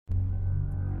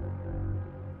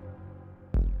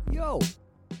Yo,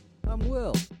 I'm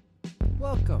Will.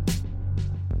 Welcome.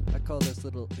 I call this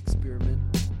little experiment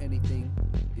Anything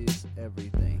is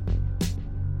Everything.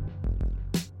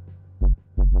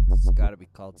 It's gotta be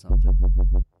called something.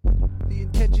 The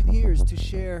intention here is to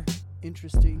share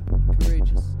interesting,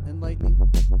 courageous, enlightening,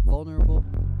 vulnerable,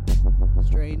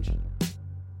 strange,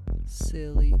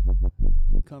 silly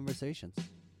conversations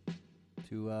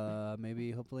to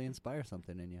maybe hopefully inspire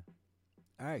something in you.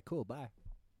 Alright, cool, bye.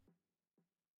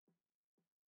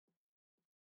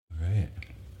 Right.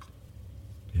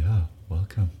 Yeah,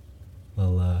 welcome.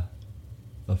 I'll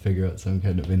figure out some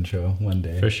kind of intro one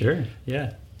day. For sure,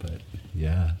 yeah. But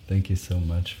yeah, thank you so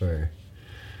much for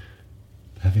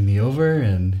having me over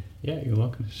and Yeah, you're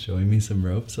welcome. showing me some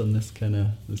ropes on this kind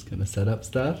of setup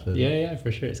stuff. And Yeah,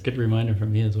 for sure. It's a good reminder for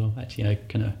me as well. Actually, I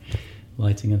kind of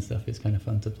lighting and stuff is kind of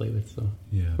fun to play with. So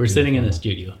yeah, we're sitting in a beautiful.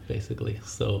 studio basically.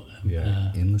 So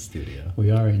Yeah, in the studio. we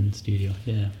are in the studio.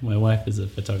 Yeah, my wife is a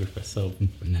photographer, so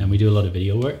Mhm. and we do a lot of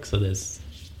video work. So there's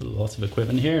lots of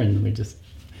equipment here, and we're just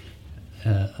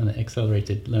on an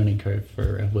accelerated learning curve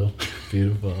for Will.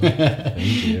 Beautiful.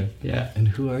 Thank you. Yeah. And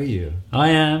who are you? I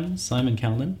am Simon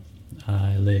Callan.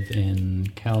 I live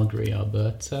in Calgary,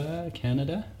 Alberta,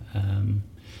 Canada.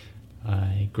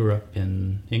 I grew up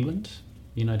in England,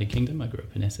 United Kingdom. I grew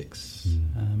up in Essex.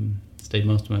 Stayed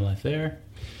most of my life there.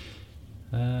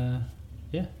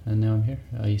 Yeah, and now I'm here.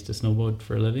 I used to snowboard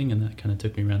for a living, and that kind of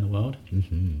took me around the world.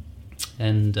 Mm-hmm.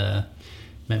 And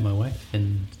met my wife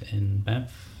in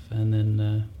Banff, and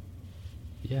then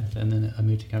and then I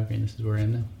moved to Calgary, and this is where I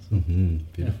am now. So, Mm-hmm.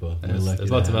 Beautiful. yeah. We're lucky There's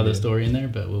to lots of have other you. story in there,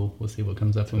 but we'll see what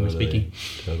comes up when we're speaking.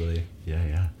 Totally.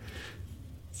 Yeah.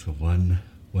 So one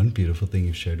beautiful thing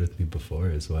you've shared with me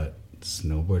before is what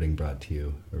snowboarding brought to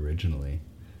you originally.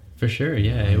 For sure,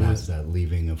 yeah. And It that was that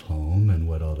leaving of home and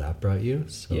what all that brought you.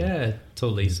 So yeah,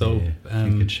 totally. maybe So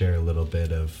if you could share a little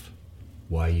bit of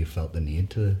why you felt the need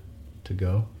to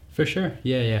go. for sure,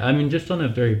 yeah. I mean, just on a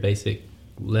very basic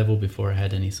level, before I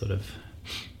had any sort of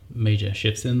major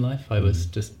shifts in life,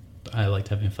 I liked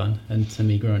having fun. And to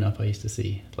me, growing up, I used to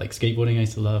see like skateboarding. I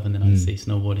used to love, and then I'd see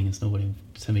snowboarding, and snowboarding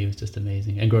to me was just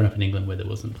amazing. And growing up in England, where there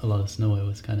wasn't a lot of snow, it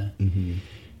was kind of Mm-hmm.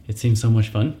 it seemed so much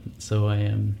fun. So I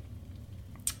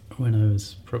when I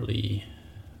was probably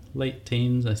late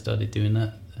teens, I started doing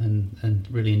that and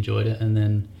really enjoyed it. And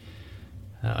then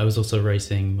I was also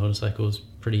racing motorcycles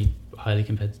pretty highly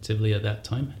competitively at that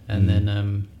time. And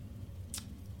then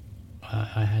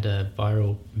I had a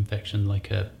viral infection,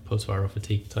 like a post-viral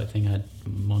fatigue type thing. I had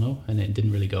mono, and it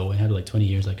didn't really go away. I had like 20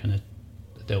 years I kind of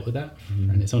dealt with that.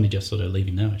 And it's only just sort of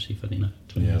leaving now, actually, funny enough,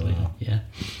 20 years later. Wow. Yeah.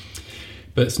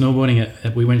 But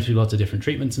snowboarding, we went through lots of different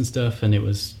treatments and stuff, and it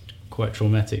was quite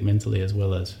traumatic mentally as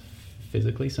well as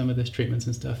physically, some of these treatments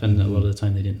and stuff. And a lot of the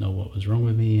time they didn't know what was wrong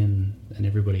with me, and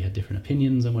everybody had different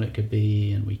opinions on what it could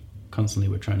be, and we constantly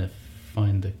were trying to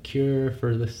find the cure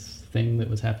for this thing that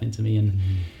was happening to me. And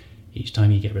each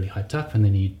time you get really hyped up, and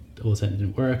then all of a sudden it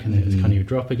didn't work, and then it was kind of you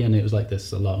drop again. It was like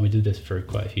this a lot, and we did this for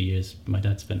quite a few years. My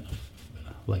dad spent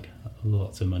like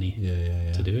lots of money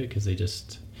to do it, because they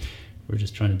just were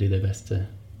just trying to do their best to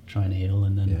try and heal.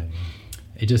 And then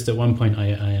it just, at one point,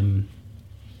 I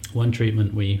one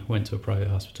treatment, we went to a private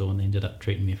hospital, and they ended up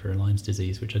treating me for Lyme's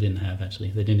disease, which I didn't have, actually.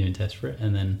 They didn't even test for it.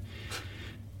 And then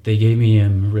they gave me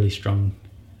really strong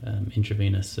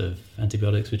intravenous of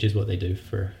antibiotics, which is what they do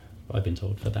for, I've been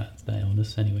told, for that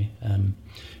illness anyway.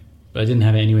 But I didn't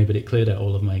have it anyway, but it cleared out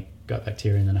all of my gut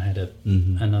bacteria, and then I had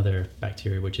another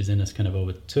bacteria which is in us kind of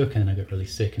overtook, and I got really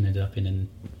sick and ended up in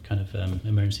a kind of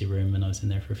emergency room, and I was in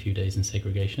there for a few days in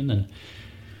segregation,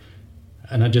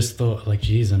 and I just thought, like,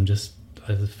 geez,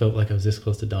 I felt like I was this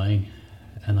close to dying,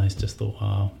 and I just thought,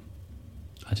 wow,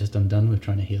 I'm done with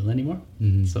trying to heal anymore.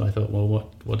 So I thought, well,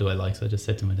 what do I like? So I just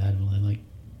said to my dad, well, I like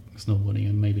snowboarding,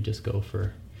 and maybe just go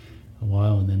for a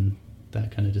while. And then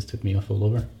that kind of just took me off all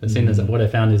over. The thing is that what I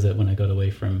found is that when I got away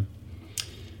from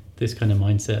this kind of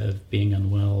mindset of being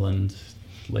unwell, and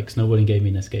like snowboarding gave me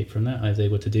an escape from that, I was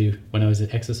able to do, when I was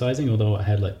exercising, although I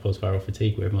had like post-viral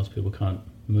fatigue where most people can't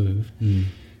move,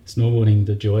 snowboarding,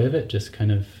 the joy of it just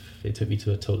kind of, it took me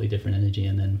to a totally different energy.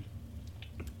 And then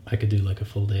I could do like a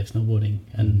full day of snowboarding,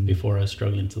 and before I was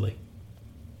struggling to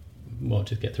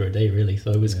just get through a day, really. So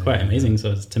it was quite amazing.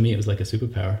 So to me, it was like a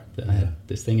superpower that I had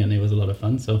this thing, and it was a lot of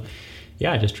fun. So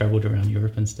yeah, I just traveled around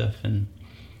Europe and stuff, and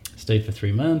stayed for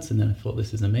 3 months, and then I thought,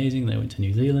 this is amazing. Then I went to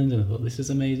New Zealand, and I thought, this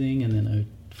is amazing. And then I was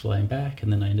flying back,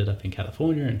 and then I ended up in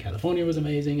California, and California was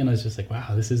amazing. And I was just like,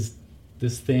 wow,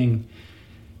 this thing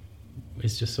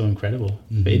is just so incredible.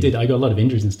 But I got a lot of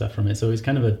injuries and stuff from it, so it was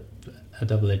kind of a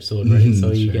double-edged sword, right?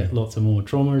 So you get lots of more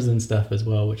traumas and stuff as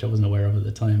well, which I wasn't aware of at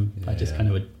the time. I just kind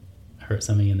of would hurt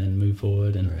something and then move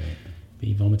forward and Right.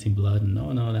 be vomiting blood and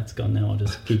no, that's gone now, I'll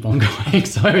just keep on going.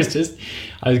 So I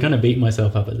was kind of beating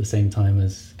myself up at the same time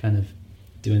as kind of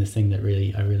doing this thing that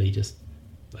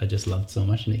I just loved so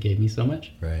much, and it gave me so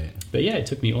much. Right. But yeah, it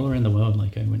took me all around the world.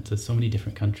 Like I went to so many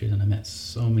different countries and I met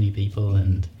so many people,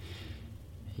 and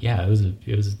yeah, it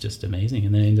was just amazing.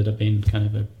 And then it ended up being kind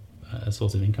of a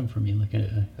source of income for me, like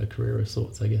a career of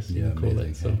sorts, I guess you would call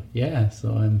it. So yeah,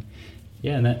 so and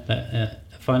that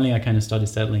finally I kind of started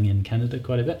settling in Canada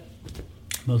quite a bit,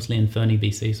 mostly in Fernie,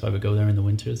 BC. So I would go there in the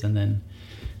winters, and then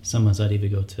summers I'd either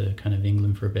go to kind of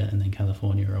England for a bit and then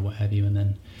California or what have you, and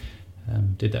then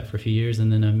did that for a few years,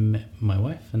 and then I met my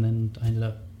wife, and then I ended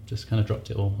up just kind of dropped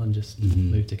it all and just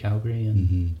moved to Calgary,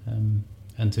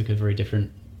 and took a very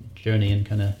different journey, and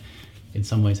kind of in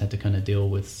some ways had to kind of deal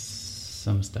with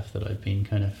some stuff that I'd been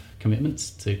kind of commitments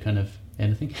to kind of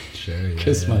anything. Sure.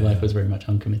 Because my life was very much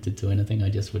uncommitted to anything. I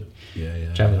just would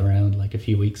travel around. Like a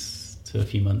few weeks to a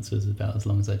few months was about as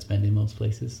long as I'd spend in most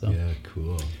places. So yeah,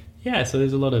 cool. Yeah, so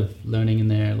there's a lot of learning in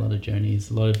there, a lot of journeys,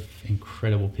 a lot of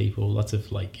incredible people, lots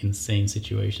of like insane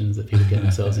situations that people get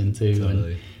themselves into,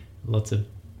 Totally. and lots of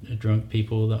drunk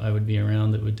people that I would be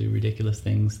around that would do ridiculous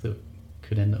things that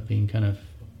could end up being kind of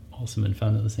awesome and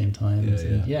fun at the same time.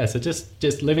 So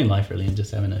just living life really, and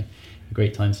just having a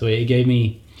great time. So it gave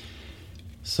me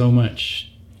so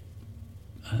much,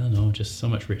 I don't know, just so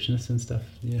much richness and stuff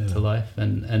to life,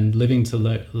 and learning to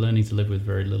live with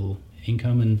very little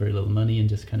income and very little money, and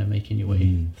just kind of making your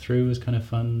way through was kind of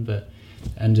fun.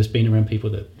 And just being around people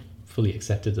that fully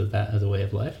accepted that as a way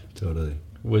of life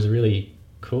was really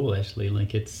cool, actually.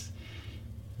 Like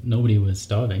nobody was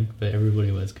starving, but everybody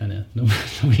was kind of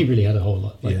nobody really had a whole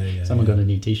lot. Like someone got a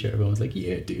new t-shirt, everyone was like,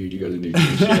 yeah dude, you got a new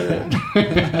t-shirt.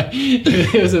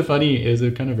 it was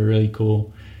a kind of a really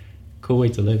cool way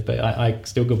to live. But I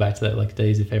still go back to that, like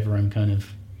days if ever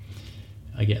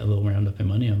I get a little round up in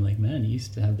money, I'm like, man, you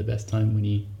used to have the best time when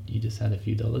you just had a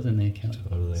few dollars in the account.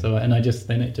 Totally. So then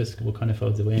it just kind of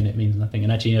folds away, and it means nothing.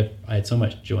 And actually I had so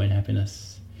much joy and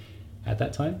happiness at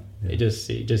that time. It just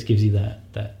gives you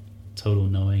that total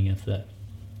knowing of that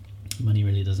money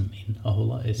really doesn't mean a whole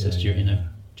lot. It's just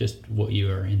just what you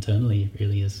are internally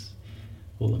really is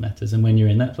all that matters. And when you're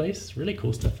in that place, really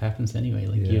cool stuff happens anyway.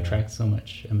 Like you attract so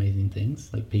much amazing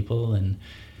things, like people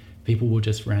will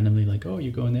just randomly like, oh,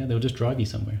 you're going there, they'll just drive you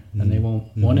somewhere, and they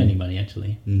won't want any money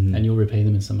actually, and you'll repay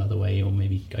them in some other way. Or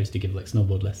maybe I used to give like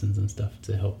snowboard lessons and stuff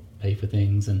to help pay for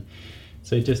things, and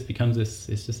so it just becomes it's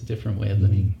just a different way of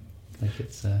living. Like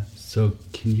it's so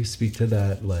can you speak to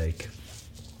that, like,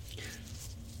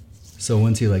 so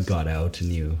once you like got out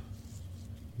and you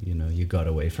got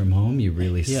away from home, you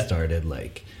really started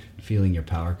like feeling your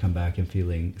power come back and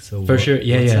feeling so for sure.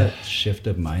 What's that shift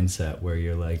of mindset where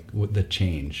you're like the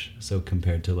change, so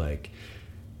compared to like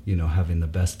having the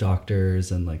best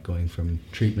doctors and like going from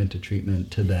treatment to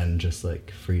treatment to then just like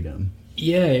freedom?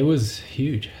 It was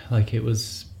huge. Like it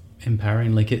was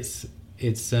empowering. Like it's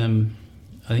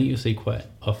I think you'll see quite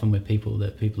often with people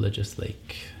that people are just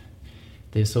like,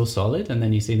 they're so solid, and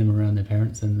then you see them around their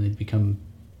parents and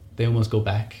they almost go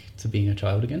back to being a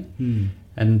child again.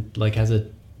 And like as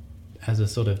a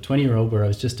sort of 20-year-old where I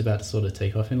was just about to sort of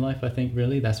take off in life, I think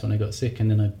really that's when I got sick, and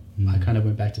then I kind of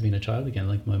went back to being a child again.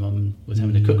 Like my mum was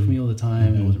having to cook for me all the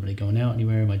time. I wasn't really going out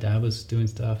anywhere. My dad was doing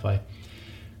stuff. I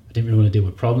didn't really want to deal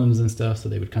with problems and stuff, so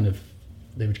they would kind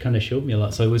of shield me a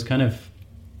lot. So it was kind of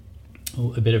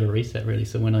a bit of a reset really.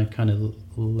 So when I kind of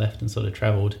left and sort of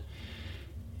traveled,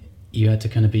 you had to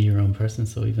kind of be your own person.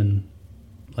 So even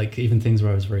things where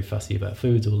I was very fussy about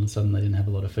foods, all of a sudden I didn't have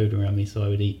a lot of food around me, so I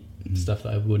would eat stuff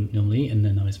that I wouldn't normally eat, and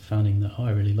then I was finding that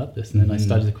I really love this, and then I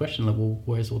started to question like, well,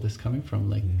 where's all this coming from?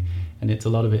 Like, and it's a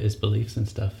lot of it is beliefs and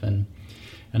stuff, and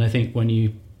I think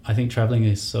I think traveling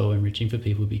is so enriching for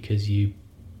people because you're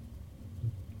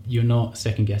not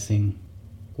second guessing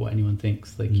what anyone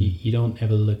thinks. Like you don't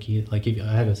ever look like, if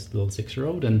I have a little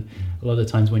 6-year-old, and a lot of the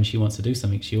times when she wants to do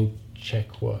something, she'll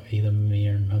check what either me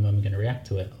or my mum are going to react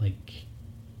to it. Like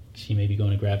she may be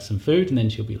going to grab some food, and then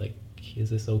she'll be like, is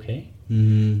this okay?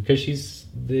 Because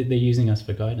they're using us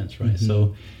for guidance, right?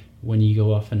 So when you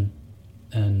go off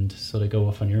and sort of go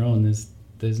off on your own,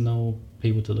 there's no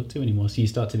people to look to anymore. So you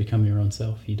start to become your own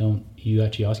self. You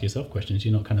actually ask yourself questions.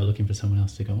 You're not kind of looking for someone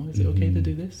else to go, oh, is it okay to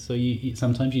do this? So you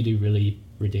sometimes you do really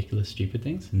ridiculous, stupid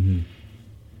things,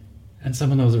 and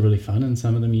some of those are really fun, and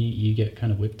some of them you get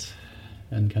kind of whipped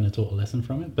and kind of taught a lesson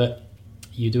from it. But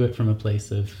you do it from a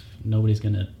place of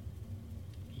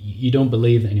you don't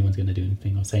believe that anyone's going to do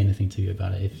anything or say anything to you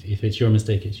about it. If it's your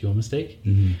mistake, it's your mistake,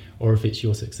 or if it's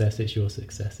your success, it's your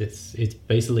success. It's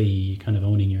basically kind of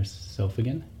owning yourself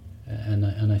again,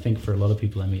 and I think for a lot of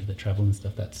people I meet that travel and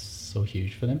stuff, that's so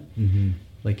huge for them. Mm-hmm.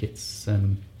 Like it's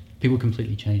people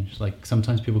completely change. Like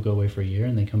sometimes people go away for a year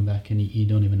and they come back and you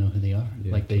don't even know who they are.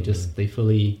 Yeah, like they totally. they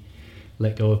fully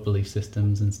let go of belief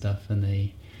systems and stuff, and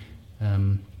they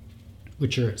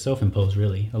which are self-imposed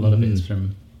really. A lot of it's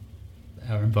from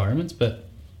our environments, but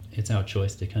it's our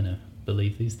choice to kind of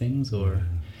believe these things or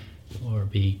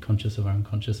be conscious of or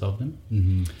unconscious of them.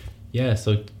 Mm-hmm. Yeah,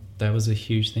 so that was a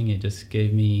huge thing. It just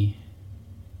gave me,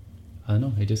 I don't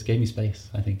know, it just gave me space,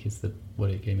 I think is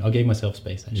what it gave me. I gave myself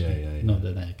space, actually. Yeah. Not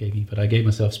that gave me, but I gave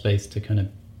myself space to kind of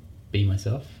be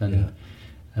myself and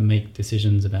make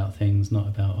decisions about things, not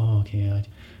about, oh, okay,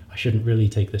 I shouldn't really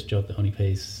take this job that only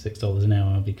pays $6 an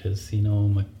hour because, you know,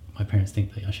 my parents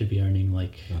think that I should be earning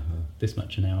like this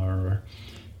much an hour, or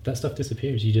that stuff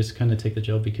disappears. You just kind of take the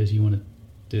job because you want to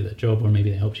do that job, or maybe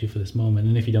it helps you for this moment,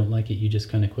 and if you don't like it, you just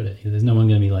kind of quit it. There's no one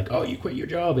going to be like, oh, you quit your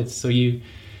job. It's so you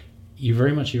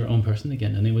very much your own person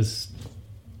again. And it was,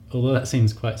 although that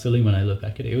seems quite silly when I look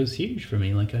back at it, it was huge for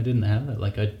me. Like I didn't have that.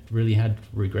 Like I really had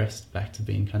regressed back to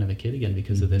being kind of a kid again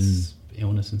because of this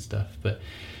illness and stuff. But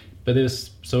it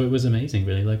was amazing,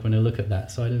 really. Like when I look at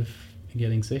that side of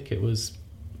getting sick, it was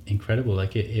incredible.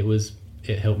 Like it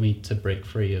helped me to break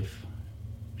free of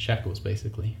shackles,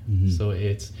 basically. So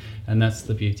and that's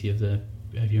the beauty of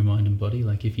your mind and body.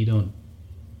 Like if you don't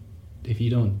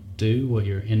do what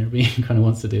your inner being kind of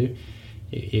wants to do,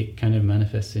 it kind of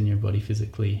manifests in your body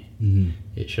physically.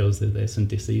 It shows that there's some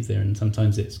disease there, and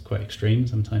sometimes it's quite extreme,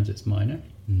 sometimes it's minor.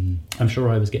 I'm sure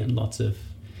I was getting lots of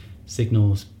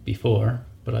signals before,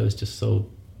 but I was just so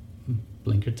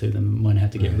blinkered to them. Mine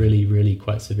had to get really, really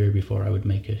quite severe before I would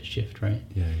make a shift, right?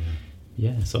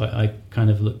 Yeah, so I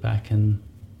kind of look back and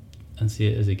see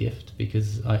it as a gift,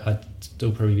 because I'd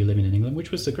still probably be living in England, which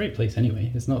was a great place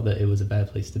anyway. It's not that it was a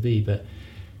bad place to be, but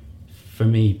for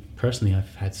me personally,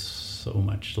 I've had so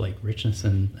much like richness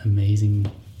and amazing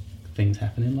things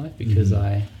happen in life because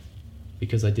I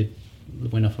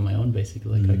went off on my own,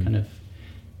 basically. Like I kind of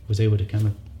was able to kind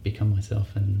of become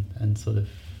myself and sort of,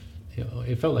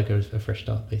 it felt like a fresh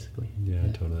start, basically.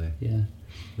 Yeah, totally. Yeah,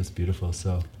 that's beautiful.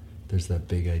 So there's that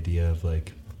big idea of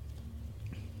like,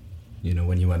 you know,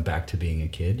 when you went back to being a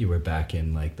kid, you were back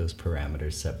in like those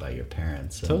parameters set by your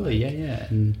parents. Totally, like, yeah.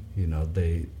 And you know,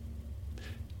 they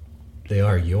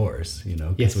are yours, you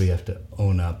know, because we have to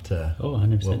own up to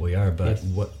 100%. what we are, but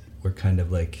what we're kind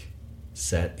of like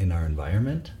set in our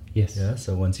environment. Yes. Yeah.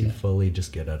 So once you fully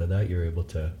just get out of that, you're able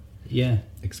to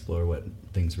explore what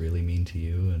things really mean to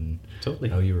you and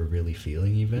how you were really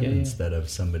feeling, even instead of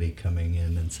somebody coming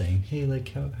in and saying, hey,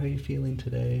 like how are you feeling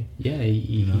today?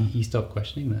 You stop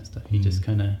questioning that stuff. You just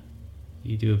kind of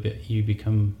you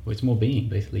become, well, it's more being,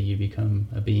 basically. You become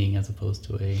a being as opposed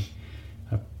to a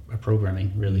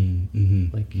programming, really.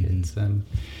 It's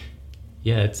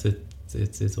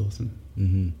awesome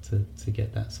to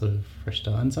get that sort of fresh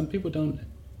start. And some people don't.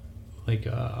 Like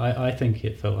I think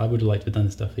I would have liked to have done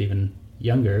this stuff even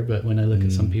younger, but when I look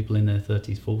at some people in their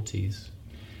 30s, 40s,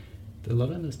 a lot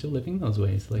of them are still living those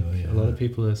ways. Like a lot of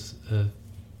people are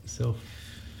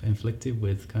self-inflicted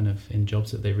with kind of in jobs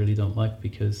that they really don't like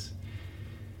because,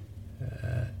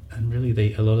 and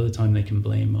really a lot of the time they can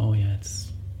blame,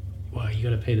 you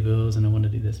got to pay the bills and I want to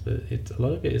do this, but a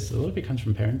lot of it comes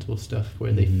from parental stuff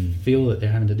where they feel that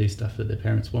they're having to do stuff that their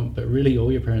parents want, but really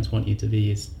all your parents want you to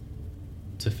be is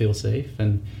to feel safe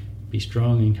and be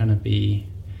strong and kind of be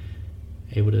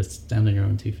able to stand on your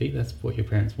own 2 feet. That's what your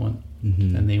parents want.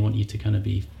 And they want you to kind of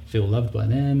feel loved by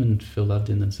them and feel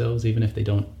loved in themselves, even if they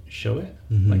don't show it.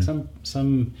 Like some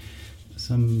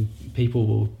people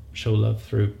will show love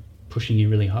through pushing you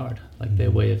really hard. Like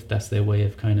that's their way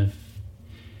of kind of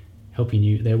helping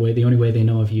you. The only way they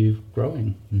know of you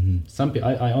growing. Some people,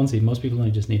 I honestly, most people only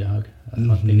just need a hug.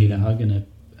 They need a hug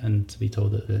and to be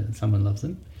told that someone loves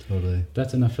them. Totally.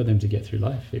 That's enough for them to get through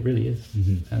life. It really is.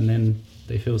 And then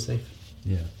they feel safe.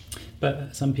 Yeah.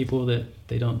 But some people that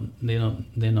they're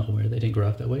not aware, they didn't grow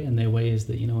up that way, and their way is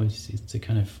that, you know, it's to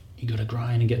kind of, you got to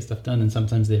grind and get stuff done, and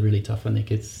sometimes they're really tough on their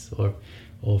kids or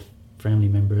family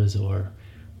members or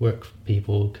work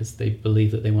people because they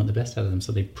believe that they want the best out of them,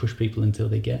 so they push people until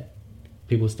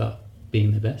people start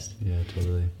being their best. Yeah,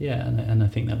 totally. Yeah, and I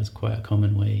think that was quite a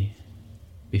common way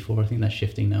before. I think that's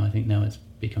shifting now. I think now it's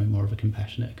becoming more of a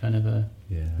compassionate kind of a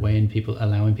way, in people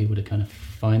allowing people to kind of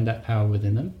find that power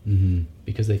within them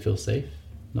because they feel safe,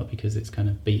 not because it's kind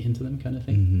of beat into them kind of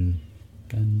thing.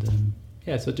 And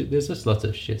so there's just lots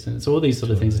of shifts, and it's all these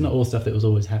sort of things. It's not all stuff that was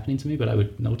always happening to me, but I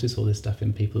would notice all this stuff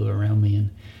in people who were around me and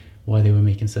why they were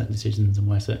making certain decisions and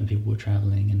why certain people were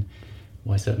traveling and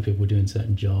why certain people were doing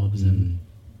certain jobs and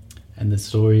the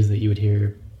stories that you would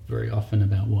hear very often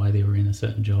about why they were in a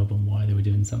certain job and why they were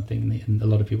doing something, and a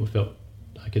lot of people felt,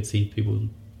 I could see people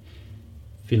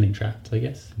feeling trapped, I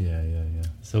guess. Yeah.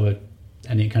 So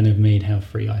and it kind of made how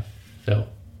free I felt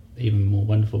even more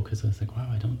wonderful, because I was like,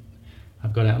 wow,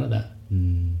 I've got out of that.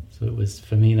 So it was,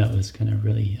 for me, that was kind of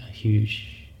really a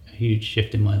huge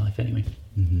shift in my life anyway.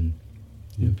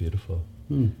 Yeah, beautiful.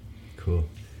 Cool.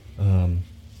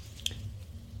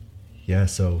 Yeah,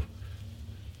 so,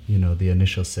 you know, the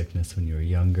initial sickness when you were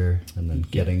younger, and then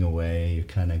getting away, you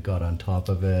kind of got on top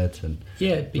of it, and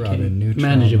it brought in became new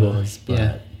manageable. Traumas,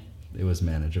 but it was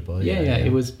manageable. Yeah.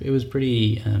 It was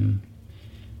pretty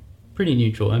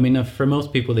neutral. I mean, for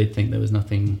most people, they'd think there was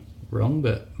nothing wrong,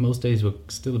 but most days were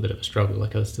still a bit of a struggle.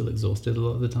 Like, I was still exhausted a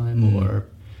lot of the time, or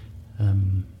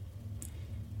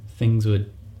things I'd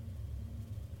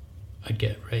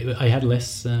get right. I had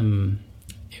less.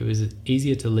 It was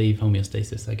easier to leave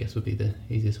homeostasis, I guess, would be the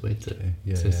easiest way to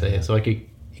say it. So I could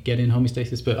get in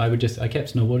homeostasis, but I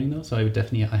kept snowboarding though, so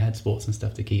I had sports and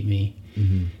stuff to keep me.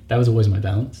 That was always my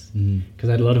balance, because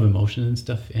I had a lot of emotion and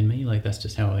stuff in me. Like, that's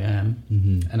just how I am,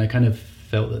 and I kind of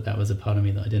felt that was a part of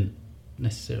me that I didn't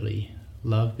necessarily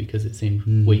love, because it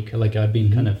seemed weak. Like, I'd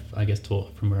been kind of, I guess,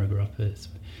 taught from where I grew up,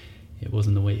 it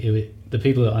wasn't the way. The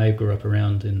people that I grew up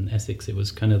around in Essex, it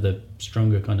was kind of the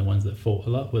stronger kind of ones that fought a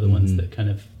lot, were the ones that kind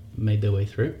of made their way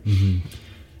through.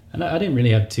 And I didn't really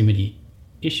have too many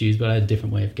issues, but I had a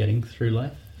different way of getting through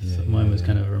life. So mine was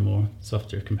kind of a more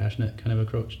softer, compassionate kind of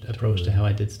approach to how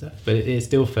I did stuff. But it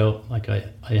still felt like I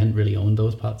hadn't really owned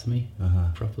those parts of me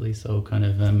properly. So kind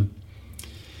of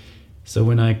so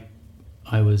when I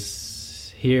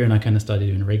was here and I kind of started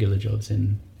doing regular jobs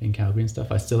in Calgary and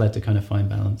stuff, I still had to kind of find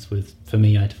balance with, for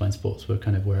me, I had to find sports were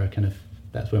kind of where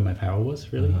that's where my power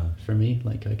was, really, for me.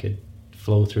 Like, I could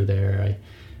flow through there.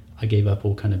 I gave up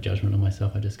all kind of judgment on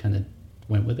myself. I just kind of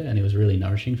went with it, and it was really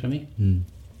nourishing for me.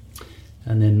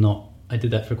 And then I did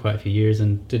that for quite a few years,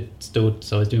 and so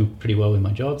I was doing pretty well with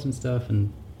my jobs and stuff,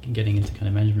 and getting into kind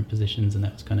of management positions, and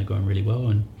that was kind of going really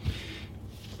well.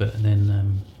 But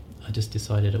then I just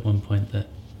decided at one point that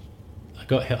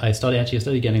I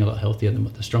started getting a lot healthier.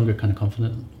 The stronger kind of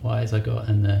confident wise I got,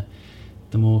 and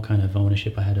the more kind of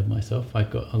ownership I had of myself, I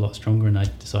got a lot stronger, and I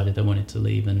decided I wanted to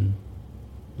leave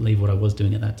what I was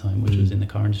doing at that time, which was in the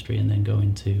car industry, and then go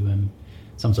into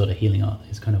some sort of healing art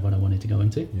is kind of what I wanted to go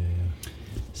into.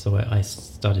 So I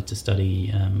started to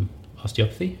study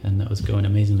osteopathy, and that was going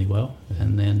amazingly well.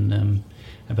 And then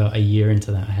about a year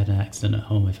into that, I had an accident at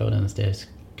home. I fell down the stairs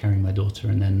carrying my daughter,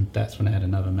 and then that's when I had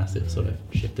another massive sort of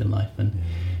shift in life. And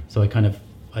so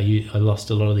I lost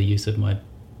a lot of the use of my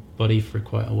body for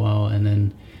quite a while, and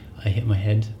then I hit my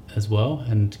head as well.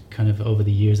 And kind of over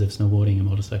the years of snowboarding and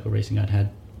motorcycle racing, I'd had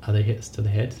other hits to the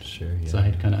head. So I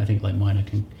had kind of, I think, like minor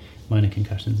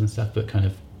concussions and stuff, but kind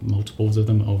of multiples of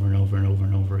them over and over and over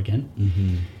and over again.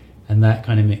 And that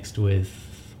kind of mixed with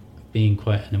being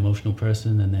quite an emotional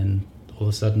person, and then all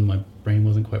of a sudden my brain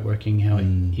wasn't quite working how it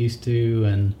used to,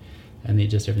 and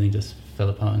everything just fell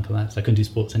apart and collapsed. I couldn't do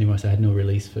sports anymore, so I had no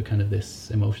release for kind of this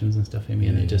emotions and stuff in me,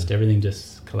 and everything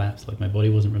just collapsed. Like, my body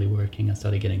wasn't really working. I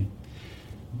started getting,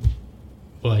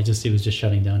 it was just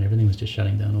shutting down. Everything was just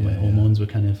shutting down. All my hormones were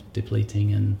kind of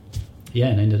depleting, and I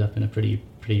ended up in a pretty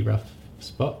rough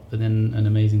spot, but then an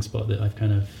amazing spot that I've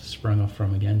kind of sprung off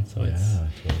from again. So so it's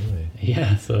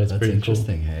that's pretty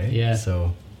interesting, cool. Hey? Yeah.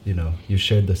 So, you know, you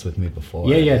shared this with me before.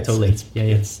 Totally. It's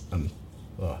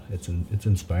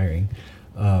inspiring.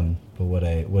 But what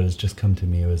has just come to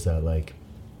me was that, like,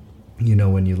 you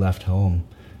know, when you left home,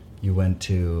 you went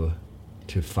to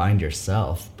find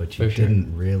yourself, but you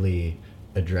didn't really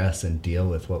address and deal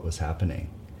with what was happening.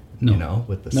 No. You know,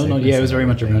 with the sickness. It was very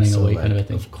much a running away kind of a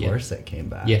thing. Of course it came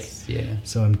back. Yes, yeah.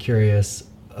 So I'm curious,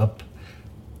 up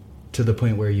to the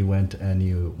point where you went and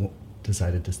you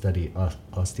decided to study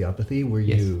osteopathy, were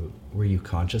you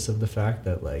conscious of the fact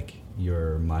that, like,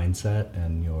 your mindset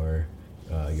and your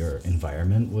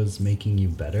environment was making you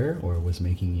better, or was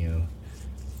making you,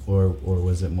 or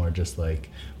was it more just like,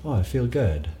 oh, I feel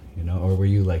good, you know? Or were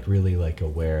you, like, really, like,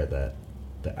 aware that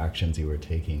the actions you were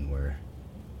taking were,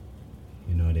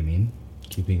 you know what I mean,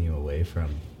 keeping you away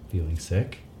from feeling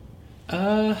sick?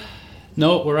 No,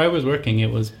 where I was working,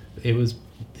 it was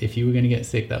if you were going to get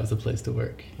sick, that was the place to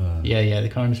work. The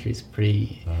car industry is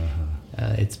pretty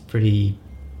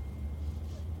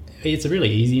it's a really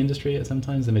easy industry at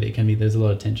sometimes. I mean, it can be, there's a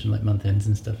lot of tension, like month ends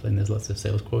and stuff, and there's lots of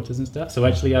sales quotas and stuff. So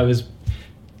actually I was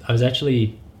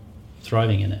actually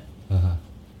thriving in it.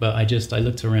 But I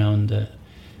looked around at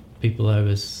people I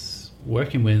was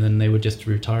working with, and they were just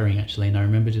retiring, actually. And I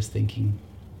remember just thinking,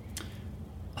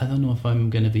 I don't know if I'm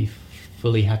going to be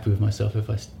fully happy with myself if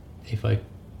I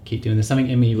keep doing this. Something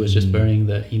in me was just burning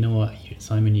that, you know what,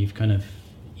 Simon, you've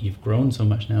grown so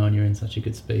much now and you're in such a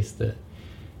good space that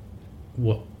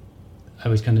what I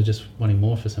was kind of just wanting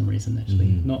more for some reason, actually.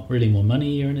 Not really more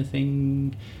money or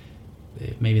anything.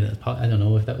 Maybe that's part, I don't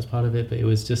know if that was part of it, but it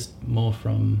was just more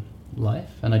from life.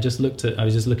 And I was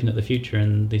just looking at the future,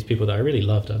 and these people that I really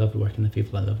loved, I loved working with the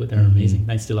people I love with, they're amazing.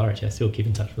 They still are, actually. I still keep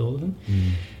in touch with all of them.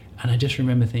 And I just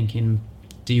remember thinking,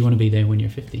 do you want to be there when you're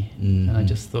 50? And I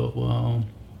just thought, well,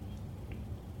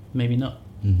 maybe not.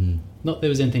 Not there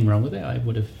was anything wrong with it. I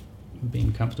would have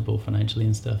been comfortable financially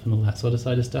and stuff and all that sort of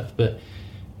side of stuff, but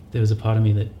there was a part of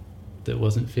me that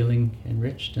wasn't feeling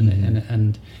enriched,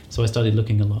 and so I started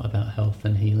looking a lot about health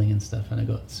and healing and stuff, and I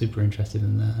got super interested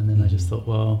in that. And then I just thought,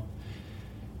 well,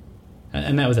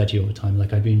 and that was actually over time.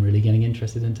 Like, I'd been really getting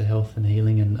interested into health and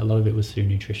healing, and a lot of it was through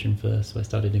nutrition first. So I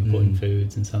started importing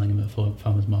foods and selling them at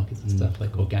farmers markets and stuff,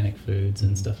 like organic foods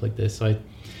and stuff like this. So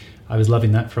I was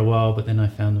loving that for a while, but then I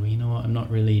found, well, you know what, I'm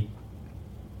not really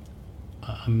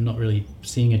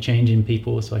seeing a change in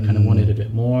people, so I kind of wanted a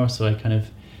bit more. So I kind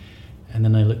of, and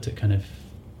then I looked at kind of,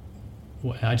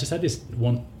 I just had this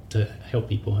want to help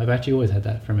people. I've actually always had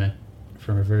that from a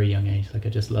very young age. Like, I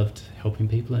just loved helping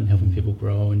people and helping people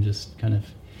grow, and just kind of,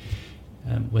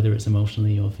 whether it's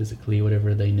emotionally or physically,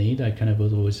 whatever they need, I kind of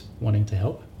was always wanting to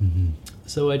help.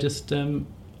 So I just,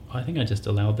 I think I just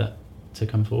allowed that to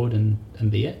come forward and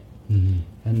be it.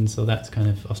 And so that's kind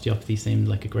of, osteopathy seemed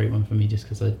like a great one for me, just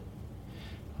because I'd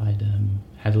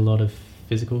had a lot of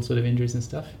physical sort of injuries and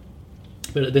stuff.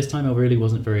 But at this time, I really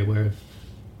wasn't very aware of,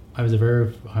 I was aware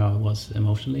of how I was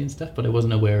emotionally and stuff, but I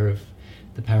wasn't aware of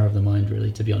the power of the mind,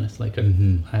 really, to be honest. Like,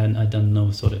 I'd done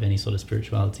no sort of any sort of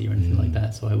spirituality or anything like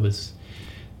that. So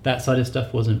that side of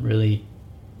stuff wasn't really,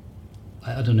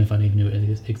 I don't know if I even knew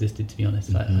it existed, to be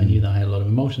honest. I knew that I had a lot of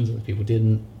emotions, other people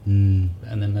didn't. And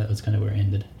then that was kind of where it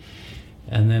ended.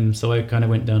 And then, so I kind of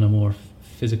went down a more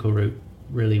physical route,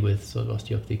 really, with sort of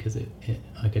osteopathy, because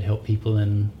I could help people,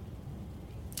 and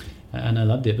I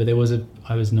loved it. But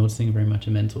I was noticing very much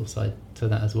a mental side to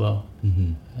that as well.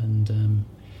 And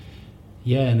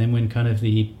and then when kind of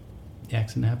the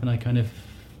accident happened,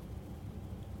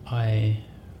 I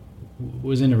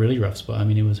was in a really rough spot. I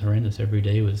mean, it was horrendous. Every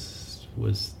day was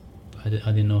I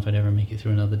didn't know if I'd ever make it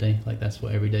through another day. Like, that's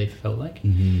what every day felt like.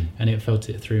 And it felt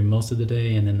it through most of the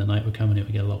day, and then the night would come and it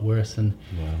would get a lot worse. And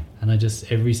I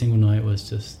just, every single night was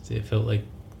just, it felt like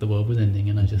the world was ending.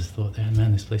 And I just thought,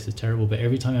 man, this place is terrible. But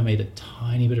every time I made a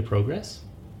tiny bit of progress,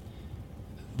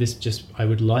 I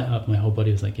would light up. My whole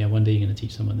body was like, yeah, one day you're going to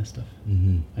teach someone this stuff.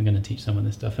 I'm going to teach someone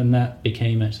this stuff. And that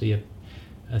became actually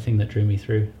a thing that drew me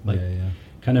through. Like,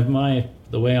 kind of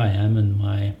the way I am, and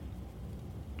my,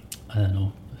 I don't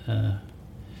know,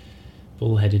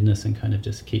 bullheadedness, and kind of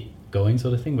just keep going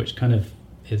sort of thing, which kind of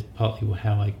is partly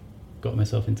how I got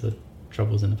myself into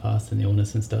troubles in the past, and the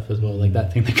illness and stuff as well. Like,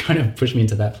 that thing that kind of pushed me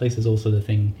into that place is also the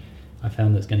thing I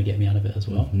found that's going to get me out of it as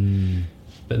well.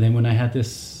 But then when I had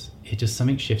this, it just,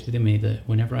 something shifted in me, that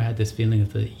whenever I had this feeling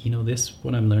of that, you know, this,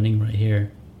 what I'm learning right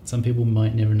here, some people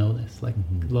might never know this. Like,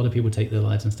 a lot of people take their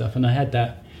lives and stuff, and I had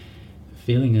that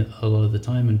feeling a lot of the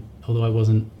time, and although I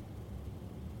wasn't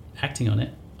acting on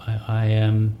it,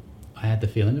 I had the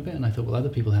feeling of it, and I thought, well, other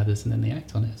people have this and then they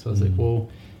act on it. So I was like, well,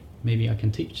 maybe I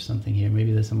can teach something here.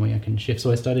 Maybe there's some way I can shift.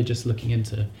 So I started just looking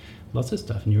into lots of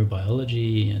stuff,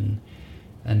 neurobiology,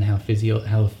 and how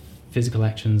physical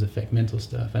actions affect mental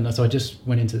stuff. And so I just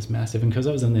went into this massive, and because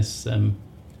I was in this,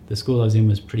 the school I was in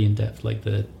was pretty in depth, like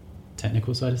the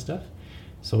technical side of stuff.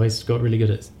 So I got really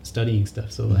good at studying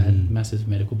stuff. So I had massive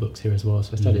medical books here as well.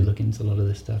 So I started looking into a lot of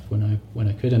this stuff when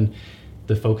I could, and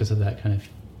the focus of that kind of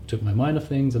took my mind off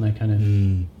things, and I kind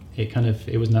of,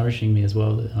 it was nourishing me as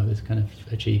well, that I was kind of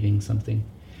achieving something,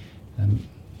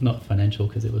 not financial,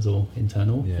 because it was all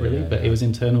internal, but it was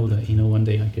internal, that, you know, one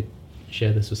day I could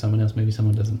share this with someone else. Maybe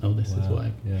someone doesn't know this is what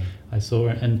I saw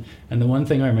it. And the one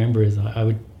thing I remember is I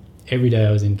would, every day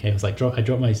I was in chaos. Like,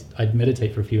 I'd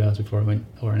meditate for a few hours before I went,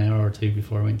 or an hour or two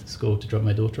before I went to school, to drop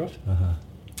my daughter off,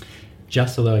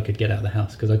 just so that I could get out of the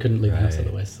house, because I couldn't leave the house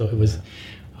otherwise. So it was,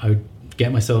 I would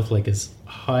get myself like as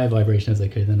high vibration as I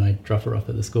could, then I'd drop her off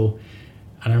at the school.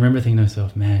 And I remember thinking to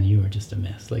myself, man, you are just a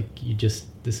mess. Like,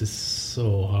 this is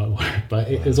so hard work.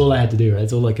 But it was all I had to do, right?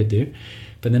 It's all I could do.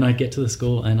 But then I'd get to the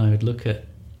school, and I would look at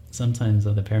sometimes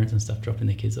other parents and stuff dropping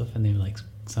their kids off, and they were like,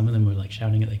 some of them were like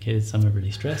shouting at their kids, some were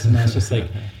really stressed, and I was just like,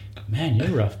 man, you're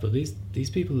rough. But these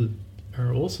people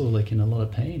are also like in a lot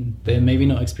of pain. They're maybe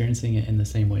not experiencing it in the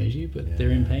same way as you, but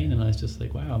they're in pain. And I was just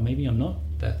like, wow, maybe I'm not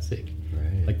that sick.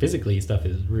 Like, physically stuff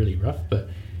is really rough, but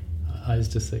I was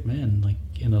just like, man, like,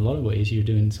 in a lot of ways you're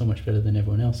doing so much better than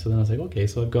everyone else. So then I was like, okay,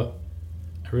 so I've got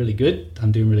really good.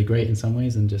 I'm doing really great in some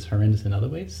ways and just horrendous in other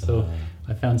ways. So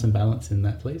I found some balance in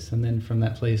that place. And then from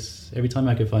that place, every time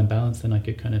I could find balance, then I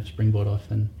could kind of springboard off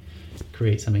and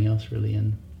create something else really.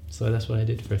 And so that's what I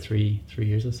did for three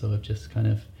years or so, of just kind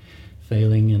of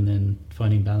failing and then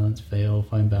finding balance, fail,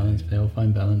 find balance, fail,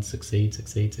 find balance, succeed,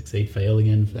 fail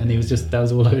again. And it was just, that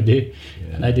was all I would do.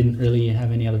 And I didn't really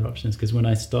have any other options, because when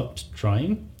I stopped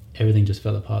trying, everything just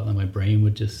fell apart. Like my brain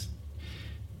would just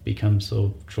become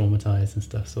so traumatized and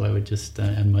stuff. So I would just,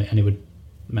 and it would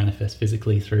manifest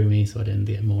physically through me. So I didn't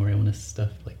get more illness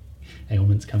stuff, like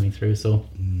ailments coming through. So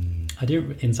I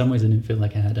didn't, in some ways I didn't feel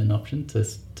like I had an option to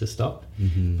stop,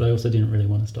 but I also didn't really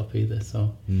want to stop either.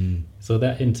 So so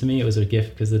that, and to me it was a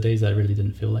gift, because the days I really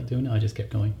didn't feel like doing it, I just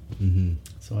kept going.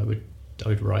 So I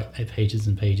would write pages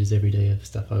and pages every day of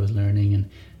stuff I was learning and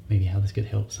maybe how this could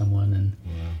help someone. And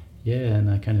and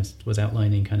I kind of was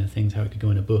outlining kind of things, how it could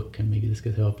go in a book and maybe this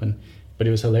could help. But it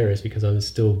was hilarious because I was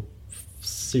still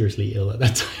seriously ill at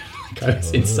that time. I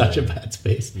was in such a bad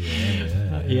space.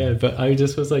 But I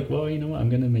just was like, well, you know what, I'm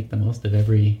going to make the most of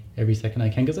every second I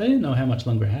can, because I didn't know how much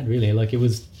longer I had really. Like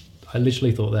I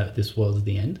literally thought that this was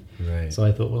the end. So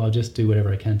I thought, well, I'll just do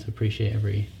whatever I can to appreciate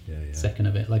every second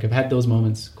of it. Like I've had those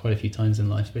moments quite a few times in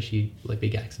life, especially like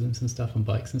big accidents and stuff on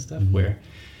bikes and stuff, where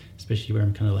especially where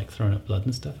I'm kind of like throwing up blood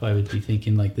and stuff, I would be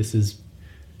thinking like, this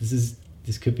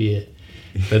could be it.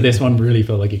 But this one really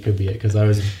felt like it could be it, because I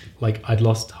was like, I'd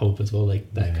lost hope as well,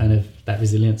 like that kind of, that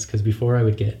resilience, because before I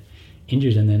would get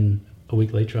injured and then a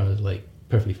week later I was like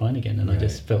perfectly fine again, and I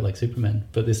just felt like Superman.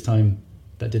 But this time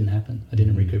that didn't happen. I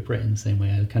didn't recuperate in the same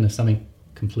way. I kind of, something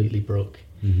completely broke,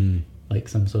 like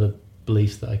some sort of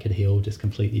beliefs that I could heal just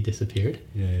completely disappeared.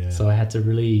 So I had to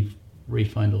really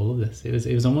refine all of this.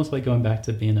 It was almost like going back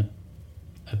to being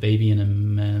a baby in a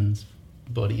man's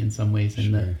body in some ways,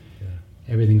 in that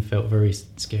everything felt very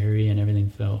scary and everything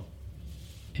felt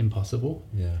impossible.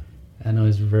 And I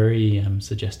was very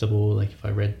suggestible. Like if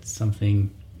I read something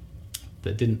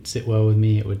that didn't sit well with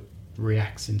me, it would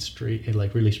react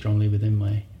like really strongly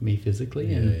within me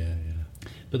physically.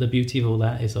 But the beauty of all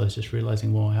that is I was just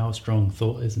realizing, well, how strong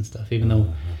thought is and stuff, even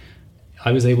though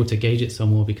I was able to gauge it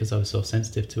some more because I was so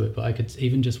sensitive to it. But I could,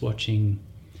 even just watching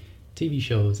TV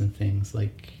shows and things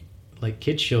like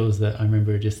kids shows, that I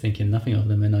remember just thinking nothing of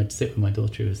them, and I'd sit with my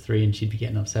daughter who was 3 and she'd be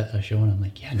getting upset at a show, and I'm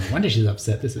like, no wonder she's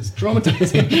upset, this is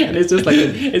traumatizing. And it's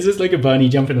just like a bunny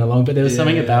jumping along. But there was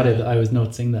something about it that I was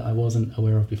noticing that I wasn't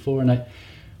aware of before, and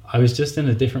I was just in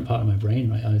a different part of my brain,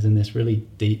 right? I was in this really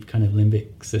deep kind of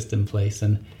limbic system place,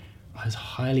 and I was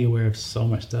highly aware of so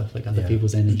much stuff, like other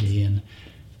people's energy and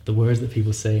the words that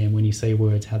people say, and when you say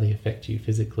words, how they affect you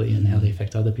physically and how they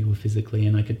affect other people physically.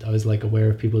 And I was like aware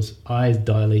of people's eyes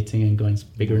dilating and going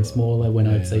bigger and smaller when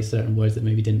I would say certain words that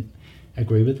maybe didn't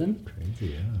agree with them.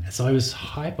 Crazy, So I was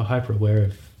hyper aware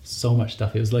of so much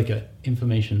stuff. It was like an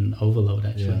information overload,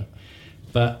 actually.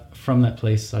 But from that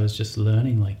place, I was just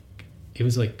learning, like, it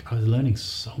was like I was learning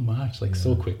so much, like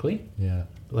so quickly.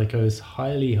 Like I was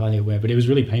highly aware, but it was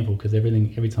really painful, because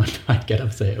every time I'd get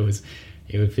upset,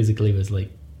 it would physically was like,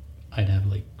 I'd have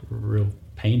like real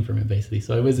pain from it, basically.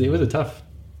 So it was a tough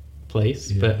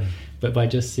place, but by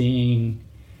just seeing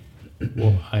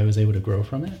what I was able to grow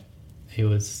from it, it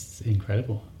was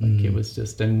incredible. Like it was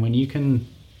just, and when you can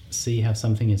see how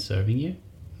something is serving you,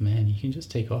 man, you can just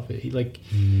take off it. Like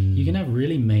you can have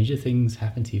really major things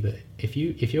happen to you, but if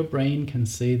your brain can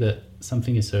see that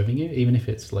something is serving you, even if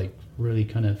it's like really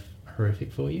kind of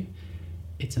horrific for you,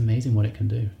 it's amazing what it can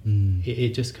do. It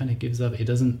just kind of gives up. It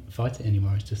doesn't fight it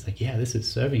anymore. It's just like, this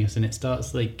is serving us, and it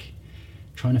starts like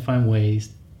trying to find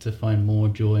ways to find more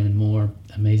joy and more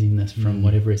amazingness from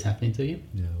whatever is happening to you.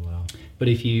 But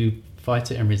if you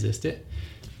fight it and resist it,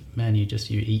 man, you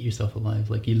eat yourself alive.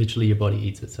 Like your body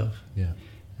eats itself.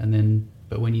 And then,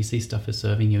 but when you see stuff as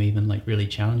serving you, even like really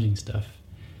challenging stuff,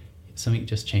 something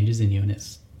just changes in you, and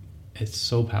it's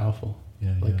so powerful.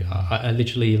 I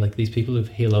literally, like, these people who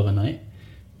heal overnight,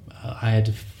 I had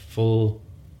a full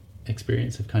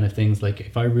experience of kind of things like,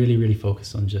 if I really, really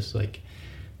focus on just like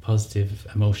positive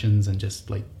emotions and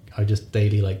just like, I just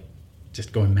daily, like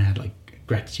just going mad, like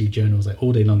gratitude journals, like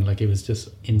all day long, like it was just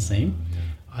insane.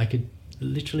 I could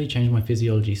literally change my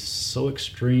physiology so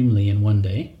extremely in one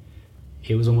day.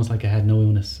 It was almost like I had no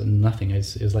illness and nothing.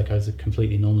 It was like I was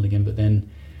completely normal again, but then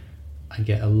I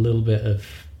get a little bit of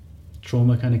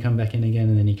trauma kind of come back in again,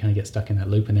 and then you kind of get stuck in that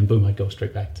loop, and then boom, I'd go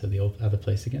straight back to the other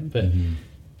place again.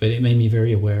 But it made me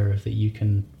very aware of that you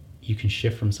can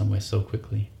shift from somewhere so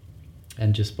quickly,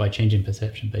 and just by changing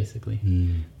perception, basically,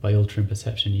 by altering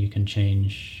perception, you can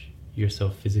change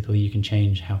yourself physically. You can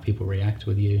change how people react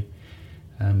with you.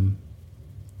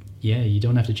 You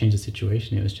don't have to change the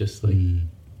situation. It was just like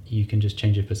you can just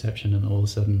change your perception, and all of a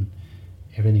sudden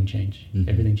everything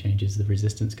changes. The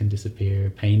resistance can disappear,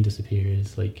 pain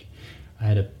disappears. Like I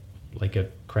had a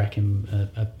crack in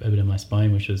a bit of my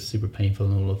spine, which was super painful,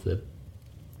 and all of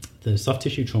the soft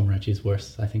tissue trauma actually is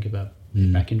worse, I think, about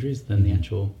back injuries than the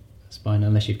actual spine,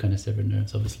 unless you've kind of severed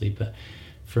nerves, obviously. But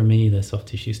for me, the soft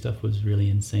tissue stuff was really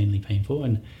insanely painful.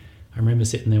 And I remember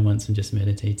sitting there once and just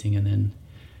meditating, and then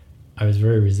I was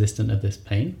very resistant of this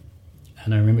pain.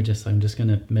 And I remember I'm just going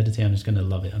to meditate, I'm just going to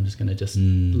love it. I'm just going to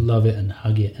love it and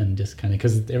hug it, and just kind of,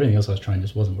 because everything else I was trying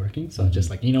just wasn't working. So I was just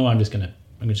like, you know what, I'm just going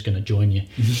to join you.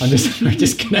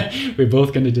 We're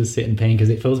both going to just sit in pain, because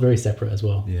it feels very separate as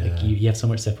well. Yeah. Like you have so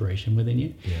much separation within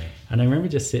you. Yeah. And I remember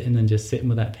just sitting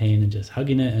with that pain and just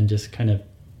hugging it, and just kind of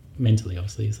mentally,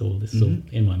 obviously, it's all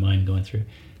in my mind going through,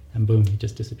 and boom, it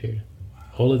just disappeared. Wow.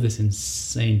 All of this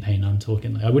insane pain. I'm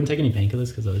talking, like, I wouldn't take any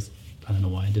painkillers, because I don't know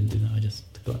why I didn't do that. I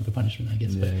just took it for punishment, I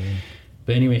guess.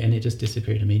 But anyway, and it just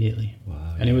disappeared immediately.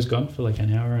 Wow. And it was gone for like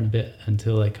an hour and a bit,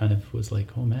 until I kind of was like,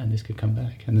 oh man, this could come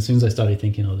back. And as soon as I started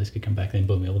thinking, oh, this could come back, then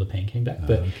boom, all the pain came back.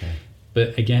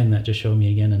 But again, that just showed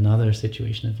me again another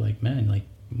situation of like, man, like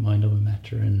mind over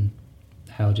matter, and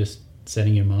how just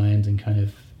setting your mind and kind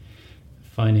of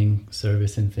finding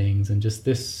service in things. And just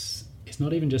this, it's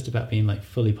not even just about being like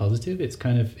fully positive. It's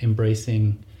kind of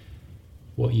embracing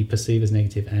what you perceive as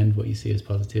negative and what you see as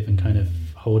positive, and kind of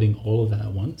holding all of that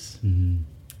at once.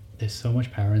 There's so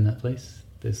much power in that place.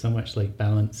 There's so much like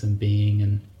balance and being,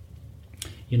 and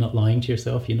you're not lying to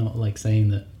yourself. You're not like saying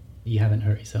that you haven't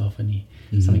hurt yourself and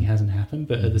something hasn't happened,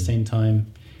 but at the same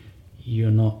time, you're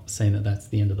not saying that that's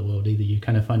the end of the world either. You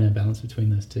kind of find a balance between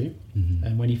those two.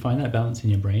 And when you find that balance in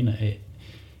your brain, it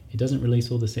doesn't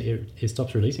release all the, it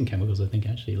stops releasing chemicals, I think,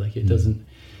 actually. Like it doesn't,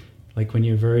 like when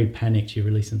you're very panicked, you're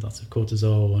releasing lots of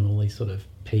cortisol and all these sort of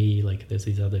like there's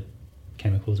these other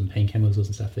chemicals and pain chemicals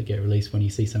and stuff that get released when you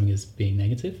see something as being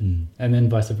negative. And then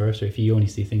vice versa, if you only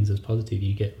see things as positive,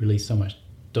 you get released so much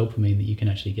dopamine that you can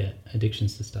actually get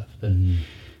addictions to stuff.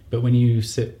 But when you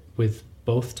sit with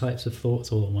both types of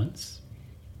thoughts all at once,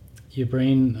 your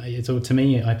brain, to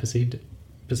me, I perceived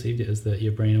it as that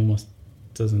your brain almost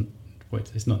doesn't,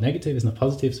 it's not negative, it's not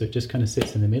positive, so it just kind of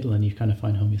sits in the middle, and you kind of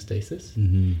find homeostasis.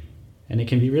 And it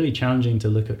can be really challenging to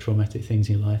look at traumatic things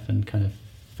in your life and kind of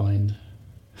find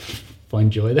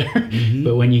joy there.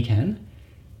 But when you can,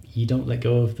 you don't let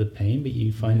go of the pain, but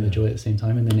you find the joy at the same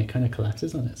time, and then it kind of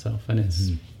collapses on itself. And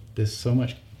there's so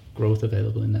much growth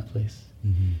available in that place.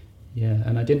 Yeah,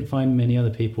 and I didn't find many other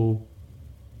people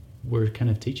were kind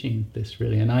of teaching this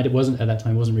really, and I wasn't at that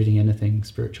time, wasn't reading anything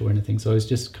spiritual or anything, so I was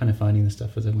just kind of finding the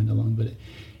stuff as I went along. But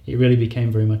it really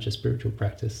became very much a spiritual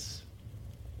practice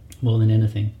more than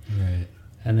anything. Right.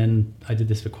 And then I did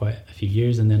this for quite a few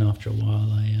years, and then after a while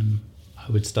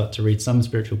I would start to read some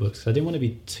spiritual books. I didn't want to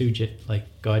be too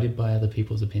guided by other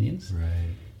people's opinions.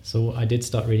 Right. So I did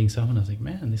start reading some, and I was like,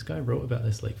 man, this guy wrote about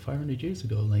this like 500 years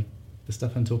ago, like the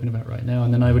stuff I'm talking about right now.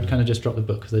 And then I would kind of just drop the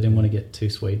book because I didn't want to get too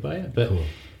swayed by it. But cool.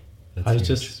 I was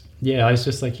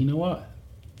just like, you know what?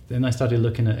 Then I started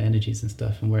looking at energies and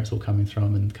stuff and where it's all coming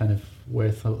from, and kind of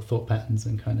where thought patterns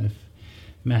and kind of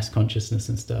mass consciousness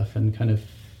and stuff, and kind of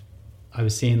I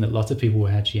was seeing that lots of people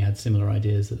actually had similar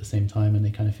ideas at the same time, and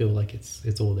they kind of feel like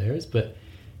it's all theirs, but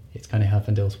it's kind of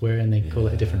happened elsewhere, and they call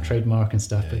it a different trademark and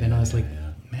stuff. But then I was like,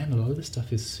 man, a lot of this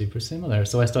stuff is super similar.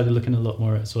 So I started looking a lot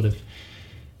more at sort of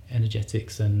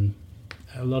energetics and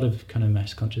a lot of kind of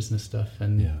mass consciousness stuff,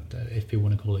 and if people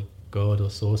want to call it God or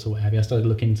source or what have you, I started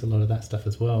looking into a lot of that stuff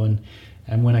as well.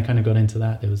 And when I kind of got into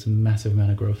that, there was a massive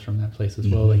amount of growth from that place as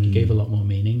well. Like it gave a lot more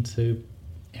meaning to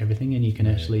everything, and you can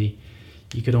actually,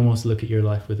 you could almost look at your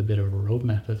life with a bit of a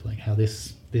roadmap of like how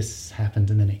this happened,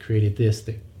 and then it created this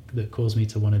that caused me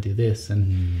to want to do this,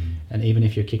 and even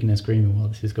if you're kicking and screaming while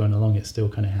this is going along, it's still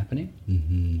kind of happening.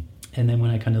 And then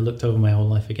when I kind of looked over my whole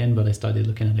life again, but I started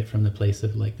looking at it from the place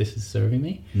of like, this is serving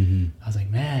me. I was like,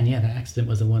 man, that accident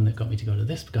was the one that got me to go to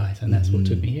this guy's, and that's what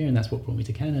took me here, and that's what brought me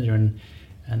to Canada, and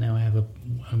now I have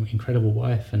an incredible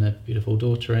wife and a beautiful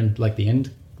daughter, and like the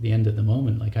end at the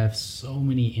moment, like I have so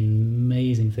many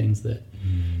amazing things that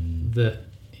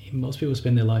most people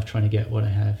spend their life trying to get what I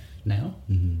have now.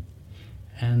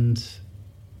 And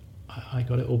I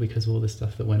got it all because of all this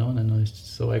stuff that went on, and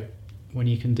when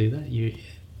you can do that,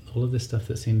 all of this stuff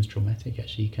that seems traumatic,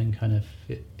 actually, you can kind of,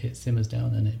 it simmers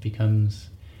down, and it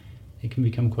can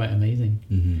become quite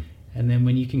amazing. And then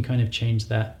when you can kind of change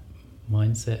that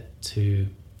mindset to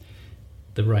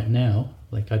the right now,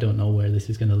 like I don't know where this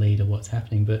is going to lead or what's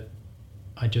happening, but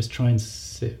I just try and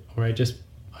sit, or I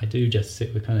do just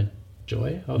sit with kind of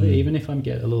joy of it, even if I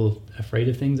get a little afraid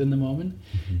of things in the moment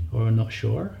or not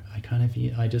sure.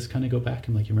 I just kind of go back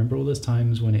and like, you remember all those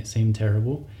times when it seemed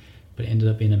terrible, but it ended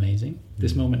up being amazing.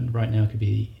 This moment right now could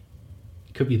be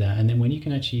that. And then when you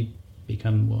can actually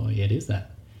become, well, yeah, it is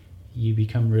that. You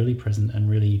become really present and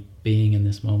really being in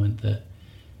this moment, that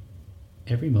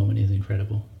every moment is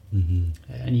incredible. And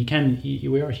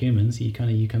we are humans. You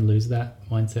can lose that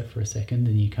mindset for a second,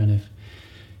 and you kind of,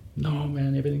 no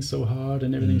man, everything's so hard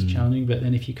and everything's challenging. But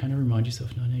then if you kind of remind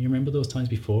yourself, no, you remember those times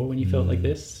before when you felt like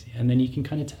this, and then you can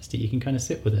kind of test it. You can kind of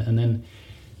sit with it,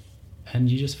 and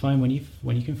you just find when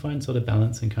you can find sort of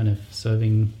balance and kind of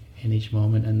serving in each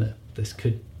moment, and that this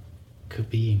could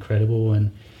be incredible,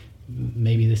 and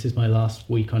maybe this is my last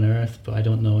week on earth, but I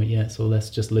don't know it yet. So let's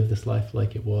just live this life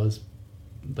like it was,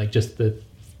 like just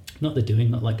not the doing,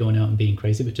 not like going out and being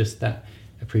crazy, but just that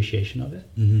appreciation of it,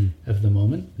 of the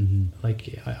moment.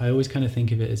 Like I always kind of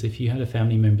think of it as if you had a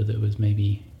family member that was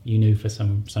maybe you knew for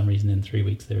some reason in 3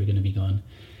 weeks they were going to be gone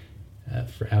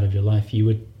out of your life, you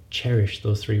would cherish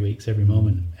those 3 weeks, every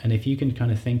moment. And if you can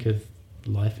kind of think of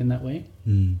life in that way,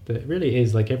 that it really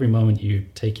is like every moment you're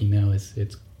taking now it's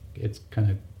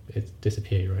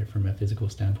disappeared, right? From a physical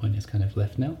standpoint, it's kind of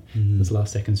left now. Those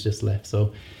last seconds just left.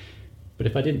 So, but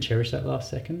if I didn't cherish that last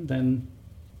second, then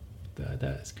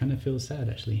that kind of feels sad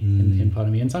actually in part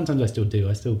of me. And sometimes I still do.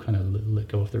 I still kind of let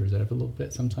go off the reserve a little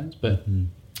bit sometimes, but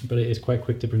it is quite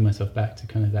quick to bring myself back to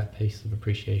kind of that pace of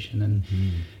appreciation.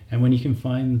 And when you can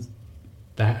find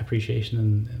that appreciation,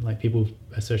 and like people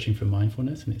are searching for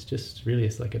mindfulness, and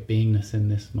it's like a beingness in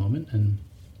this moment, and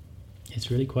it's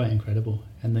really quite incredible.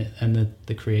 And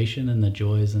the creation and the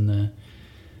joys and the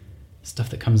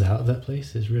stuff that comes out of that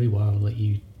place is really wild.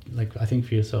 Like I think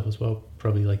for yourself as well,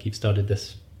 probably like you've started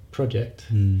this project,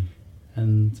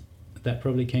 and that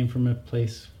probably came from a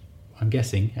place, I'm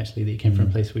guessing actually, that you came from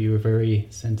a place where you were very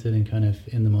centered and kind of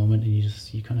in the moment, and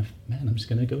you kind of, man, I'm just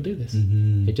going to go do this.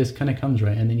 It just kind of comes,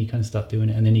 right? And then you kind of start doing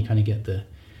it, and then you kind of get the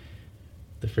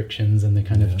frictions and the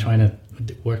kind of trying to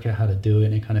work out how to do it,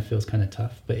 and it kind of feels kind of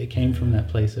tough. But it came from that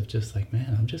place of just like,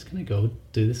 man, I'm just going to go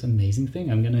do this amazing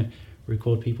thing. I'm going to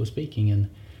record people speaking,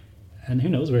 and who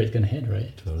knows where it's going to head,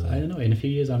 right? Totally. I don't know. In a few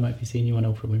years, I might be seeing you on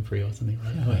Oprah Winfrey or something,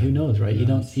 right? Yeah. Who knows, right? You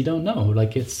don't know.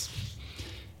 Like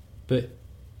but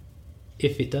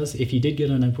if you did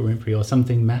get on Oprah Winfrey or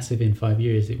something massive in 5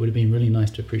 years, it would have been really nice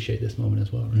to appreciate this moment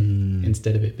as well, right?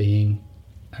 Instead of it being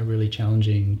a really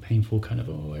challenging, painful kind of,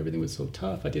 everything was so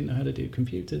tough, I didn't know how to do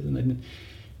computers,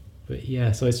 but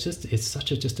yeah, so it's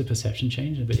such a perception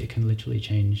change, but it can literally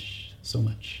change so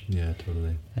much. Yeah,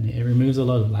 totally. And it removes a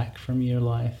lot of lack from your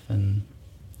life, and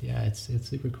yeah, it's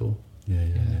super cool. Yeah.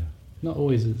 Not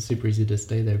always super easy to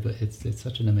stay there, but it's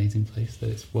such an amazing place that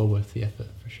it's well worth the effort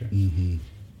for sure.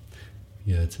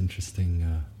 Yeah, it's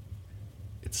interesting.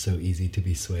 It's so easy to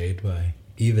be swayed by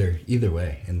either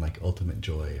way, in like ultimate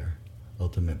joy or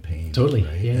ultimate pain. Totally.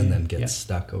 Right? Yeah, and then get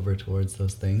stuck over towards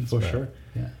those things. For sure.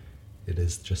 Yeah. It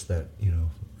is just that,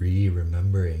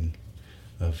 remembering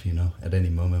of, at any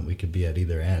moment we could be at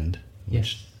either end,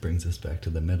 which brings us back to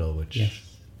the middle, which,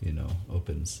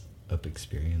 opens up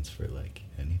experience for like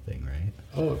anything, right?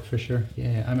 Oh, for sure.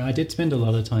 Yeah. I mean, I did spend a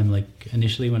lot of time, like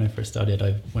initially when I first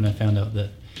started, when I found out that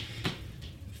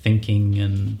thinking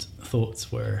and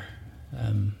thoughts were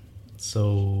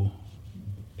so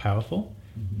powerful,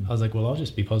 I was like, well, I'll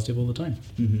just be positive all the time.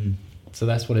 So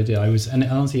that's what I did. And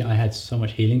honestly, I had so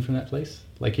much healing from that place.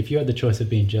 Like if you had the choice of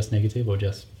being just negative or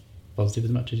just positive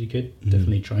as much as you could,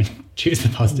 definitely try and choose the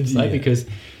positive side, because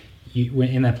when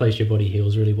in that place, your body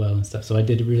heals really well and stuff. So I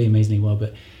did really amazingly well,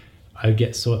 but I would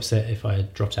get so upset if I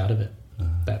had dropped out of it,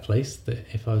 that place, that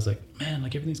if I was like, man,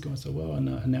 like everything's going so well,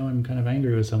 and now I'm kind of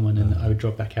angry with someone, and I would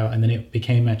drop back out. And then it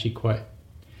became actually quite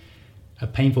a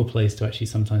painful place to actually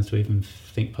sometimes to even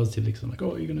think positively, because I'm like,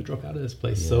 you're going to drop out of this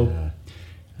place. So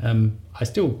I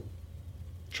still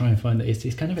try and find that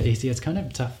it's kind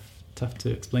of tough to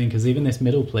explain, because even this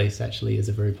middle place actually is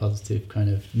a very positive kind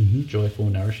of joyful,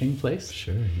 nourishing place.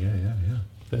 Sure. Yeah.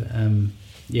 But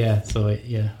so I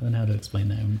don't know how to explain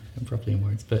that properly in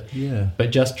words, but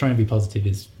just trying to be positive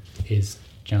is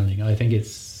challenging. I think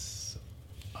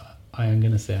I'm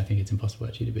going to say I think it's impossible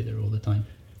actually to be there all the time.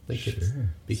 Like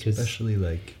because especially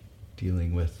like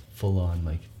dealing with full on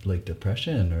like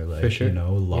depression or like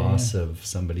loss of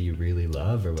somebody you really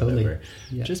love or whatever.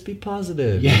 Just be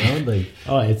positive.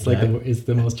 It's like it's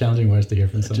the most challenging words to hear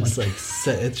from someone. Just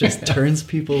like it just turns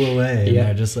people away. And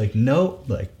they're just like, nope,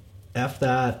 like F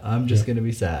that, I'm just gonna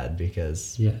be sad,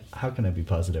 because how can I be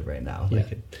positive right now?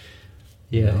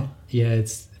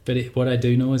 What I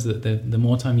do know is that the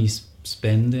more time you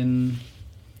spend in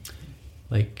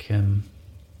like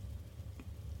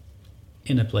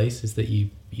in a place is that you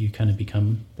kind of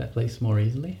become that place more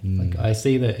easily. Like I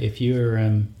see that if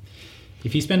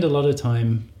you spend a lot of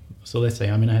time, so let's say,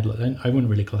 I wouldn't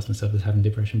really class myself as having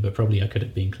depression, but probably I could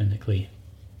have been clinically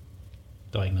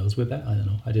diagnosed with that. I don't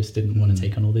know. I just didn't want to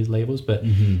take on all these labels. But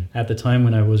at the time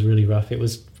when I was really rough, it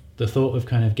was the thought of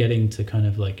kind of getting to kind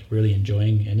of like really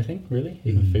enjoying anything, really,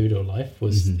 even food or life,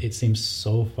 was it seems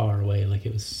so far away. Like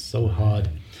it was so hard.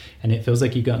 And it feels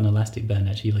like you got an elastic band,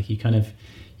 actually. Like you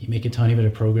make a tiny bit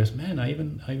of progress. Man, I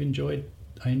enjoyed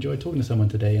talking to someone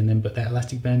today, and then but that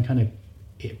elastic band kind of,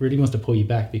 it really wants to pull you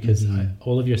back because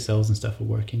all of your cells and stuff are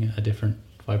working at a different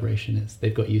vibration.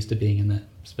 They've got used to being in that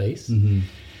space.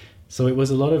 So it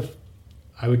was a lot of,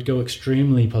 I would go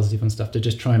extremely positive on stuff to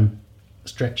just try and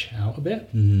stretch out a bit,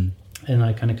 and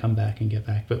I kind of come back and get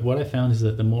back. But what I found is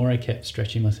that the more I kept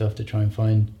stretching myself to try and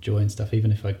find joy and stuff,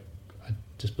 even if I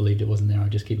just believed it wasn't there,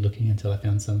 I'd just keep looking until I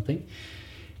found something,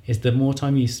 is the more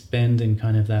time you spend in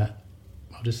kind of that,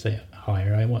 I'll just say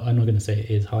higher, I'm not going to say it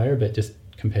is higher, but just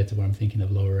compared to what I'm thinking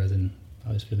of lower, as in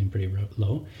I was feeling pretty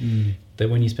low, that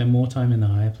when you spend more time in the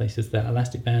higher places, that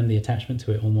elastic band, the attachment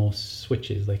to it almost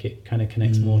switches, like it kind of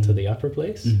connects more to the upper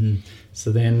place.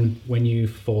 So then when you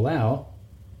fall out,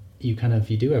 you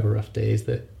do have a rough day, is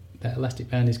that elastic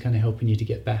band is kind of helping you to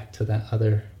get back to that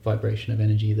other vibration of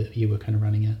energy that you were kind of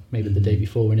running at maybe the day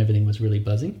before when everything was really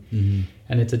buzzing.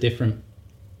 And it's a different,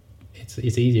 it's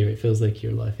easier. It feels like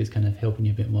your life is kind of helping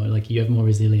you a bit more, like you have more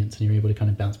resilience and you're able to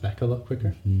kind of bounce back a lot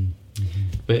quicker.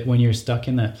 But when you're stuck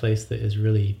in that place that is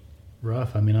really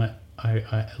rough, I mean,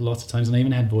 I lots of times, and I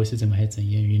even had voices in my head saying,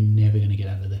 yeah, you're never going to get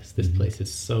out of this place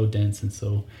is so dense and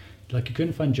so, like, I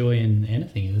couldn't find joy in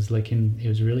anything. It was like it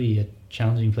was really a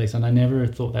challenging place, and I never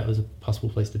thought that was a possible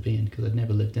place to be in because I'd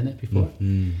never lived in it before.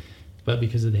 But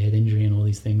because of the head injury and all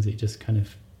these things, it just kind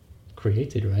of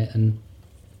created, right? And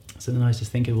so then I was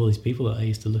just thinking of all these people that I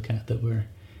used to look at that were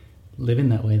living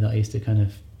that way, that I used to kind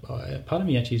of, part of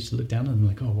me actually used to look down on them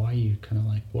like, oh, why are you kind of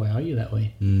like, why are you that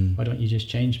way? Why don't you just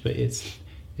change? But it's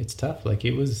tough. Like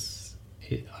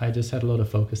I just had a lot of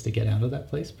focus to get out of that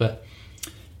place, but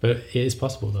it is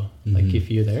possible though. Like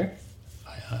if you're there,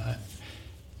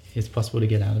 it's possible to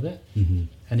get out of it.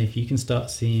 And if you can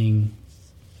start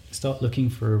looking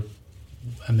for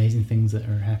amazing things that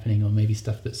are happening, or maybe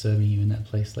stuff that's serving you in that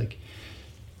place, like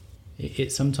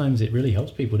sometimes it really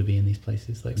helps people to be in these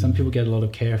places. Like some people get a lot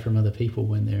of care from other people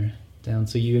when they're down,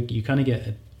 so you kind of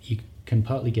you can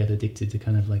partly get addicted to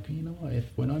kind of like, you know what,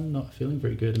 when I'm not feeling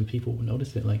very good and people will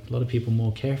notice it, like a lot of people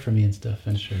more care for me and stuff,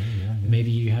 and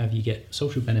maybe you get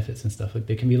social benefits and stuff. Like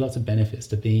there can be lots of benefits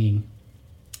to being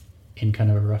in kind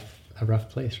of a rough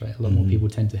place, right? A lot more people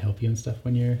tend to help you and stuff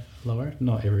when you're lower.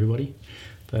 Not everybody,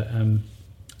 but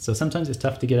so sometimes it's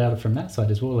tough to get out of from that side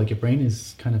as well. Like your brain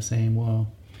is kind of saying,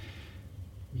 well,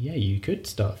 yeah, you could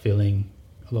start feeling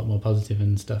a lot more positive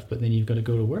and stuff, but then you've got to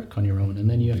go to work on your own, and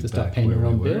then you have to start paying your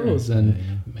own bills, and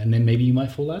then maybe you might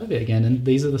fall out of it again. And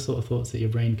these are the sort of thoughts that your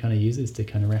brain kind of uses to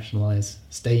kind of rationalize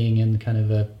staying in kind of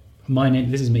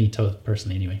this is me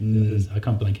personally anyway. I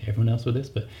can't blanket everyone else with this,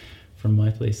 but from my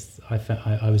place,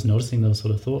 I was noticing those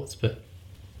sort of thoughts, but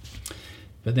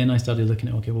then I started looking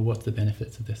at, okay, well, what's the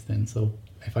benefits of this then? So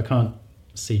if I can't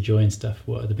see joy and stuff,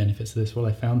 what are the benefits of this? Well,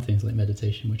 I found things like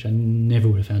meditation, which I never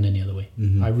would have found any other way.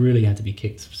 I really had to be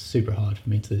kicked super hard for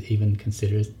me to even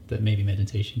consider that maybe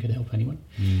meditation could help anyone.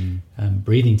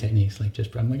 Breathing techniques, like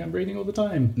I'm breathing all the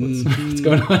time. What's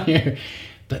going on here?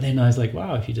 But then I was like,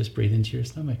 wow, if you just breathe into your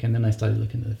stomach. And then I started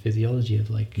looking at the physiology of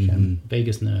like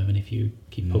vagus nerve, and if you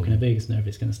keep poking a vagus nerve,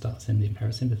 it's going to start sending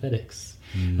parasympathetics.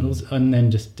 And then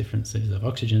just differences of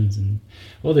oxygens and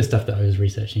all this stuff that I was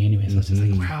researching anyway. So I was just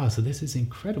like, wow, so this is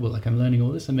incredible. Like I'm learning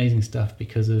all this amazing stuff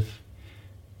because of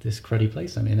this cruddy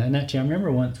place I'm in. And actually I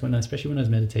remember once especially when I was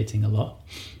meditating a lot,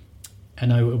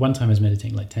 and one time I was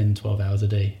meditating like 10, 12 hours a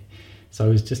day. So I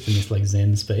was just in this like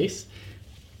Zen space.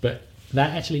 But that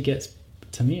actually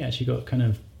got kind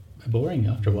of boring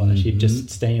after a while, actually, just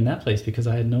staying in that place, because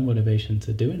I had no motivation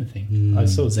to do anything. I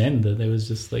was so zen that there was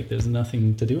just like there's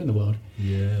nothing to do in the world.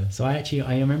 So I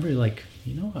remember like,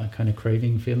 I kind of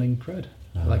craving feeling crud,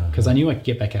 like, because I knew I could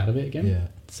get back out of it again.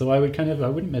 So I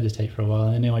wouldn't meditate for a while,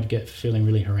 and then I'd get feeling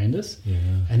really horrendous,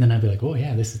 and then I'd be like, oh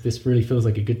yeah, this really feels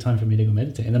like a good time for me to go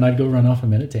meditate, and then I'd go run off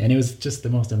and meditate, and it was just the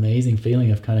most amazing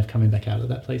feeling of kind of coming back out of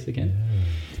that place again.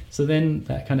 So then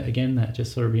that kind of, again, that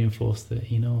just sort of reinforced that,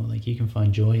 like you can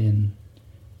find joy in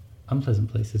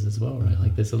unpleasant places as well, right?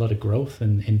 Like there's a lot of growth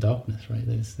in darkness, right?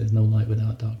 There's no light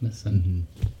without darkness, and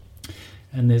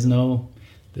there's no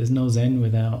zen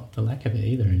without the lack of it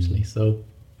either, actually. So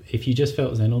if you just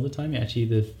felt zen all the time, actually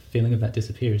the feeling of that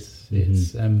disappears.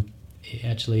 It's it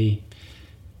actually,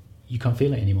 you can't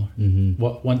feel it anymore.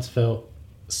 What once felt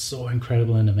so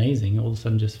incredible and amazing all of a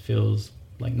sudden just feels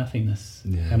like nothingness.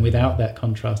 And without that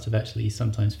contrast of actually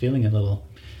sometimes feeling a little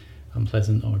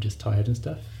unpleasant or just tired and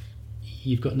stuff,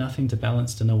 you've got nothing to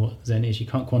balance to know what Zen is. You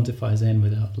can't quantify Zen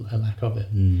without a lack of it.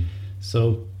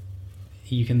 So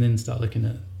you can then start looking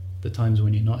at the times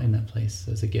when you're not in that place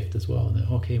as a gift as well, that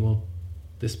okay, well,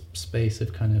 this space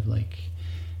of kind of like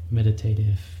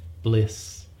meditative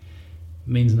bliss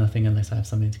means nothing unless I have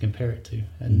something to compare it to.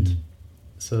 And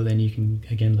so then you can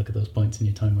again look at those points in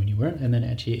your time when you weren't, and then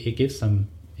actually it gives some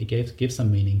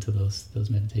meaning to those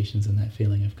meditations and that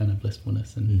feeling of kind of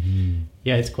blissfulness. And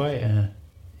it's quite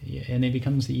and it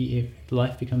becomes,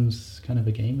 life becomes kind of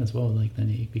a game as well. Like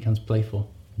then it becomes playful.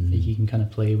 You can kind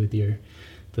of play with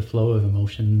the flow of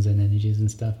emotions and energies and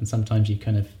stuff, and sometimes you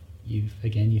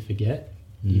forget.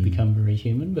 You become very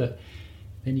human, but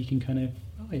then you can kind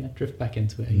of drift back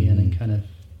into it again and kind of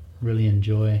really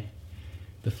enjoy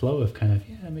the flow of kind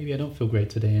of maybe I don't feel great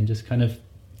today, and just kind of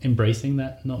embracing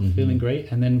that not feeling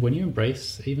great. And then when you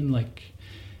embrace even like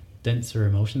denser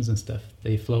emotions and stuff,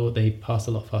 they pass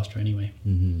a lot faster anyway.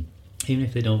 Even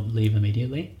if they don't leave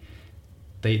immediately,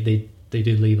 they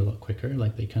do leave a lot quicker.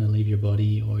 Like they kind of leave your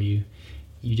body, or you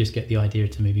just get the idea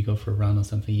to maybe go for a run or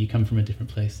something. You come from a different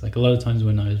place. Like a lot of times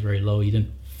when I was very low, you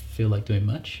didn't feel like doing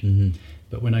much.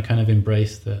 But when I kind of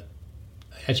embraced that,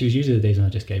 actually it was usually the days when I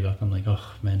just gave up. I'm like, oh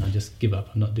man, I just give up,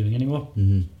 I'm not doing anymore.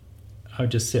 I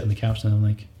would just sit on the couch and I'm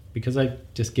like, because I've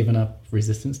just given up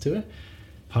resistance to it,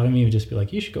 part of me would just be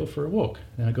like, you should go for a walk.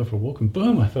 And I'd go for a walk and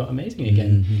boom, I felt amazing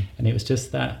again. And it was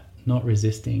just that not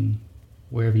resisting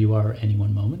wherever you are at any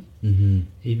one moment,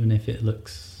 even if it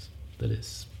looks that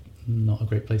it's not a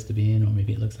great place to be in, or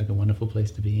maybe it looks like a wonderful place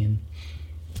to be in.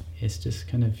 It's just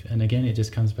kind of, and again, it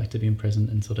just comes back to being present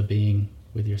and sort of being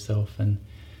with yourself and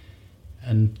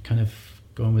kind of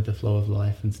going with the flow of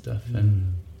life and stuff.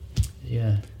 And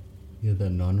the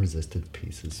non-resistant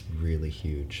piece is really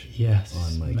huge. Yes,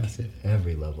 on like massive.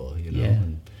 Every level, you know.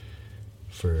 And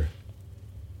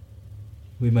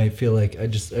we might feel like I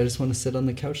just want to sit on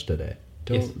the couch today.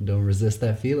 Don't resist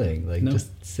that feeling. Like just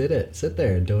sit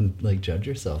there and don't like judge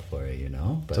yourself for it, you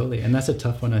know. But totally. And that's a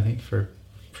tough one, I think, for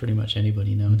pretty much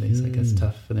anybody nowadays. Like it's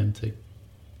tough for them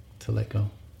to let go.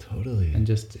 Totally. And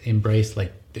just embrace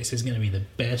like, this is going to be the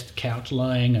best couch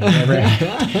lying I've ever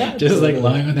had. Just like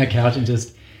lying on that couch and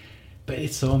just, but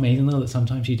it's so amazing though that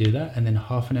sometimes you do that, and then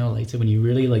half an hour later when you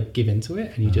really like give into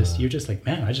it and you're just like,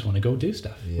 man, I just want to go do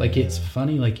stuff. Like it's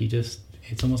funny, like it's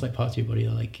almost like parts of your body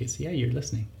are like, you're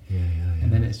listening.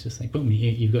 And then it's just like, boom,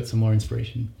 you've got some more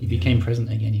inspiration. You became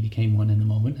present again. You became one in the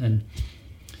moment. And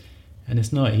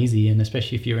it's not easy. And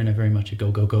especially if you're in a very much a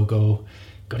go,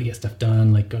 got to get stuff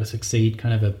done, like got to succeed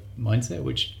kind of a mindset,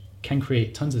 which can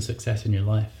create tons of success in your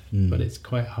life. But it's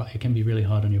quite hard. It can be really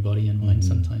hard on your body and mind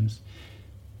sometimes.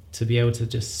 To be able to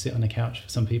just sit on the couch for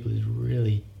some people is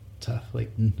really tough.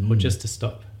 Like, or just to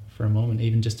stop for a moment,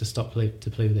 even just to stop to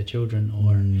play with their children,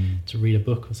 or to read a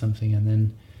book or something. And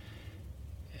then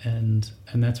and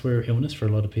that's where illness for a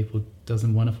lot of people does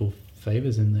them wonderful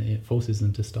favors, and it forces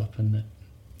them to stop. And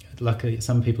luckily,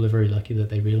 some people are very lucky that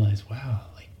they realize, wow,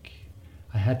 like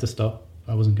I had to stop.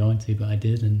 I wasn't going to, but I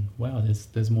did. And wow,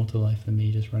 there's more to life than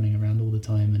me just running around all the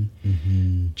time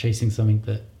and chasing something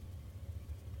that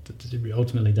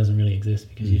ultimately doesn't really exist,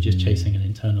 because you're just chasing an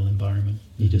internal environment.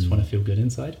 You just want to feel good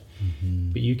inside.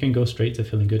 But you can go straight to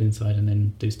feeling good inside and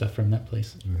then do stuff from that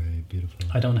place. Right, beautiful.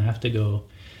 I don't have to go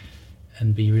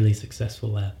and be really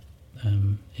successful at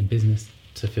in business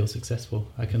to feel successful.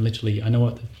 I can literally, I know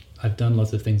what I've done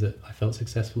lots of things that I felt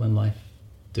successful in life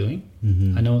doing.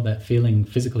 I know what that feeling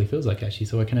physically feels like, actually,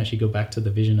 so I can actually go back to the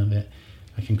vision of it.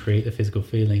 I can create the physical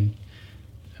feeling.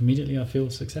 Immediately I feel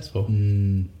successful.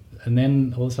 And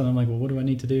then all of a sudden I'm like, well, what do I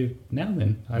need to do now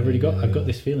then? I've got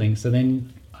this feeling. So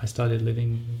then I started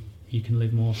living, you can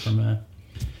live more from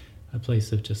a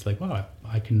place of just like, wow,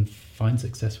 I can find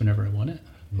success whenever I want it.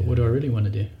 But what do I really want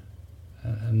to do?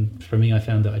 And for me, I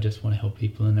found that I just want to help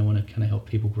people, and I want to kind of help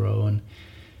people grow, and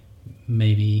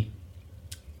maybe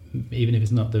even if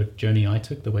it's not the journey I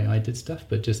took, the way I did stuff,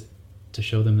 but just to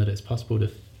show them that it's possible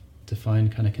to find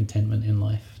kind of contentment in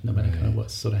life, no matter kind of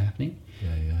what's sort of happening.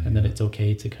 And that it's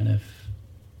okay to kind of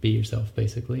be yourself,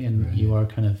 basically, and you are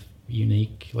kind of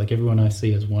unique. Like everyone I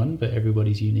see as one, but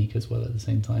everybody's unique as well at the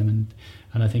same time,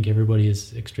 and I think everybody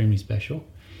is extremely special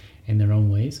in their own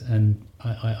ways, and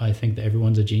I think that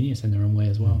everyone's a genius in their own way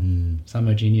as well. Some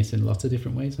are genius in lots of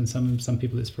different ways, and some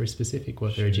people it's very specific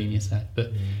what they're a genius at,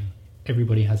 but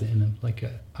everybody has it in them. Like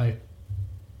I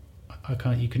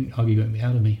can't, you couldn't argue it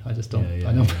out of me. I just don't.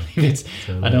 I don't believe it's.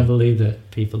 Totally. I don't believe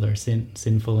that people are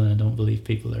sinful, and I don't believe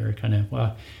people are kind of,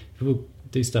 well, people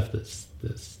do stuff that's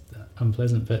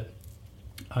unpleasant, but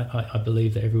I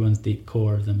believe that everyone's deep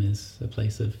core of them is a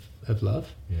place of love,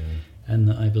 and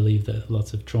that I believe that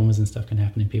lots of traumas and stuff can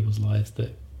happen in people's lives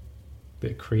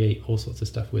that create all sorts of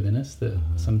stuff within us that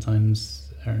sometimes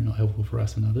are not helpful for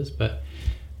us and others, but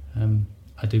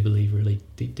I do believe really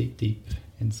deep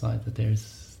inside that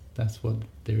that's what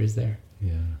there is there,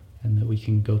 and that we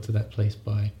can go to that place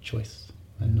by choice.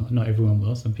 And not everyone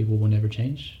will. Some people will never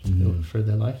change for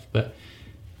their life, but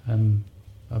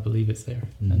I believe it's there,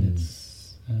 and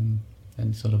it's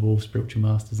and sort of all spiritual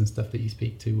masters and stuff that you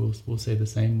speak to will say the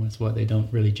same. That's why they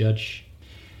don't really judge.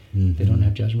 They don't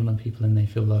have judgment on people, and they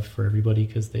feel love for everybody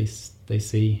because they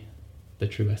see the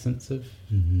true essence of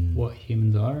what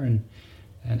humans are and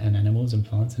animals and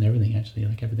plants and everything, actually,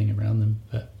 like everything around them.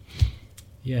 But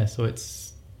yeah, so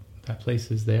it's that place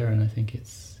is there, and I think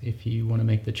it's, if you want to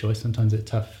make the choice, sometimes it's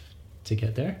tough to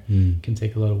get there. It can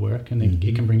take a lot of work, and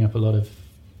it can bring up a lot of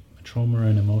trauma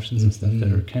and emotions and stuff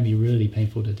that can be really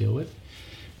painful to deal with.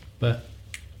 But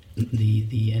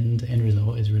the end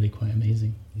result is really quite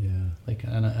amazing. Like,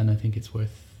 and I think it's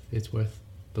worth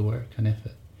the work and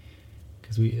effort,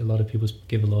 because a lot of people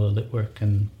give a lot of lip work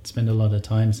and spend a lot of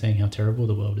time saying how terrible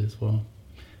the world is. Well,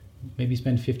 maybe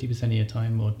spend 50% of your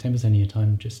time or 10% of your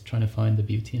time just trying to find the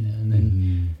beauty in it,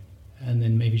 and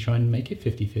then maybe try and make it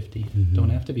 50-50.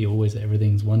 Don't have to be always that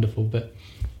everything's wonderful, but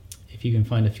if you can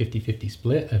find a 50-50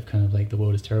 split of kind of like the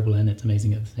world is terrible and it's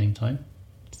amazing at the same time,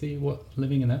 see what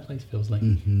living in that place feels like.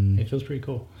 It feels pretty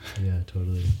cool. Yeah,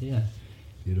 totally. Yeah.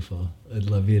 Beautiful. I'd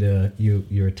love you to, you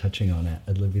were touching on it,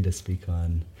 I'd love you to speak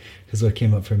on, because what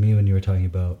came up for me when you were talking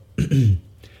about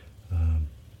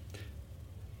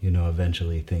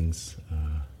eventually things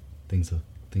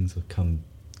will come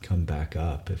back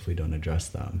up if we don't address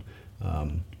them.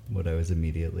 What I was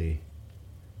immediately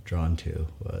drawn to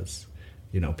was,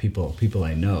 people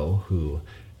I know who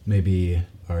maybe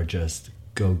are just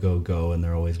go, and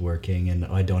they're always working, and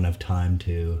I don't have time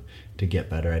to get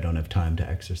better. I don't have time to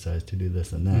exercise, to do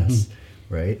this and this,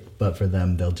 right? But for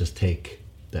them, they'll just take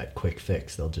that quick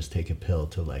fix. They'll just take a pill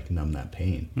to like numb that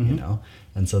pain,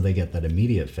 and so they get that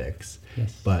immediate fix.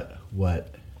 Yes. But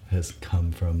what has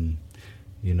come from,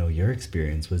 your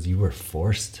experience was you were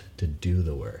forced to do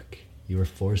the work. You were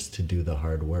forced to do the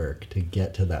hard work to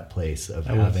get to that place of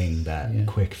having that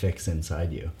quick fix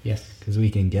inside you. Yes. Because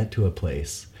we can get to a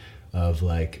place of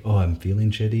like, oh, I'm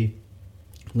feeling shitty.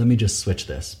 Let me just switch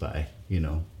this by,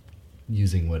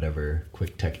 using whatever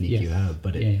quick technique you have.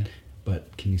 But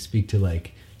but can you speak to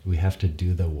like, we have to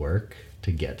do the work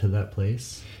to get to that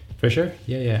place? For sure.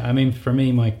 Yeah. I mean, for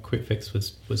me, my quick fix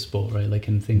was sport, right? Like,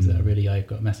 and things that I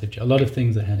got a lot of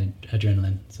things that had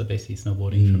adrenaline. So basically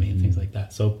snowboarding for me and things like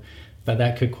that. So, but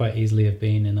that could quite easily have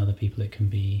been, in other people, it can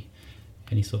be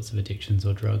any sorts of addictions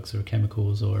or drugs or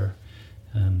chemicals or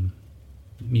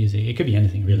music. It could be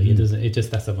anything really.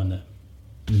 That's the one that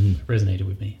resonated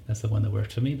with me. That's the one that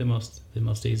worked for me the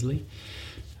most easily.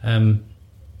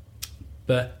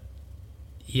 But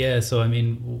yeah, so I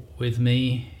mean, with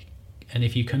me, and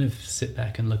if you kind of sit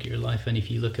back and look at your life, and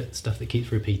if you look at stuff that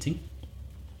keeps repeating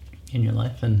in your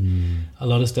life, and a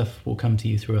lot of stuff will come to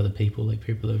you through other people, like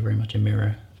people are very much a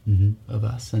mirror of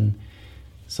us, and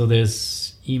so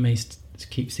you may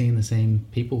keep seeing the same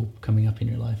people coming up in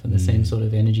your life and the same sort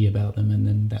of energy about them, and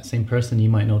then that same person, you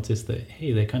might notice that,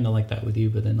 hey, they're kind of like that with you,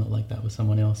 but they're not like that with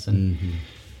someone else. And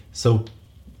so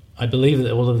I believe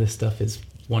that all of this stuff is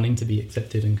wanting to be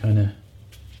accepted and kind of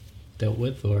dealt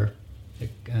with, or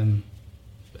and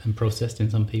processed in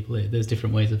some people. There's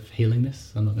different ways of healing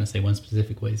this. I'm not going to say one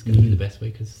specific way is going to be the best way,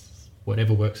 because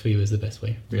whatever works for you is the best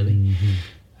way, really.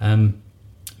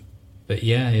 But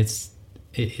yeah, it's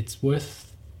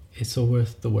so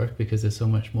worth the work, because there's so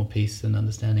much more peace and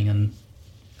understanding and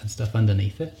stuff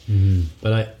underneath it.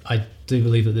 But I do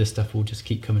believe that this stuff will just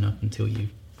keep coming up until you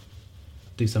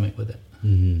do something with it.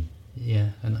 Yeah,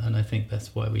 and I think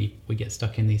that's why we get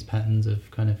stuck in these patterns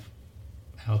of kind of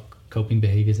our coping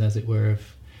behaviors, as it were,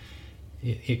 of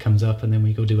it comes up and then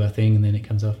we go do our thing, and then it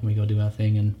comes up and we go do our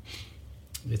thing, and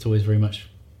it's always very much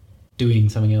doing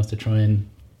something else to try and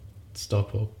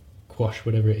stop or quash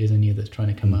whatever it is in you that's trying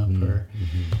to come up, or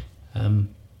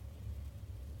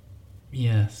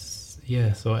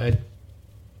so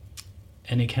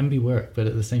and it can be work, but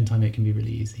at the same time it can be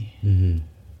really easy.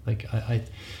 Like I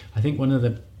think one of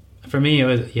the, for me, it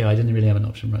was, I didn't really have an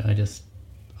option, right?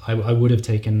 I would have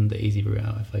taken the easy route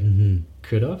out if I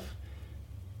could have,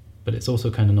 but it's also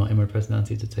kind of not in my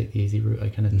personality to take the easy route. I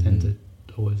kind of tend to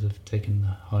always have taken the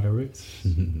harder routes.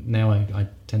 Now I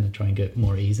tend to try and get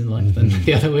more ease in life than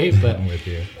the other way, but I'm with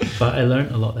you. But I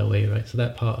learned a lot that way, right? So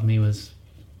that part of me was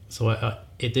So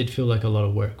it did feel like a lot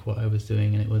of work what I was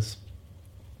doing, and it was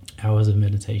hours of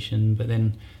meditation. But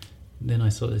then I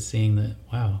started seeing that,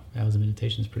 wow, hours of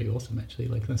meditation is pretty awesome actually.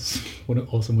 Like, that's what an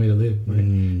awesome way to live, right?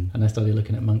 And I started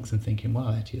looking at monks and thinking,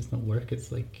 wow, actually it's not work.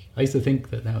 It's like, I used to think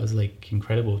that was like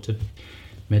incredible to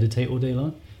meditate all day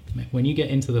long. When you get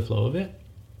into the flow of it,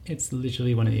 it's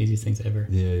literally one of the easiest things ever.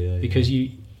 Because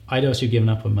I'd also given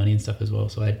up on money and stuff as well,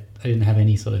 so I didn't have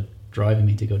any sort of driving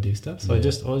me to go do stuff. So I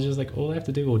was just like, all I have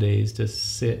to do all day is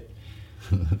just sit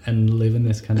and live in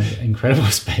this kind of incredible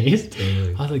space.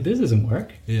 Totally. I was like, this doesn't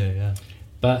work.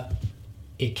 But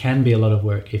it can be a lot of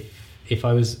work if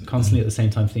I was constantly at the same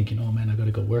time thinking, oh man, I've got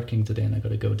to go working today and I've got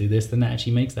to go do this, then that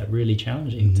actually makes that really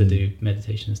challenging to do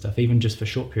meditation and stuff, even just for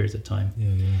short periods of time.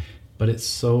 But it's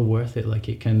so worth it. Like,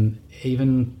 it can,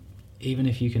 even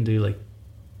if you can do like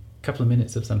a couple of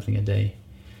minutes of something a day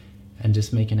and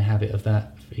just making a habit of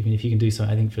that, even if you can do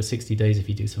something, I think for 60 days, if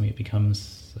you do something, it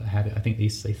becomes a habit. I think they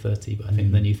used to say 30, but I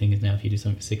think the new thing is now if you do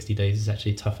something for 60 days, it's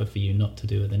actually tougher for you not to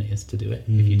do it than it is to do it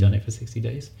if you've done it for 60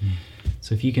 days.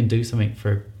 So if you can do something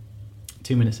for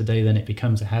 2 minutes a day, then it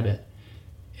becomes a habit.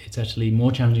 It's actually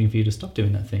more challenging for you to stop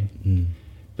doing that thing.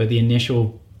 But the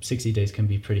initial 60 days can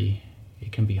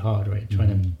be hard, right?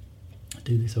 Trying to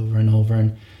do this over and over.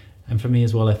 And for me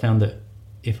as well, I found that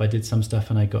if I did some stuff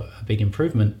and I got a big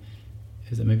improvement,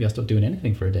 is that maybe I stopped doing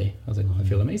anything for a day. I was like, I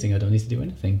feel amazing. I don't need to do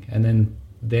anything. And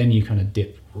then you kind of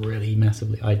dip really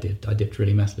massively. I dipped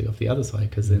really massively off the other side,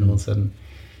 because then all of a sudden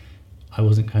I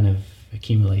wasn't kind of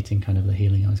accumulating kind of the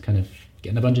healing. I was kind of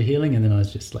getting a bunch of healing, and then I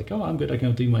was just like, oh, I'm good. I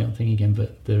can do my own thing again.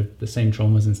 But the same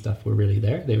traumas and stuff were really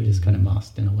there. They were just kind of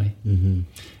masked in a way.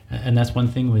 And that's one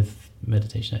thing with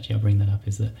meditation, actually, I'll bring that up,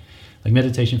 is that like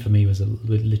meditation for me was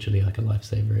literally like a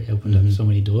lifesaver. It opened up so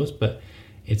many doors, but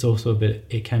it's also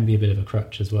it can be a bit of a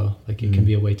crutch as well. Like, it can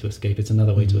be a way to escape. It's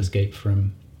another way to escape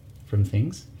from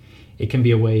things. It can be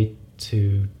a way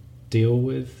to deal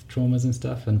with traumas and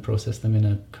stuff and process them in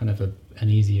a kind of an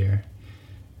easier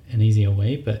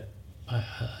way. But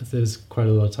there's quite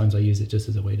a lot of times I use it just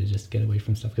as a way to just get away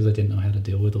from stuff, because I didn't know how to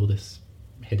deal with all this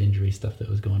head injury stuff that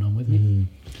was going on with me.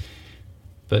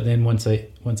 But then once I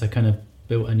kind of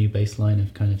built a new baseline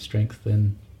of kind of strength,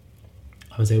 then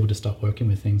I was able to start working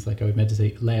with things. Like, I would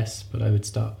meditate less, but I would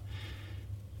start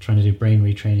trying to do brain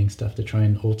retraining stuff to try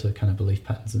and alter kind of belief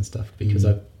patterns and stuff, because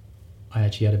I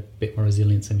actually had a bit more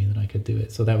resilience in me that I could do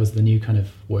it. So that was the new kind of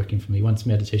working for me. Once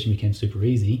meditation became super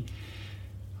easy,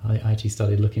 I actually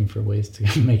started looking for ways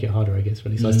to make it harder, I guess,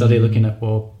 really. So I started looking at,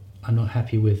 well, I'm not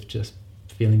happy with just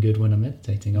feeling good when I'm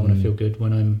meditating. I want to feel good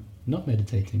when I'm not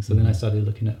meditating. So then I started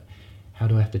looking at, how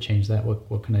do I have to change that?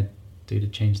 What can I do to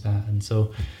change that? And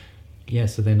so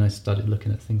so then I started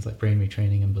looking at things like brain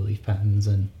retraining and belief patterns,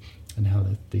 and how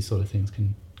these sort of things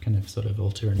can kind of sort of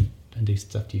alter and do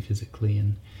stuff to you physically.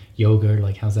 And yoga,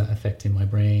 like, how's that affecting my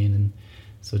brain? And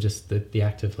so just the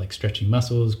act of like stretching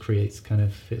muscles creates kind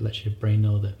of, it lets your brain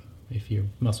know that if your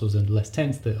muscles are less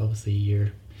tense, that obviously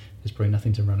there's probably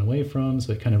nothing to run away from.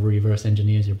 So it kind of reverse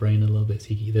engineers your brain a little bit.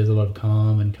 So there's a lot of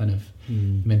calm and kind of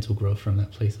mental growth from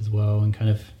that place as well. And kind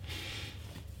of,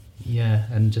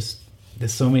 and just,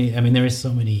 there's so many, there is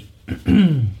so many,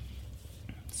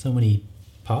 so many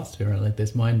paths to it, right? Like,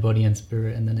 there's mind, body and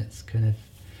spirit. And then it's kind of,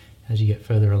 as you get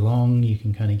further along, you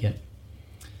can kind of get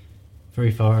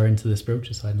very far into the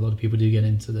spiritual side. A lot of people do get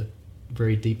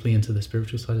very deeply into the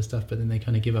spiritual side of stuff, but then they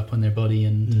kind of give up on their body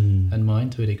and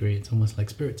mind to a degree. It's almost like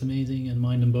spirit's amazing and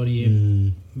mind and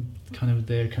body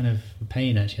they're kind of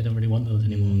pain. Actually, I don't really want those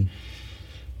anymore.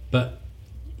 But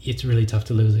it's really tough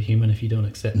to live as a human if you don't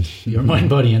accept your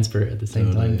mind, body and spirit at the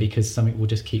same time, because something will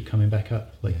just keep coming back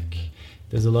up. Like,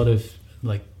 there's a lot of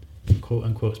like quote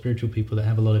unquote spiritual people that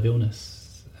have a lot of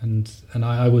illness. And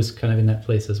I was kind of in that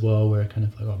place as well, where I kind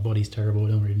of like, oh, body's terrible, I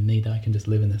don't really need that, I can just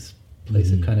live in this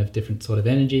place of kind of different sort of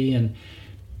energy.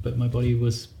 But my body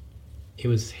was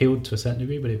healed to a certain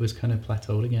degree, but it was kind of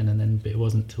plateaued again. And then it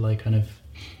wasn't till I kind of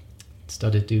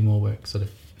started doing more work sort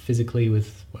of physically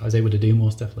I was able to do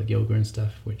more stuff like yoga and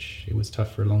stuff, which it was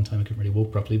tough for a long time. I couldn't really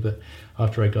walk properly, but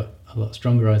after I got a lot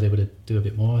stronger, I was able to do a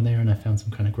bit more in there, and I found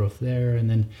some kind of growth there. And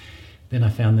then I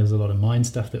found there was a lot of mind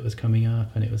stuff that was coming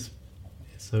up, and it was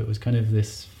kind of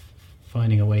this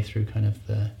finding a way through kind of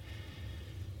the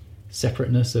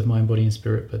separateness of mind, body and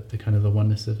spirit, but the kind of the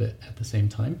oneness of it at the same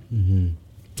time.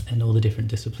 And all the different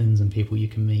disciplines and people you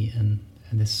can meet, and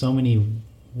there's so many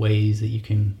ways that you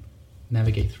can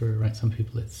navigate through it, right? Some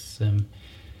people it's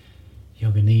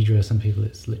yoga nidra, some people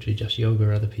it's literally just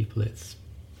yoga, other people it's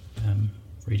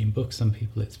reading books, some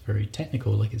people it's very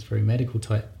technical, like it's very medical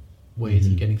type ways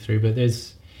of getting through. But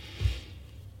it's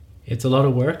it's a lot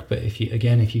of work, but if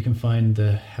you can find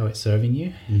how it's serving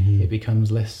you, it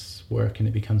becomes less work and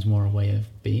it becomes more a way of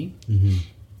being.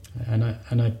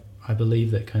 And I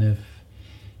believe that kind of,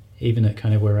 even at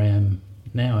kind of where I am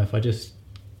now, if I just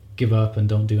give up and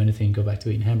don't do anything, go back to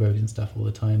eating hamburgers and stuff all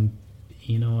the time,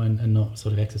 and not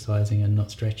sort of exercising and not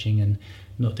stretching and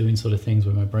not doing sort of things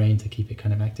with my brain to keep it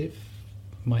kind of active,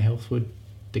 my health would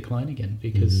decline again,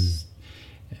 because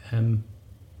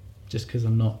just because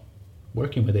I'm not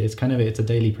working with it. It's a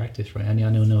daily practice, right? And I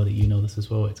know that you know this as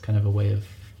well. It's kind of a way of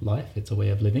life. It's a way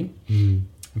of living. And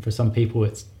for some people,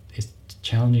 it's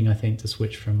challenging, I think, to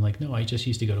switch from like, no, I just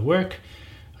used to go to work,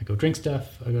 I go drink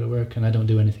stuff, I go to work, and I don't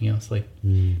do anything else.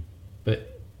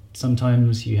 But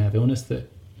sometimes you have illness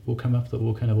that will come up that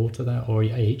will kind of alter that, or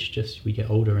age, just we get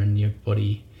older and your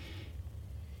body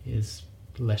is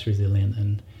less resilient,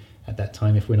 and at that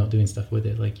time, if we're not doing stuff with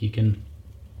it, like it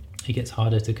gets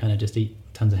harder to kind of just eat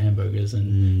tons of hamburgers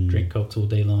and drink Cokes all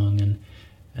day long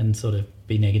and sort of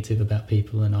be negative about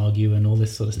people and argue, and all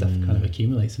this sort of stuff kind of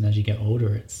accumulates. And as you get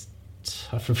older, it's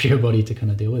tougher for your body to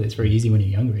kind of deal with it. It's very easy when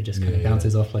you're younger. It just kind of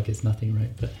bounces off like it's nothing,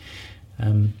 right? But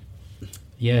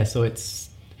so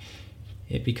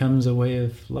it becomes a way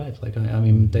of life. Like I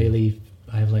mean, daily,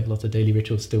 I have like lots of daily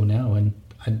rituals still now, and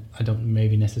I don't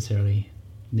maybe necessarily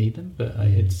need them, but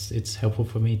it's helpful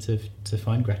for me to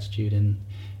find gratitude in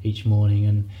each morning,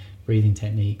 and breathing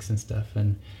techniques and stuff,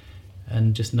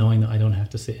 and just knowing that I don't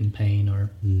have to sit in pain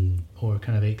or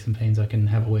kind of aches and pains. I can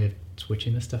have a way of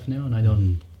switching this stuff now, and I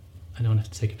don't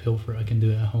have to take a pill for it. I can do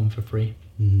it at home for free.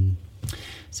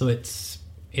 So it's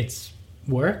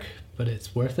work, but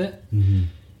it's worth it.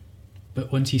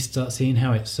 But once you start seeing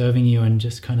how it's serving you and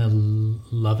just kind of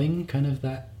loving kind of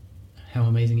that, how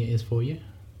amazing it is for you,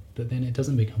 that then it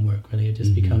doesn't become work really. It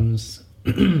just becomes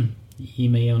you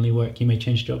may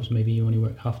change jobs. Maybe you only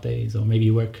work half days, or maybe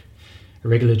you work a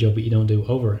regular job but you don't do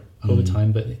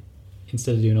overtime. But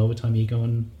instead of doing overtime, you go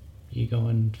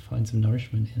and find some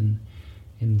nourishment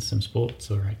in some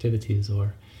sports or activities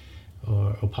or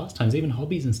pastimes, even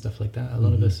hobbies and stuff like that. A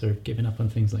lot of us are giving up on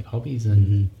things like hobbies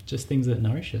and just things that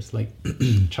nourish us, like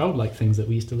childlike things that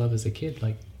we used to love as a kid,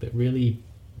 like that really,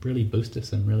 really boost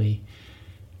us and really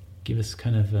give us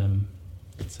kind of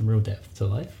some real depth to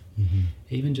life.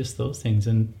 Even just those things,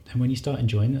 and when you start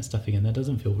enjoying that stuff again, that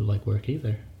doesn't feel like work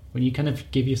either. When you kind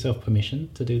of give yourself permission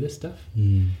to do this stuff,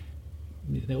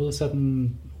 all of a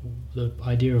sudden the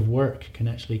idea of work can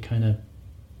actually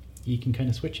you can kind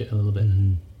of switch it a little bit,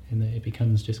 and it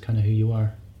becomes just kind of who you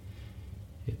are.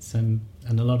 It's and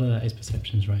a lot of that is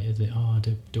perceptions, right? Is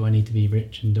it, do I need to be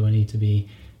rich, and do I need to be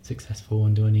successful,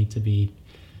 and do I need to be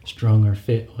strong or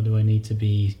fit, or do I need to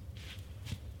be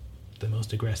the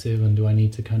most aggressive, and do I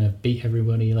need to kind of beat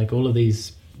everybody? Like all of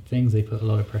these things, they put a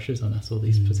lot of pressures on us, all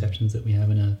these perceptions that we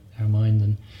have in our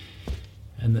mind.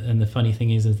 And the funny thing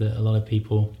is that a lot of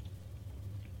people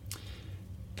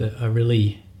that are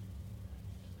really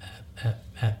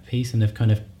at peace and have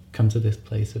kind of come to this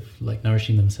place of like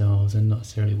nourishing themselves and not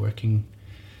necessarily working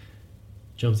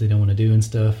jobs they don't want to do and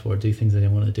stuff, or do things they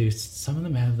don't want to do. Some of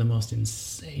them have the most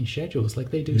insane schedules.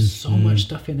 Like they do so much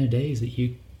stuff in their days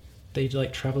that they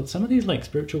like travel. Some of these like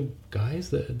spiritual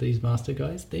guys, these master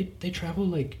guys, they travel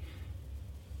like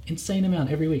insane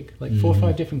amount every week, like 4 or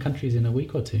 5 different countries in a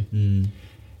week or two.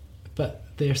 But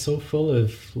they're so full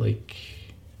of like,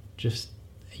 just,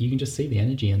 you can just see the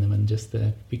energy in them, and just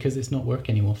because it's not work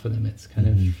anymore for them. It's kind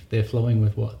of, they're flowing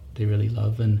with what they really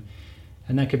love. And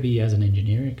that could be as an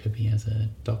engineer, it could be as a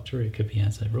doctor, it could be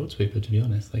as a road sweeper, to be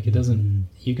honest. Like it doesn't,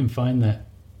 you can find that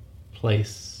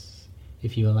place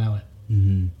if you allow it.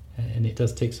 And it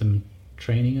does take some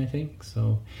training, I think.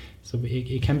 So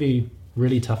it can be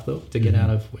really tough though to get out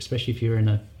of, especially if you're in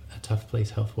a tough place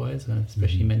health-wise,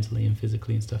 especially mentally and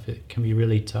physically and stuff. It can be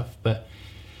really tough. But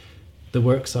the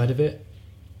work side of it,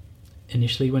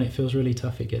 initially when it feels really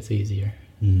tough, it gets easier.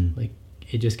 Like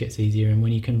it just gets easier. And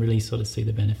when you can really sort of see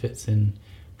the benefits in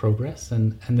progress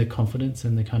and the confidence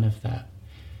and the kind of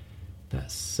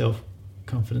that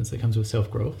self-confidence that comes with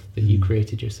self-growth that you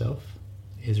created yourself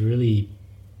is really,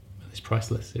 it's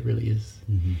priceless. It really is.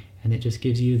 And it just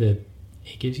gives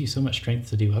you so much strength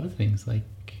to do other things. Like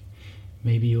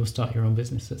maybe you'll start your own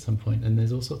business at some point, and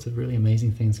there's all sorts of really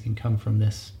amazing things can come from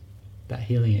that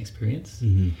healing experience.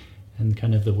 And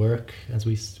kind of the work as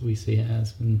we see it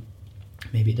as, and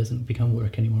maybe it doesn't become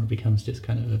work anymore. It becomes just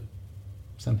kind of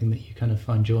something that you kind of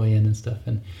find joy in and stuff.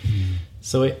 And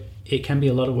so it can be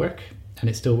a lot of work, and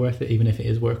it's still worth it, even if it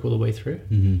is work all the way through.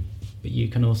 But you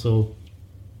can also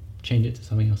change it to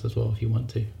something else as well if you want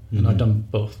to. And I've done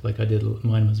both. Like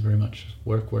mine was very much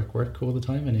work all the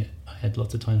time, and I had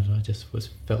lots of times where I just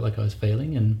felt like I was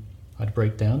failing, and I'd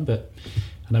break down,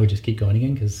 and I would just keep going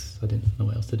again because I didn't know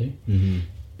what else to do.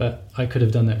 But I could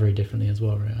have done that very differently as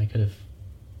well, right?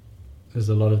 There's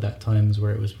a lot of that times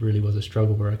where it was a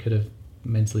struggle, where I could have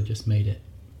mentally just made it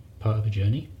part of a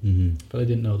journey, but I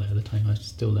didn't know that at the time. I was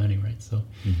still learning, right? So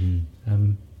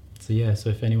so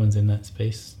if anyone's in that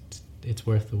space, it's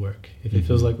worth the work. If it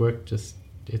feels like work,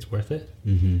 it's worth it,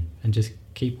 and just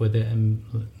keep with it, and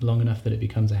long enough that it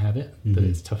becomes a habit, that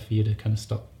it's tough for you to kind of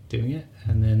stop doing it,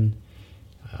 and then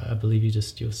I believe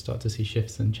you'll start to see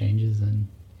shifts and changes and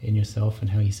in yourself and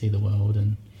how you see the world,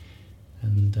 and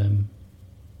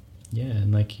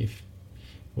like, if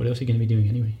what else are you going to be doing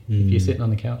anyway? If you're sitting on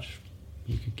the couch,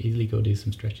 you could easily go do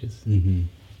some stretches. And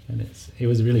it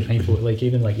was really painful. Like,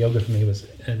 even like yoga for me was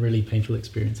a really painful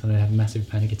experience, and I'd have massive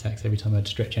panic attacks every time I'd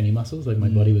stretch any muscles. Like, my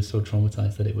body was so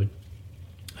traumatized that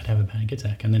I'd have a panic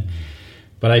attack. And then,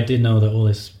 but I did know that all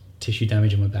this tissue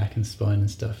damage on my back and spine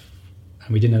and stuff,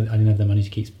 and I didn't have the money to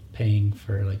keep paying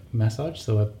for like massage,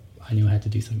 so I knew I had to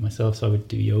do something myself. So I would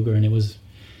do yoga, and it was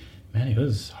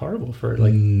horrible for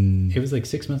like, it was like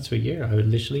 6 months to a year. I would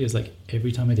literally, it was like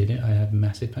every time I did it, I had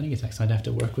massive panic attacks. I'd have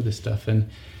to work with this stuff, and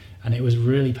it was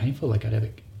really painful. Like, I'd have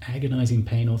agonizing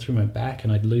pain all through my back,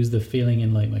 and I'd lose the feeling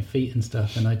in like my feet and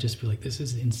stuff, and I'd just be like, this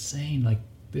is insane, like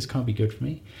this can't be good for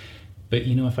me. But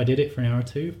if I did it for an hour or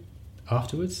two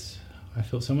afterwards, I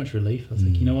felt so much relief. I was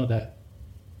like, you know what,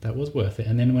 that was worth it.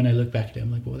 And then when I look back at it,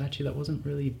 I'm like, well, actually that wasn't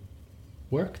really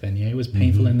work then. It was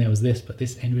painful, and there was this, but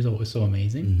this end result was so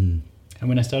amazing. And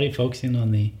when I started focusing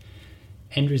on the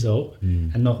end result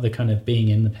and not the kind of being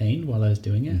in the pain while I was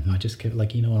doing it, I just kept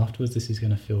like, afterwards this is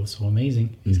going to feel so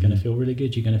amazing. It's going to feel really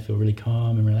good. You're going to feel really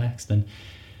calm and relaxed, and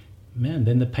man,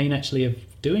 then the pain actually of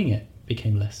doing it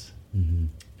became less,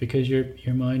 because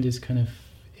your mind is kind of,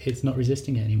 it's not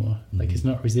resisting it anymore. Like, it's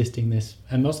not resisting this,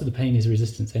 and most of the pain is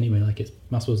resistance anyway. Like, it's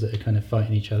muscles that are kind of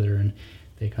fighting each other, and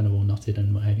they're kind of all knotted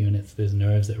and what have you, and there's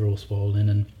nerves that are all swollen,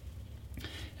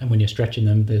 and when you're stretching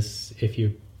them, if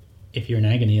you're in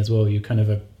agony as well, you kind of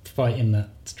are fighting that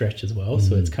stretch as well.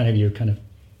 So it's kind of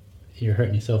you're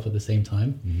hurting yourself at the same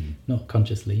time, not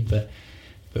consciously, but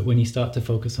when you start to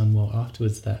focus on, well,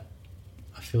 afterwards that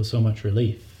I feel so much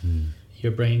relief,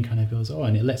 your brain kind of goes,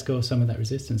 and it lets go of some of that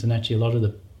resistance, and actually a lot of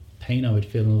the pain I would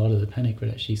feel and a lot of the panic would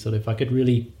actually sort of, if I could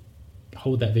really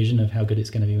hold that vision of how good it's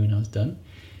going to be when I was done,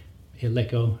 it let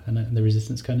go, and the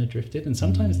resistance kind of drifted. And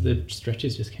sometimes the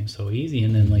stretches just came so easy,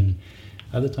 and then like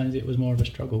other times it was more of a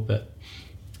struggle, but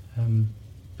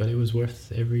it was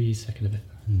worth every second of it,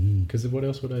 because what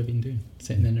else would I have been doing?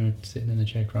 Sitting in a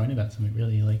chair crying about something,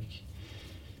 really, like,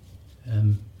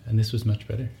 and this was much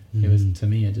better. It was, to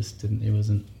me, it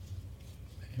wasn't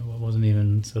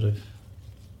even sort of,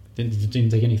 didn't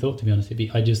take any thought, to be honest.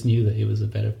 I just knew that it was a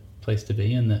better place to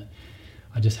be, and that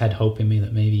I just had hope in me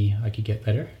that maybe I could get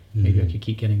better. Maybe I could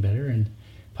keep getting better, and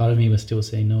part of me was still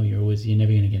saying, no, you're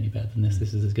never going to get any better than this.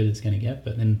 This is as good as it's going to get.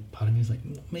 But then part of me was like,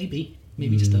 maybe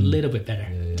just a little bit better,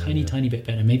 tiny bit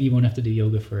better. Maybe you won't have to do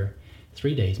yoga for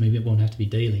 3 days. Maybe it won't have to be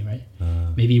daily, right?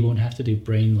 Maybe you won't have to do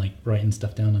brain, like writing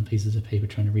stuff down on pieces of paper,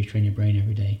 trying to retrain your brain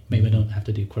every day. Maybe I don't have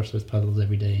to do crossword puzzles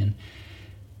every day.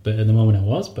 But at the moment I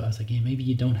was like, yeah, maybe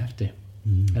you don't have to.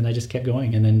 And I just kept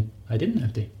going, and then I didn't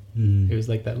have to. It was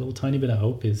like that little tiny bit of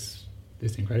hope is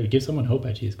incredible. Give someone hope,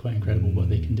 actually, is quite incredible what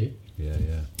they can do. Yeah.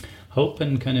 Hope,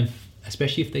 and kind of,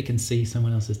 especially if they can see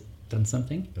someone else has done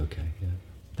something. Okay, yeah.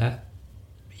 That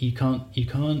you can't,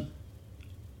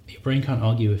 your brain can't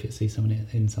argue if it sees someone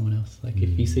in someone else. Like,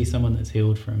 if you see someone that's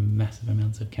healed from massive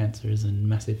amounts of cancers and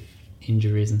massive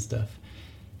injuries and stuff,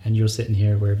 and you're sitting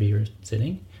here wherever you're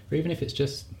sitting, or even if it's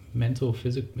just mental,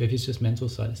 physical, if it's just mental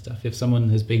side of stuff, if someone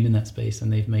has been in that space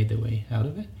and they've made their way out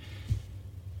of it,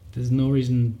 there's no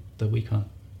reason that we can't.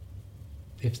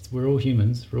 If we're all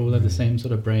humans, we all have the same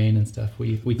sort of brain and stuff.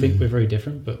 We think we're very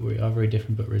different, but we are very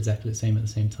different, but we're exactly the same at the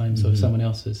same time. So if someone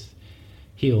else is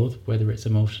healed, whether it's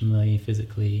emotionally,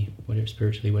 physically, whether it's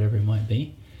spiritually, whatever it might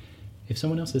be, if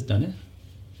someone else has done it,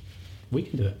 we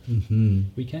can do it.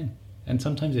 We can. And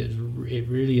sometimes it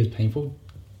really is painful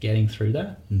getting through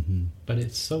that, but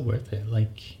it's so worth it.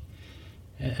 Like,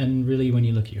 and really, when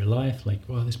you look at your life, like,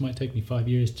 well, this might take me 5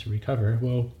 years to recover.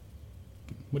 Well,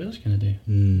 what else are you going to do?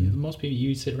 Most people,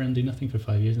 you sit around and do nothing for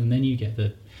 5 years, and then you get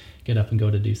up and go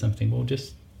to do something. Well,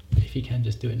 just, if you can,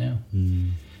 just do it now.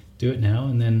 Do it now,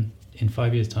 and then in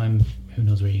 5 years' time, who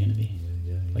knows where you're going to be?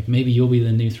 Like, maybe you'll be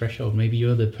the new threshold. Maybe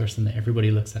you're the person that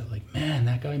everybody looks at like, man,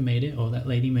 that guy made it, or that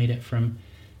lady made it from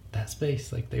that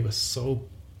space. Like, they were so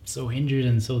injured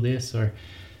and so this, or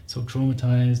so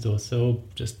traumatized, or so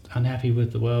just unhappy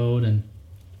with the world,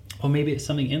 or maybe it's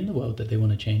something in the world that they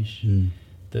want to change.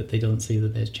 that they don't see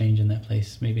that there's change in that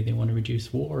place. Maybe they want to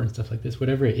reduce war and stuff like this.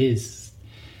 Whatever it is,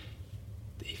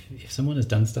 if someone has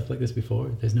done stuff like this before,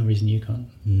 there's no reason you can't.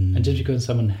 And just because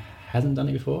someone hasn't done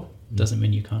it before doesn't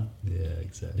mean you can't. Yeah,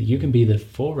 exactly. You can be the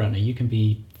forerunner. You can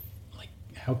be like,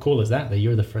 how cool is that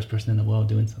you're the first person in the world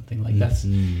doing something like that's.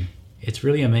 It's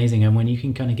really amazing. And when you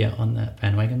can kind of get on that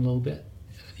bandwagon a little bit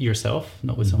yourself,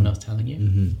 not with someone else telling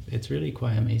you, it's really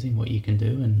quite amazing what you can do.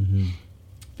 And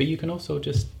but you can also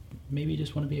just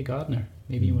want to be a gardener.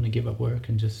 Maybe you want to give up work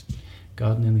and just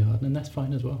garden in the garden, and that's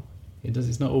fine as well.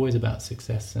 It's not always about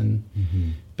success, and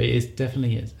but it's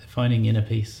definitely finding inner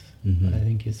peace. I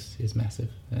think is massive,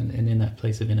 and in that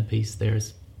place of inner peace,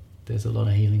 there's a lot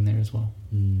of healing there as well.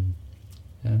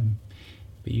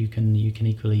 But you can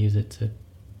equally use it to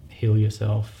heal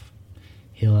yourself,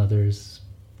 heal others,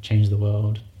 change the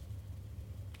world,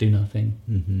 do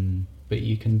nothing. But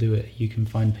you can do it. You can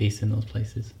find peace in those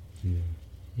places.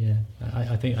 Yeah.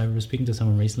 I think I was speaking to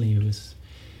someone recently who was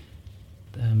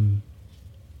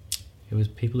it was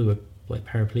people who were like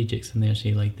paraplegics, and they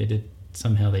actually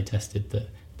they tested that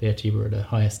they actually were at a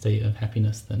higher state of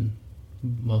happiness than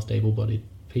most able-bodied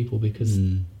people, because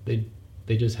they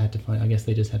just had to find, I guess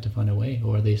they just had to find a way,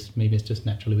 or maybe it's just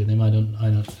naturally with them. I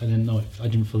didn't know I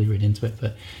didn't fully read into it,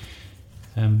 but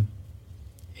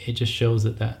it just shows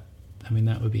that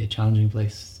would be a challenging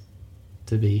place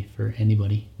to be for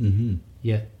anybody.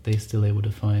 Yet they're still able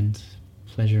to find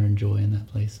pleasure and joy in that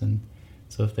place, and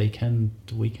so if they can,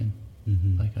 we can.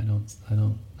 Like I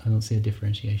don't see a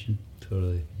differentiation.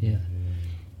 Totally. Yeah.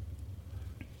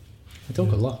 I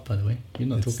talk a lot, by the way. You're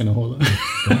not talking a whole lot.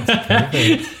 That's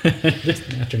perfect. Just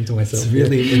nattering to myself.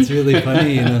 It's really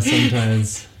funny,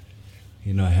 sometimes,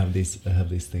 I have these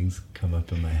things come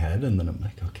up in my head, and then I'm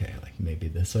like, okay, like maybe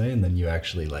this way, and then you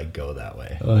actually like go that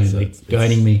way. Oh, so it's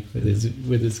guiding me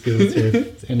with his skills here,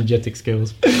 his energetic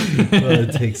skills. Well,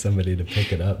 it takes somebody to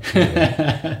pick it up.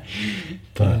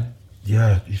 But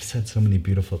yeah, you've said so many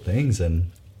beautiful things,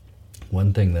 and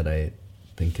one thing that I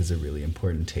think is a really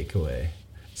important takeaway,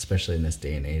 especially in this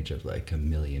day and age of like a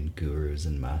million gurus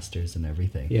and masters and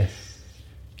everything. Yes.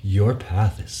 Your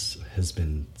path has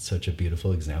been such a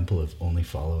beautiful example of only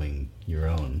following your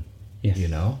own,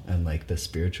 and like the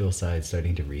spiritual side,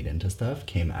 starting to read into stuff,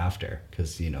 came after,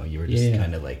 because, you were just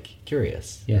kind of like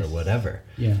curious or whatever.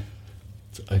 Yeah.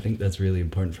 So I think that's really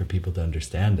important for people to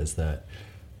understand, is that,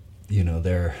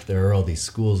 there are all these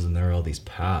schools and there are all these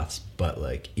paths, but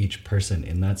like each person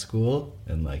in that school,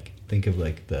 and like think of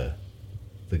like the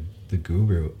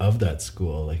guru of that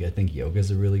school. Like I think yoga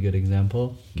is a really good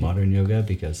example, modern yoga,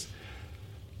 because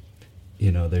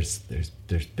there's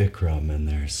Bikram, and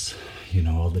there's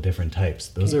all the different types.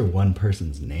 Those are one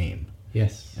person's name.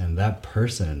 Yes. And that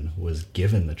person was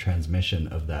given the transmission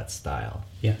of that style.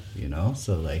 Yeah.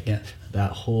 So like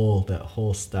that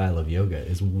whole style of yoga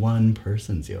is one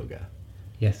person's yoga.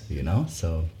 Yes.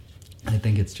 So I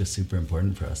think it's just super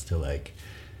important for us to like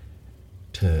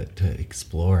to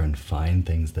explore and find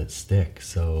things that stick.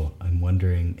 So I'm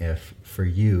wondering if for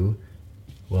you,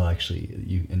 well, actually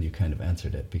you kind of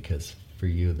answered it, because for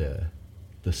you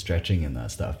the stretching and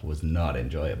that stuff was not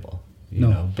enjoyable.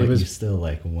 But you still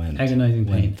like went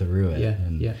through it,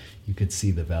 and you could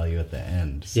see the value at the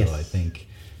end. So I think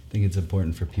it's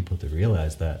important for people to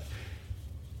realize that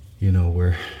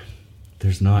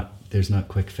there's not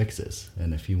quick fixes,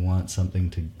 and if you want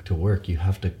something to work, you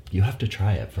have to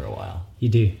try it for a while. You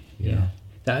do.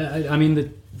 I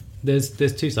mean, there's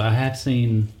two sides. I have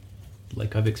seen,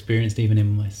 like I've experienced even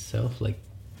in myself, like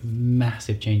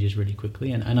massive changes really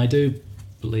quickly, and I do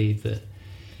believe that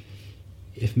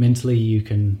if mentally you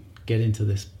can get into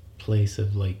this place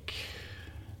of like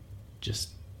just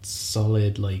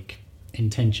solid like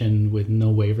intention with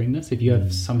no waveringness, if you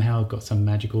have somehow got some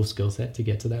magical skill set to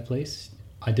get to that place,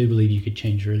 I do believe you could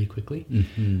change really quickly.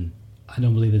 I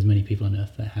don't believe there's many people on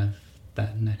earth that have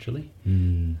that naturally.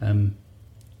 And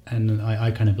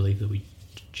I kind of believe that we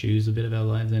choose a bit of our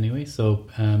lives anyway, so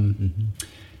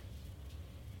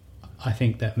I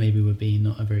think that maybe would be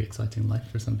not a very exciting life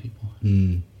for some people.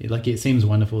 Like it seems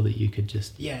wonderful that you could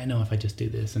just, if I just do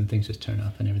this and things just turn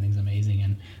up and everything's amazing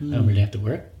and I don't really have to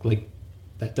work. Like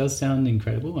that does sound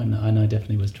incredible, and I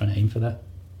definitely was trying to aim for that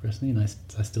personally, and I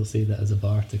still see that as a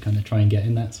bar to kind of try and get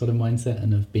in that sort of mindset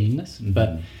and of beingness.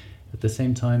 But at the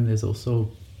same time, there's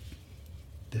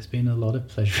been a lot of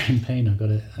pleasure and pain. I've got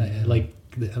to like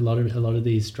a lot of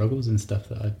these struggles and stuff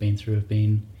that I've been through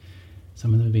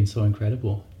some of them have been so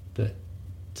incredible that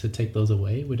to take those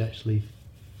away would actually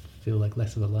feel like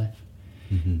less of a life.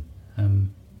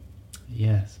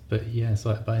 But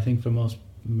I think for most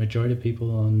majority of people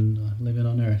living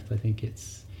on Earth, I think it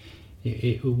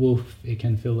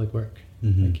can feel like work.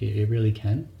 Like it really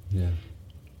can. Yeah.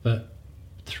 But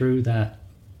through that,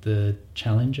 the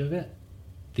challenge of it,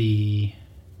 the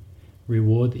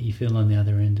reward that you feel on the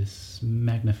other end is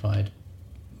magnified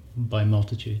by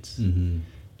multitudes.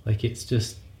 Like it's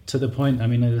just to the point, I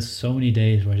mean, there's so many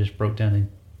days where I just broke down in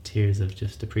tears of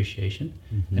just appreciation.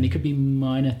 And it could be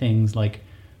minor things like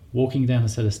walking down a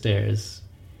set of stairs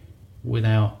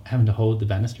without having to hold the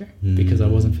banister because I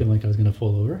wasn't feeling like I was going to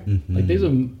fall over. Like these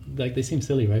are like, they seem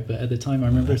silly, right? But at the time I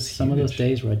remember some of those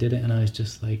days where I did it and I was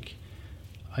just like,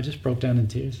 I just broke down in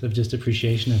tears of just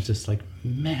appreciation of just like,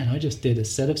 man, I just did a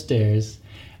set of stairs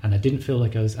and I didn't feel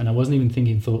like I was, and I wasn't even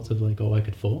thinking thoughts of like, oh, I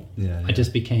could fall. I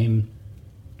just became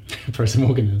a person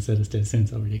walking down a set of stairs.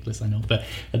 Sounds so ridiculous, I know, but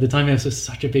at the time it was just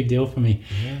such a big deal for me.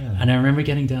 And I remember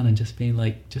getting down and just being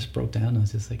like, just broke down. I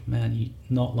was just like, man,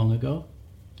 not long ago,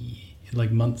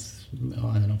 like months,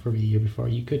 I don't know, probably a year before,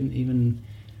 you couldn't even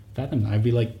fathom that. I'd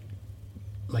be like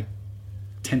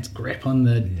tense grip on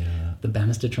the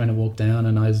banister trying to walk down,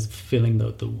 and I was feeling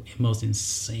the most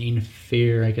insane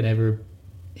fear I could ever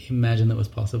imagine that was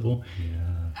possible.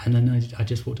 And then I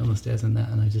just walked down the stairs and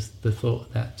I just, the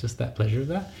thought that, just that pleasure of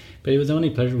that, but it was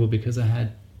only pleasurable because I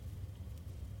had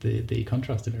the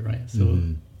contrast of it, right?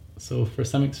 So for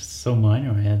something so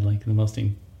minor, I had like the most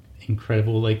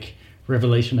incredible like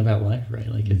revelation about life, right?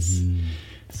 Like it's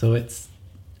so it's,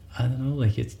 I don't know,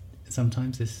 like it's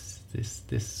sometimes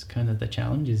this kind of, the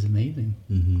challenge is amazing.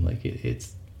 Like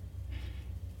it's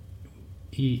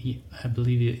I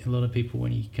believe a lot of people,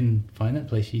 when you can find that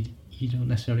place, you don't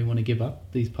necessarily want to give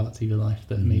up these parts of your life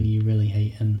that maybe you really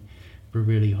hate and were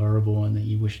really horrible and that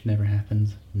you wish never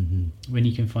happened. When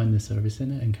you can find the service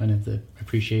in it and kind of the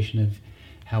appreciation of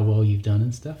how well you've done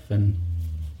and stuff, and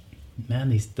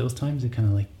man, those times are kind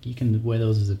of like, you can wear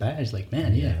those as a badge, like,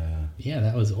 man, yeah,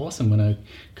 that was awesome when I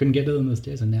couldn't get down those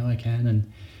stairs and now I can.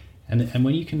 And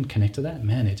when you can connect to that,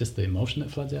 man, it just, the emotion that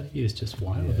floods out of you is just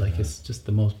wild. Like it's just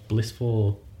the most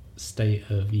blissful state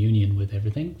of union with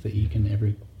everything that you can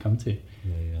ever come to.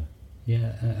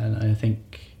 And I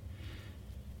think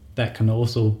that can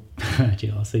also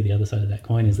actually, I'll say the other side of that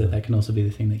coin is that can also be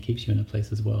the thing that keeps you in a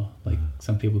place as well. Like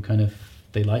some people kind of,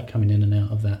 they like coming in and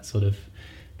out of that sort of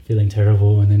feeling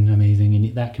terrible and then amazing,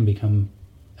 and that can become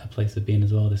a place of being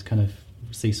as well, this kind of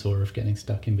seesaw of getting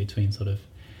stuck in between sort of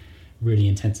really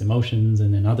intense emotions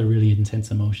and then other really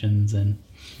intense emotions, and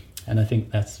I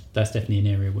think that's definitely an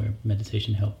area where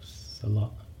meditation helps a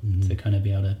lot to kind of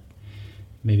be able to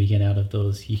maybe get out of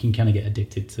those. You can kind of get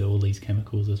addicted to all these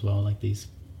chemicals as well, like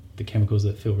the chemicals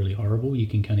that feel really horrible, you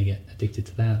can kind of get addicted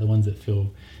to that. The ones that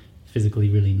feel physically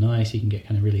really nice, you can get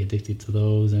kind of really addicted to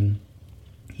those, and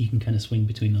you can kind of swing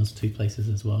between those two places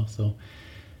as well. So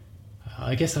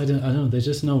I guess I don't know, there's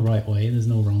just no right way, there's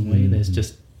no wrong way, there's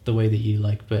just the way that you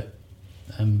like. But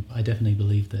I definitely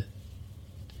believe that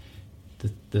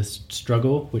the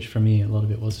struggle, which for me a lot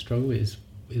of it was struggle, is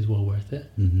well worth it.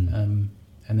 And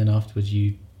then afterwards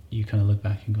you kind of look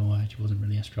back and go, oh, actually it wasn't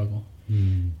really a struggle.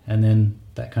 And then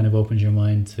that kind of opens your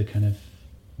mind to kind of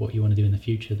what you want to do in the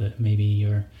future, that maybe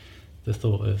the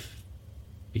thought of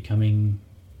becoming,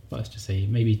 let's just say,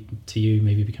 maybe to you,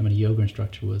 maybe becoming a yoga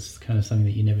instructor was kind of something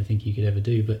that you never think you could ever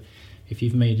do. But if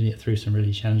you've made it through some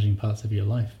really challenging parts of your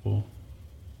life, well,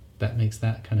 that makes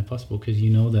that kind of possible, because you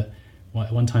know that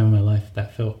at one time in my life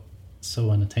that felt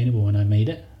so unattainable, and I made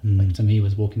it. Like to me, it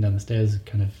was walking down the stairs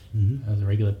kind of as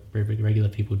regular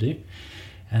people do.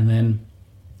 And then,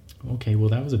 okay, well,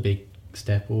 that was a big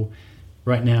step. Well,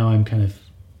 right now I'm kind of,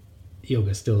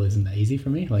 yoga still isn't that easy for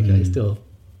me. Like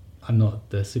I'm not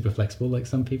the super flexible like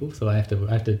some people, so I have to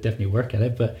definitely work at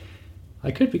it. But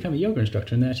I could become a yoga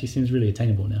instructor, and that actually seems really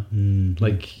attainable now.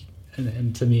 Like,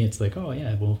 and to me, it's like, oh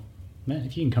yeah, well, man,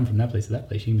 if you can come from that place to that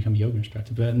place, you can become a yoga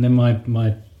instructor. But and then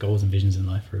my goals and visions in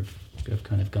life have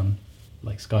kind of gone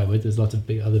like skyward. There's lots of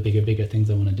bigger things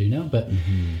I want to do now,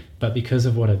 but because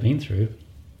of what I've been through,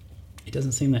 it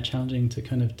doesn't seem that challenging to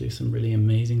kind of do some really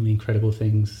amazingly incredible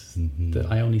things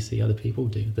that I only see other people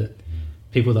do, that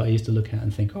people that I used to look at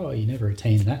and think, oh, you never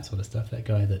attain that sort of stuff, that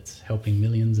guy that's helping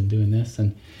millions and doing this,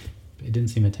 and it didn't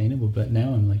seem attainable. But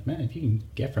now I'm like, man, if you can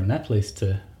get from that place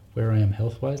to where I am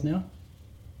health-wise now,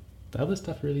 the other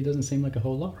stuff really doesn't seem like a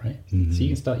whole lot, right? So you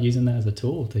can start using that as a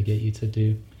tool to get you to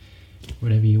do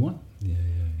whatever you want.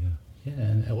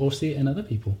 Or see it in other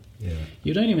people.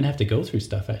 You don't even have to go through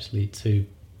stuff actually to,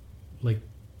 like,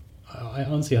 I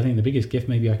honestly, I think the biggest gift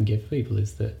maybe I can give people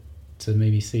is that to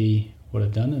maybe see what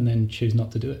I've done and then choose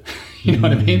not to do it. You know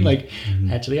what I mean? Like,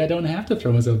 actually, I don't have to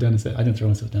throw myself down a set. I didn't throw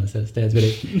myself down a set of stairs, but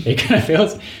it kind of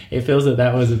feels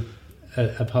that was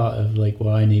a part of like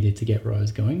what I needed to get where I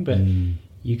was going. But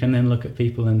you can then look at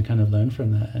people and kind of learn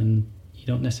from that, and you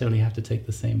don't necessarily have to take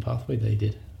the same pathway they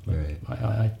did. Right.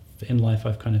 I in life,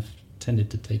 I've kind of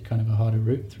tended to take kind of a harder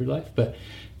route through life, but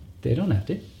they don't have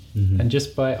to. Mm-hmm.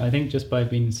 And I think just by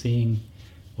seeing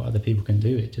what other people can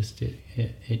do,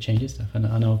 it changes stuff. And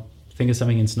I know, think of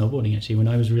something in snowboarding actually. When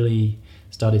I was really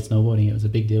started snowboarding, it was a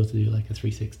big deal to do like a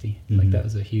 360. Mm-hmm. Like that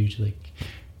was a huge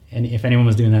and if anyone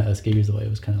was doing that at a ski resort, it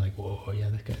was kind of like, whoa, yeah,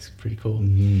 that guy's pretty cool.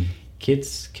 Mm-hmm.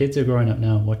 Kids are growing up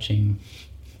now watching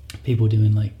people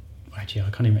doing like, actually, I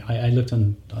can't even. I looked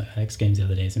on X Games the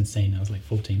other day. It's insane. I was like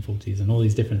 1440s and all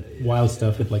these different wild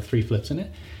stuff with like 3 flips in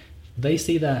it. They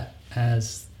see that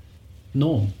as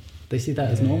norm. They see that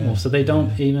as normal. So they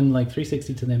don't even like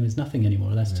 360 to them is nothing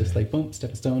anymore. That's just like boom,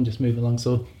 stepping stone, just move along.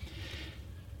 So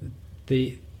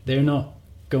they're not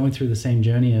going through the same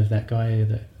journey of that guy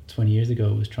that 20 years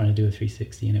ago was trying to do a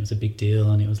 360 and it was a big deal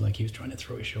and it was like he was trying to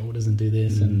throw his shoulders and do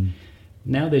this. And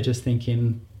now they're just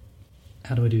thinking,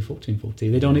 how do I do 1440?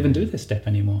 They don't even do this step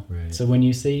anymore. Right. So when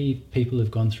you see people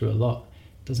who've gone through a lot,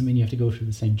 it doesn't mean you have to go through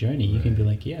the same journey. You can be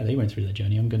like, yeah, they went through the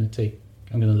journey. I'm going to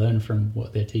learn from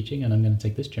what they're teaching and I'm going to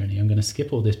take this journey. I'm going to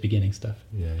skip all this beginning stuff.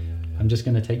 I'm just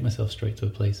going to take myself straight to a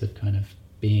place of kind of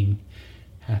being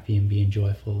happy and being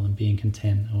joyful and being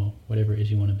content or whatever it is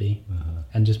you want to be.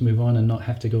 And just move on and not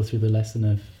have to go through the lesson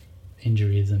of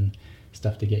injuries and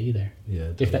stuff to get you there. Yeah,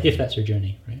 totally. If that's your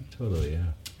journey, right? Totally,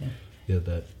 yeah.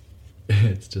 That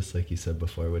it's just like you said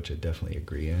before, which I definitely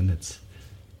agree in. It's,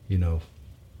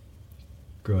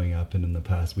 growing up and in the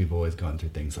past, we've always gone through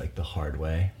things like the hard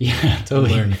way. Yeah,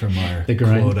 totally. Learn from our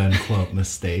quote unquote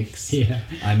mistakes. Yeah.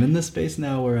 I'm in the space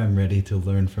now where I'm ready to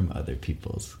learn from other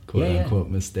people's quote unquote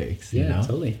mistakes. You know?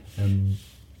 Totally. And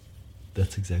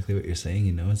that's exactly what you're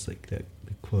saying, It's like the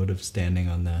quote of standing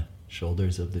on the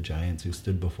shoulders of the giants who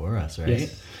stood before us, right?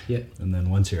 Yes. Yeah. And then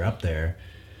once you're up there,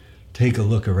 take a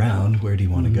look around. Where do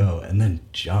you want to go? And then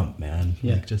jump, man.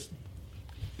 Yeah. Like just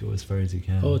go as far as you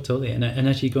can. Oh, totally. And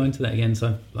actually going to that again,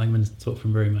 so I'm going to talk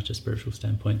from very much a spiritual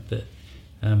standpoint that,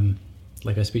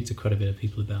 like I speak to quite a bit of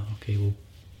people about, okay, well,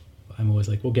 I'm always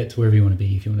like, well, get to wherever you want to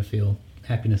be. If you want to feel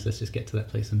happiness, let's just get to that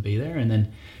place and be there. And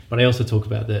then, but I also talk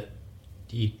about that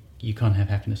you can't have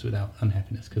happiness without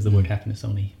unhappiness because the word happiness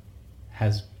only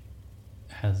has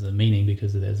a meaning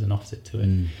because there's an opposite to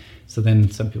it. So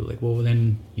then some people are like, well,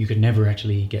 then you could never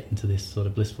actually get into this sort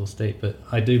of blissful state. But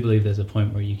I do believe there's a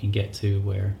point where you can get to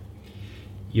where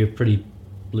you're pretty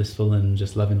blissful and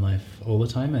just loving life all the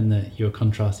time, and that your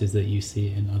contrast is that you see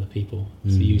it in other people.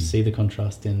 So you see the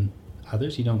contrast in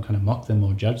others. You don't kind of mock them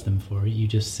or judge them for it. You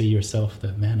just see yourself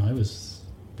that, man,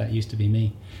 that used to be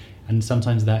me. And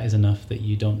sometimes that is enough that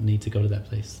you don't need to go to that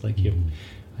place. Like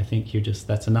I think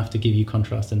that's enough to give you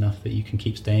contrast enough that you can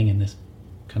keep staying in this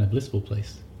kind of blissful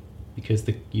place, because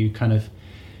you kind of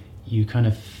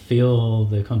feel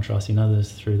the contrast in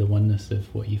others through the oneness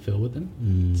of what you feel with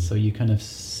them. So you kind of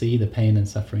see the pain and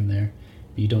suffering there,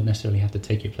 but you don't necessarily have to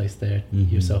take your place there,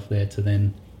 yourself there, to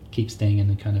then keep staying in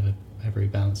a kind of a very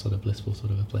balanced sort of blissful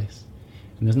sort of a place.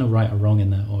 And there's no right or wrong in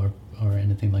that or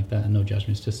anything like that, and no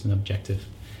judgment. It's just an objective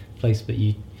place. But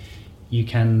you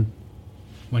can,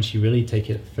 once you really take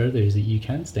it further, is that you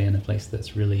can stay in a place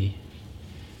that's really,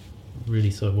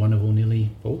 really sort of wonderful nearly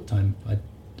all the time.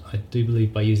 I do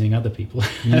believe by using other people,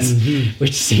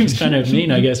 which seems kind of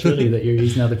mean, I guess, really, that you're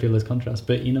using other people as contrast.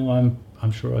 But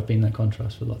I'm sure I've been that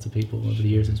contrast for lots of people over the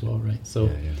years as well, right? So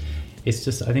it's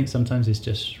just, I think sometimes it's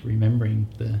just remembering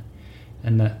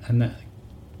and that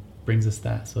brings us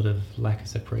that sort of lack of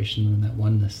separation and that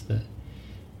oneness, that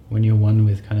when you're one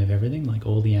with kind of everything, like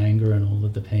all the anger and all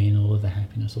of the pain, all of the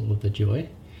happiness, all of the joy,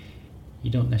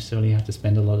 you don't necessarily have to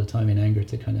spend a lot of time in anger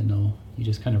to kind of know. You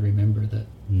just kind of remember that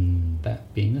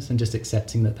beingness and just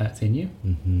accepting that that's in you.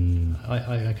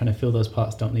 I kind of feel those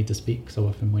parts don't need to speak so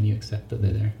often when you accept that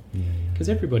they're there. Because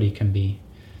everybody can be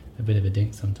a bit of a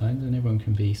dink sometimes, and everyone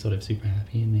can be sort of super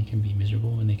happy, and they can be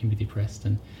miserable, and they can be depressed.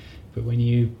 But when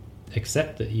you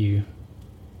accept that you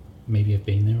maybe have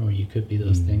been there, or you could be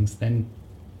those things, then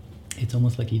it's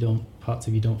almost like parts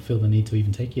of you don't feel the need to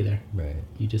even take you there. Right.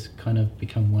 You just kind of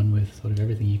become one with sort of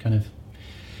everything. You kind of,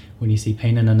 when you see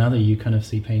pain in another, you kind of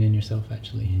see pain in yourself,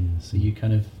 actually. So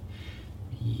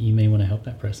you may want to help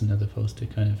that person as opposed to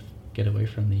kind of get away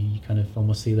from you. You kind of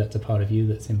almost see that's a part of you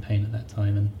that's in pain at that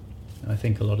time. And I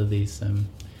think a lot of these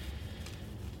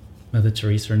Mother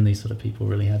Teresa and these sort of people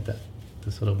really had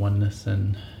the sort of oneness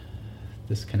and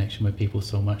this connection with people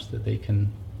so much that they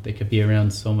could be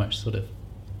around so much sort of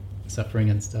suffering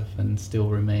and stuff and still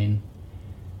remain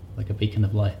like a beacon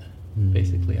of light.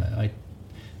 Basically, I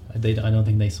don't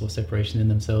think they saw separation in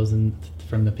themselves and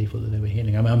from the people that they were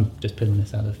healing. I'm just pulling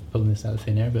this out of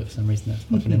thin air, but for some reason that's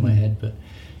popping in my head. But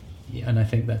yeah, and I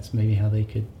think that's maybe how they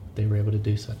could they were able to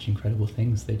do such incredible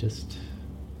things. They just,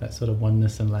 that sort of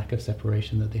oneness and lack of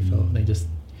separation that they felt, they just,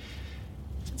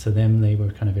 to them, they were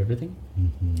kind of everything,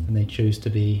 and they choose to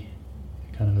be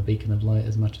kind of a beacon of light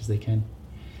as much as they can.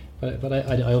 But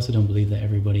I also don't believe that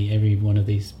every one of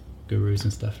these gurus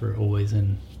and stuff are always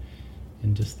in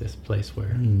just this place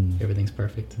where everything's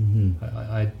perfect.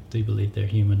 I do believe they're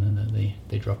human and that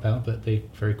they drop out, but they're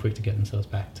very quick to get themselves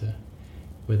back to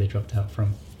where they dropped out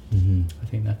from. I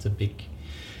think that's a big,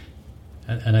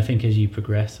 and I think as you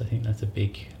progress, I think that's a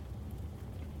big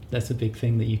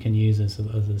thing that you can use as a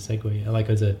segue, like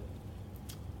as a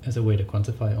way to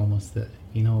quantify it almost, that,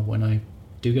 you know, when I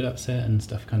do get upset and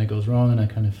stuff kind of goes wrong and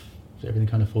everything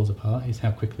kind of falls apart, is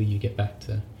how quickly you get back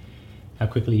to, how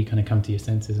quickly you kind of come to your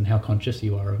senses and how conscious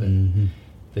you are of it.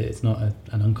 That it's not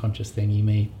an unconscious thing. You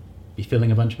may be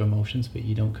feeling a bunch of emotions, but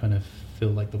you don't kind of feel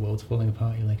like the world's falling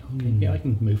apart. You're like, okay, yeah, I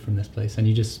can move from this place, and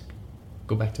you just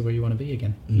go back to where you want to be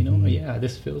again. You know, yeah,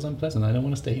 this feels unpleasant, I don't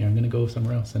want to stay here, I'm going to go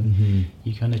somewhere else. And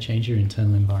you kind of change your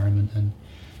internal environment, and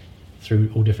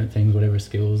through all different things, whatever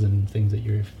skills and things that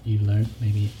you've learned,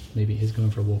 maybe it is going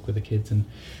for a walk with the kids, and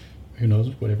who knows,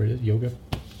 whatever it is, yoga,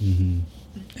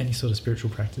 any sort of spiritual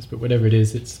practice, but whatever it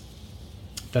is,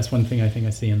 that's one thing I think I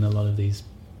see in a lot of these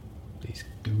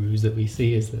gurus that we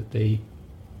see, is that they're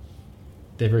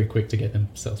very quick to get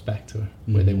themselves back to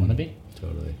where they want to be.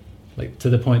 Totally. Like, to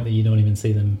the point that you don't even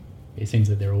see them, it seems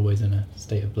that they're always in a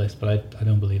state of bliss, but I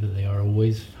don't believe that they are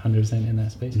always 100% in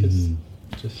that space,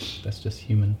 because that's just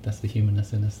human, that's the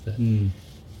humanness in us that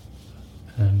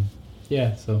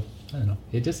yeah, so I don't know,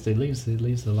 it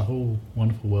leaves a whole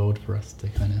wonderful world for us to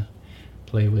kind of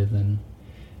play with, and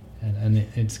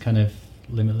it's kind of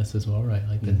limitless as well, right?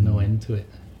 Like, there's no end to it,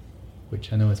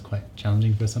 which I know is quite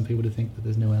challenging for some people to think that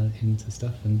there's no end to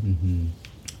stuff, and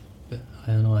but I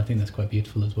don't know, I think that's quite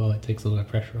beautiful as well. It takes a lot of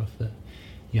pressure off, that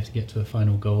you have to get to a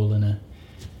final goal in a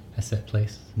set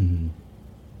place.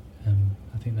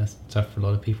 I think that's tough for a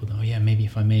lot of people, though. Oh yeah, maybe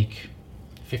if I make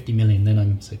 50 million, then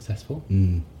I'm successful.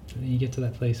 But then you get to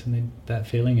that place, and then that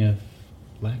feeling of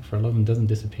lack for a lot of them doesn't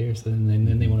disappear, so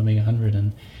then they want to make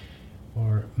 100,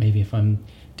 or maybe if I'm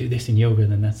do this in yoga,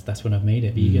 then that's when I've made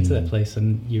it. But you get to that place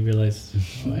and you realize,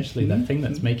 oh, actually that thing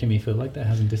that's making me feel like that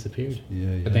hasn't disappeared.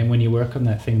 But then when you work on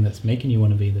that thing that's making you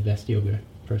want to be the best yoga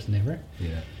person ever,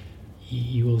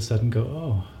 you all of a sudden go,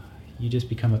 oh, you just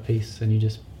become at peace, and you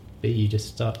just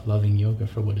start loving yoga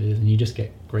for what it is, and you just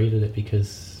get great at it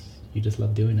because you just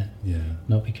love doing it,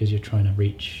 not because you're trying to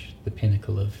reach the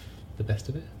pinnacle of the best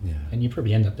of it. And you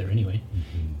probably end up there anyway,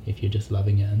 if you're just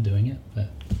loving it and doing it. But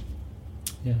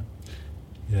yeah,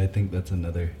 I think that's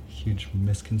another huge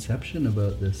misconception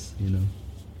about this, you know,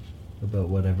 about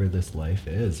whatever this life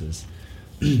is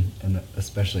and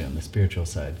especially on the spiritual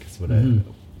side, because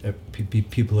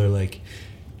people are like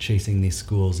chasing these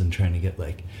schools and trying to get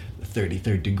like the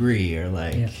 33rd degree, or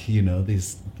like you know,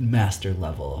 these master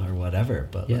level or whatever,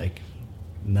 but like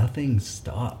nothing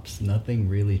stops, nothing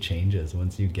really changes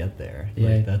once you get there.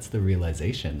 Like, that's the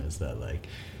realization, is that like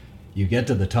you get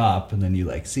to the top and then you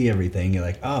like see everything, you're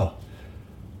like, oh,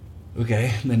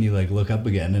 okay, and then you like look up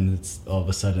again, and it's all of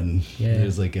a sudden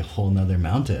there's like a whole nother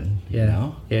mountain. You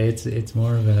know? It's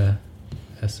more of a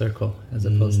circle as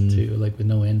opposed to like with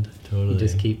no end. Totally, you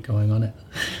just keep going on it,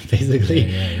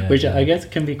 basically. Which I guess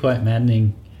can be quite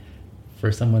maddening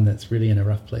for someone that's really in a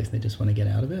rough place. They just want to get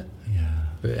out of it.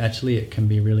 But actually, it can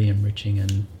be really enriching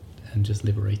and just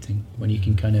liberating when you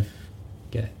can kind of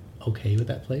get okay with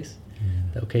that place.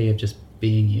 The okay of just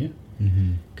being you.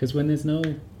 Because when there's no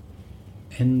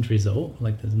end result,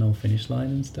 like there's no finish line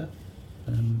and stuff,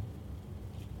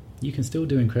 you can still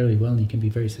do incredibly well, and you can be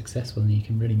very successful, and you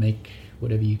can really make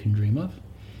whatever you can dream of.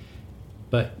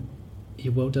 But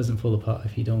your world doesn't fall apart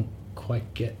if you don't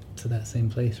quite get to that same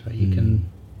place, right?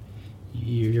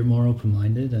 You're more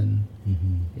open-minded, and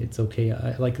it's okay.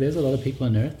 Like, there's a lot of people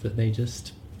on earth that they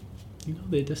just, you know,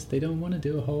 they don't want to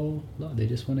do a whole lot. They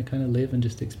just want to kind of live and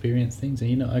just experience things. And,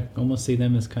 you know, I almost see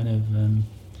them as kind of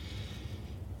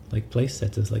like place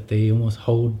setters. Like, they almost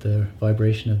hold the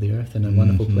vibration of the earth in a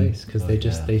wonderful place, because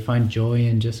they find joy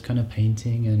in just kind of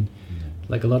painting. And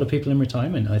like a lot of people in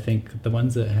retirement, I think the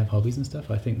ones that have hobbies and stuff,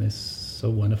 I think they're so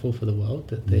wonderful for the world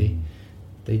that they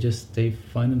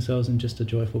find themselves in just a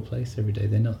joyful place every day.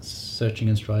 They're not searching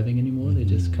and striving anymore. They're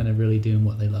just kind of really doing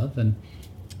what they love, and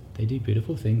they do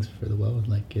beautiful things for the world.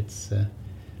 Like, it's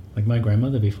like my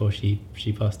grandmother, before she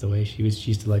passed away, she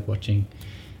used to like watching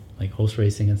like horse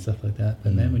racing and stuff like that.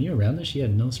 But man, when you're around her, she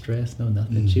had no stress, no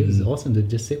nothing. She was awesome to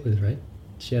just sit with, right?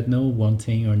 She had no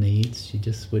wanting or needs. She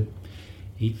just would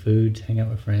eat food, hang out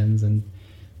with friends, and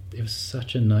it was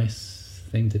such a nice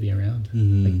thing to be around.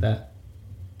 Like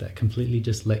that completely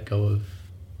just let go of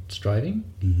striving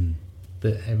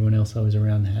that everyone else I was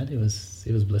around had. It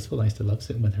was blissful. I used to love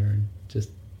sitting with her and just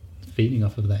feeding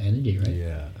off of that energy, right?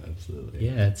 Yeah, absolutely.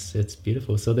 Yeah, it's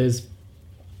beautiful. So there's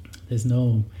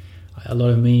no, a lot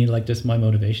of me, like, just my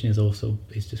motivation is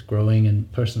just growing,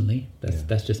 and personally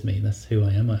that's just me, that's who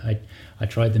I am. I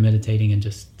tried the meditating and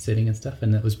just sitting and stuff,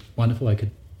 and that was wonderful. I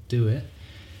could do it,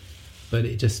 but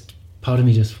it just, part of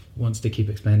me just wants to keep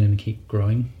expanding and keep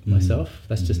growing myself.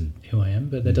 That's just who I am.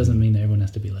 But that doesn't mean that everyone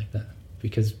has to be like that,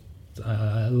 because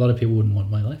a lot of people wouldn't want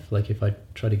my life. Like, if I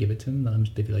try to give it to them,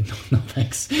 they'd be like, no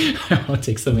thanks, I'll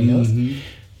take something else.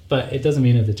 But it doesn't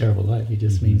mean it's a terrible life. It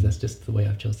just means that's just the way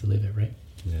I've chose to live it, right?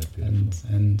 Yeah, beautiful.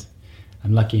 And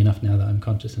I'm lucky enough now that I'm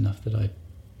conscious enough that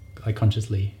I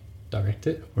consciously direct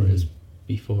it, whereas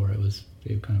before I was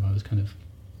kind of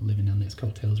living on its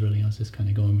coattails, really. I was just kind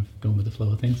of going with the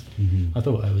flow of things. I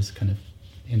thought I was kind of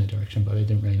in a direction, but I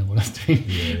didn't really know what I was doing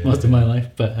most of my life.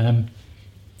 But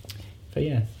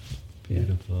yeah.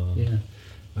 Beautiful. Yeah.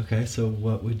 Okay, so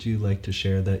what would you like to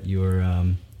share that you're,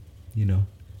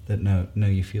 that now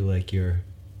you feel like you're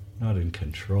not in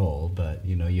control, but,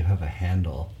 you have a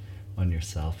handle on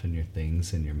yourself and your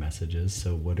things and your messages.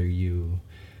 So what are you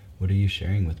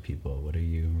sharing with people? What are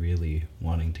you really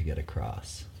wanting to get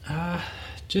across? I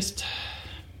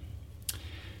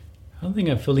don't think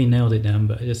I've fully nailed it down,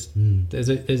 but there's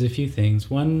a few things.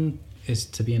 One is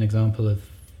to be an example of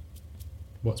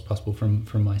what's possible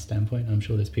from my standpoint. I'm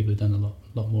sure there's people who've done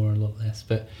a lot more, a lot less,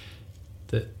 but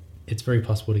that it's very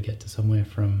possible to get to somewhere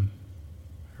from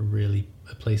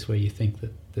a place where you think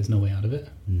that there's no way out of it.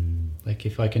 Like,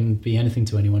 if I can be anything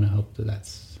to anyone, I hope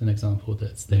that's an example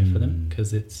that's there for them,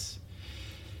 because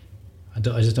I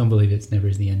just don't believe it's never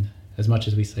is the end. As much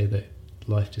as we say that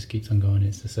life just keeps on going,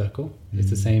 it's a circle. It's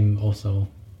the same also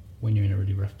when you're in a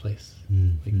really rough place.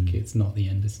 Like, it's not the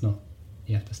end. It's not,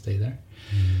 you have to stay there.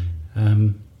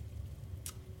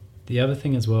 The other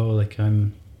thing as well, like,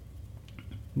 in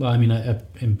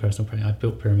personal practice, I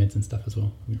built pyramids and stuff as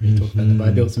well. We really talked about that, but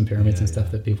I built some pyramids and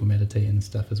stuff that people meditate and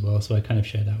stuff as well. So I kind of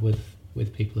share that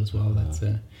with people as well.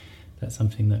 That's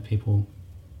something that people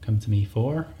come to me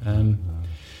for.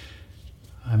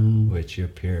 Which your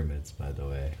pyramids, by the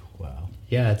way. Wow.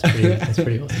 Yeah, it's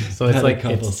pretty awesome. So it's like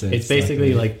it's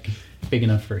basically like big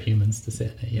enough for humans to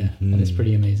sit in it. Yeah, and it's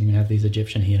pretty amazing. We have these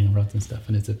Egyptian healing rods and stuff,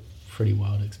 and it's a pretty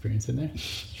wild experience in there.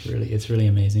 It's really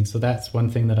amazing. So that's one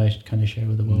thing that I kind of share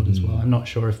with the world as well. I'm not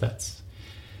sure if that's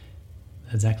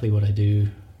exactly what I do.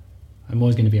 I'm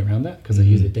always going to be around that because I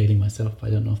use it daily myself. But I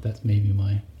don't know if that's maybe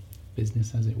my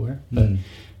business, as it were.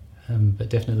 But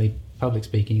definitely public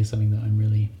speaking is something that I'm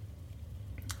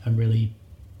really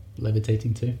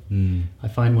levitating to. I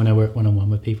find when I work one-on-one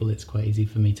with people, it's quite easy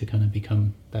for me to kind of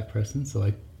become that person.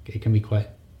 So it can be quite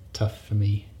tough for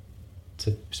me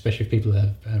to, especially if people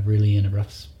are really in a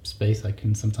rough space, I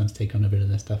can sometimes take on a bit of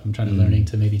their stuff. I'm trying to learning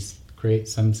to maybe create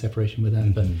some separation with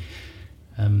that, but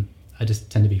I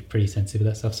just tend to be pretty sensitive to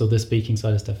that stuff. So the speaking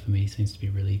side of stuff for me seems to be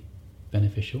really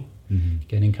beneficial.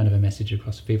 Getting kind of a message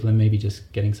across to people and maybe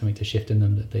just getting something to shift in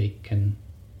them that they can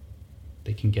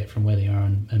get from where they are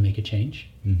and make a change.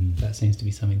 That seems to be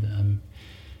something that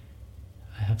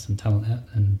I have some talent at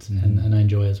and I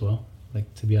enjoy as well.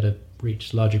 Like, to be able to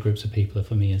reach larger groups of people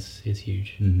for me is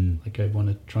huge. Like, I want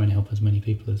to try and help as many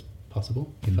people as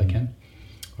possible if I can,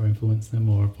 or influence them,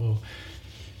 or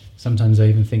sometimes I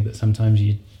even think that sometimes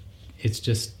it's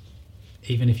just,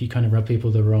 even if you kind of rub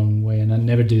people the wrong way, and I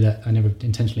never do that, I never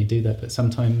intentionally do that, but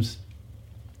sometimes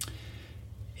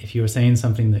if you're saying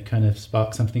something that kind of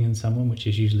sparks something in someone, which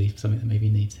is usually something that maybe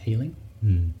needs healing,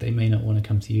 they may not want to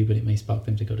come to you, but it may spark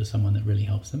them to go to someone that really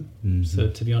helps them. So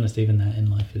to be honest, even that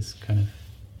in life is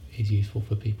useful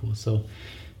for people. So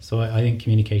I think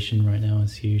communication right now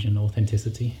is huge, and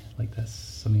authenticity, like, that's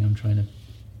something I'm trying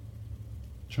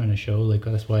to show. Like,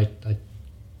 that's why I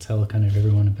tell kind of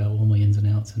everyone about all my ins and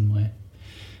outs and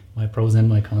my pros and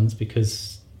my cons,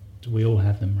 because we all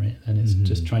have them, right? And it's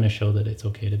just trying to show that it's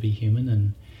okay to be human.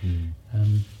 And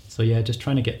so yeah, just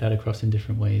trying to get that across in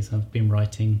different ways. I've been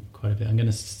writing quite a bit.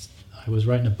 I was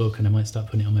writing a book, and I might start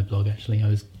putting it on my blog, actually.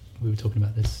 We were talking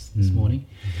about this morning.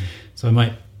 So I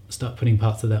might start putting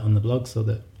parts of that on the blog so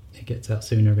that it gets out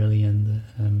sooner, really,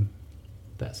 and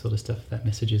that sort of stuff, that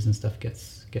messages and stuff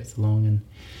gets along. And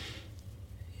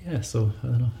yeah, so I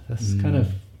don't know, that's kind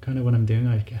of what I'm doing.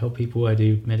 I help people. I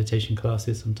do meditation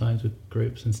classes sometimes with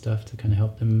groups and stuff to kind of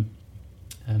help them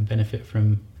benefit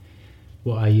from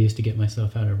what I use to get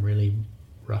myself out of really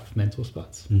rough mental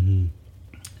spots.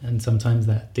 And sometimes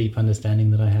that deep understanding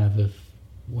that I have of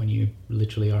when you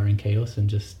literally are in chaos and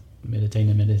just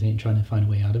meditating, trying to find a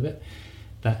way out of it,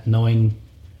 that knowing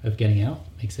of getting out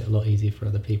makes it a lot easier for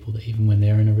other people, that even when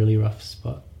they're in a really rough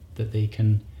spot, that they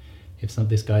can, if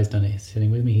this guy's done it, he's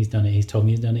sitting with me, he's done it, he's told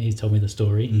me he's done it, he's told me the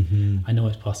story, I know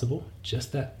it's possible.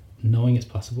 Just that knowing it's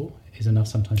possible is enough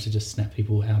sometimes to just snap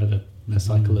people out of a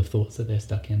cycle of thoughts that they're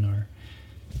stuck in, or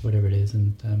whatever it is.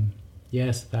 And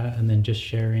yes, that, and then just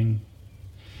sharing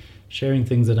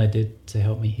things that I did to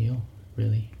help me heal,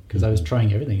 really, because I was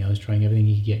trying everything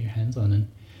you could get your hands on,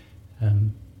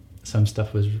 and some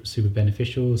stuff was super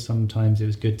beneficial. Sometimes it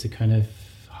was good to kind of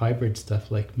hybrid stuff,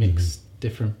 like mix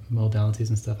different modalities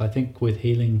and stuff. I think with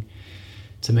healing,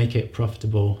 to make it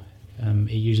profitable,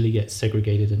 it usually gets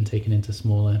segregated and taken into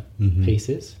smaller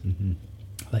pieces,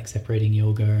 like separating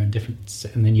yoga and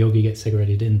then yoga gets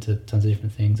segregated into tons of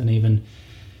different things, and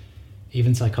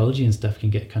even psychology and stuff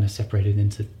can get kind of separated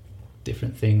into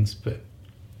different things. But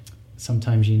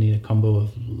sometimes you need a combo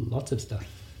of lots of stuff,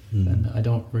 and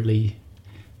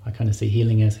I kind of see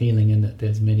healing as healing, in that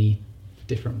there's many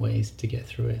different ways to get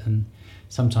through it. And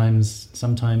sometimes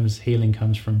healing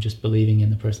comes from just believing in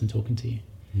the person talking to you,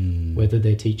 whether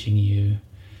they're teaching you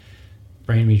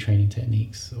brain retraining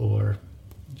techniques or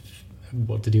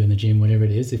what to do in the gym, whatever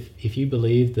it is. If you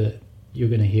believe that you're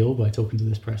going to heal by talking to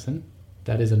this person,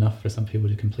 that is enough for some people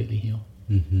to completely heal.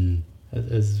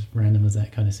 As random as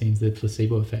that kind of seems, the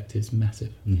placebo effect is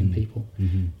massive in people.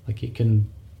 Like, it can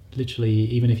literally,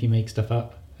 even if you make stuff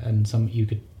up and you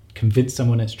could convince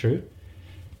someone it's true,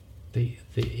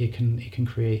 it can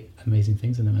create amazing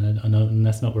things in them. And I know, and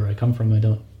that's not where I come from. I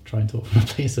don't try and talk from a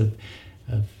place of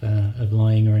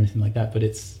lying or anything like that, but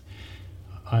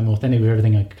I'm authentic with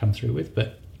everything I come through with.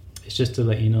 But it's just to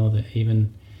let you know that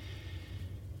even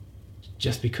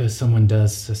just because someone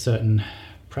does a certain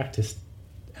practice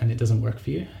and it doesn't work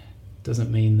for you,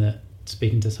 doesn't mean that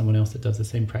speaking to someone else that does the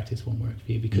same practice won't work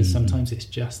for you, because sometimes it's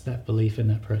just that belief in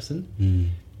that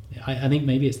person. I think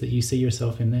maybe it's that you see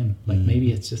yourself in them. Like,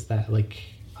 maybe it's just that, like,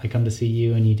 I come to see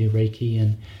you and you do Reiki,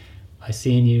 and I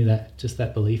see in you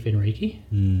that belief in Reiki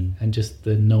and just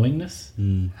the knowingness,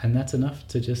 and that's enough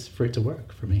for it to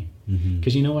work for me.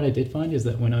 Because you know what I did find is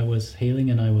that when I was healing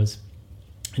and I was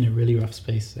in a really rough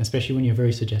space, especially when you're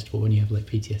very suggestible, when you have like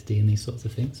PTSD and these sorts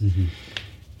of things,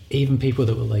 even people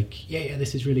that were like, yeah,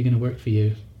 this is really going to work for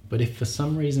you, but if for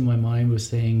some reason my mind was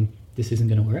saying this isn't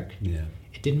going to work,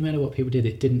 it didn't matter what people did,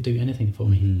 it didn't do anything for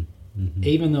me.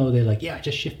 Even though they're like, yeah, I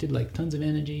just shifted like tons of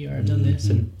energy, or I've done this,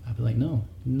 and I'd be like, no,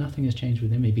 nothing has changed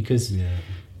within me, because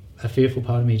a fearful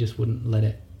part of me just wouldn't let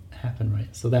it happen,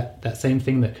 right? So that same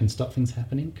thing that can stop things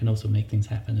happening can also make things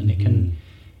happen, and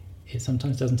it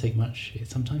sometimes doesn't take much.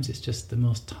 Sometimes it's just the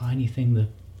most tiny thing, the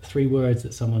 3 words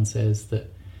that someone says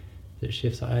that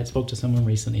shifts. I spoke to someone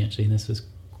recently, actually, and this was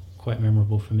quite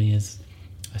memorable for me. Is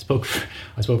I spoke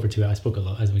for 2 hours. I spoke a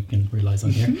lot, as we can realize on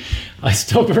here. I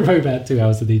spoke for about 2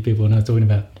 hours with these people, and I was talking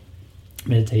about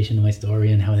meditation and my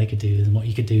story and how they could do this and what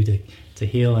you could do to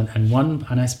heal.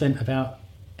 And I spent about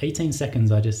 18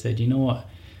 seconds. I just said, you know what?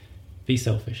 Be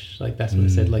selfish. Like, that's what I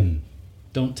said. Like,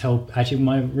 don't tell. Actually,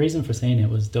 my reason for saying it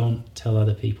was, don't tell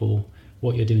other people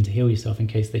what you're doing to heal yourself in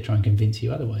case they try and convince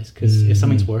you otherwise. Because if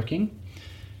something's working,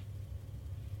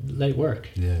 let it work.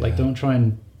 Don't try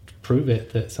and prove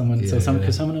it that someone,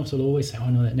 because someone else will always say, oh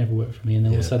no, that never worked for me, and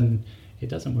then all of a sudden it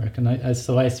doesn't work. And I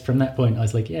from that point I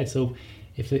was like, so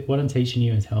if what I'm teaching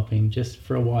you is helping, just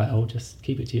for a while, just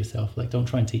keep it to yourself. Like, don't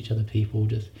try and teach other people,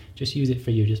 just use it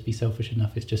for you. Just be selfish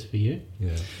enough, it's just for you.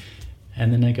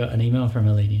 And then I got an email from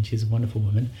a lady, and she's a wonderful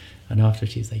woman, and after,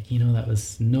 she's like,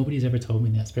 nobody's ever told me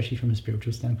that, especially from a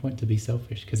spiritual standpoint, to be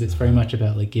selfish, because it's very much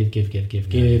about like give,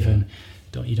 and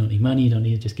you don't need money, you don't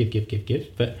need, just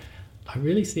give. But I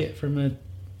really see it from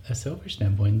a selfish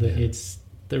standpoint, that it's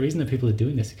the reason that people are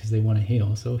doing this is because they want to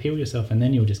heal. So heal yourself, and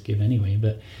then you'll just give anyway.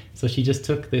 But so she just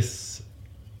took this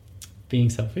being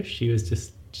selfish. She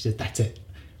said, that's it.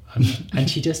 And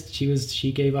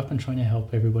she gave up on trying to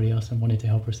help everybody else and wanted to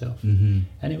help herself. And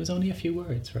it was only a few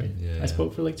words, right? I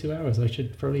spoke for like 2 hours. I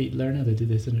should probably learn how to do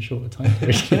this in a shorter time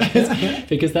period,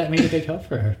 because that made a big help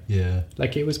for her.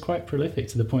 Like, it was quite prolific,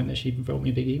 to the point that she wrote me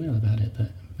a big email about it.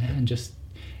 That, man,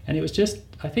 and it was just,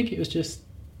 I think it was just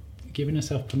giving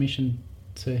herself permission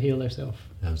to heal herself.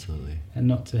 Absolutely. And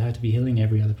not to have to be healing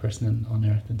every other person on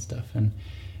earth and stuff, and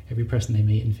every person they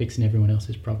meet, and fixing everyone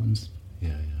else's problems.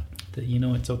 That,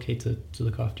 it's okay to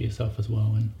look after yourself as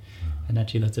well, and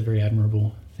actually that's a very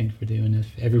admirable thing to do. And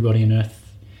if everybody on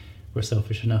earth were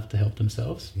selfish enough to help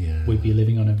themselves, we'd be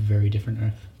living on a very different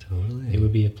earth. Totally. It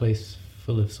would be a place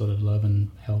full of sort of love and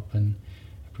help and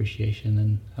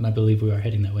appreciation, and I believe we are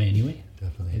heading that way anyway.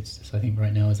 Definitely. It's just, I think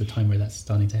right now is a time where that's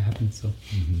starting to happen. So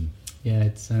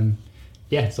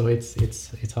so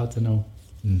it's hard to know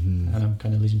And I'm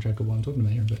kind of losing track of what I'm talking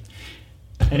about here, but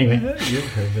anyway. You're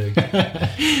perfect.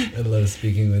 I love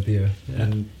speaking with you. Yeah.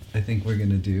 And I think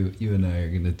you and I are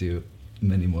going to do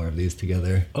many more of these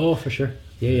together. Oh, for sure.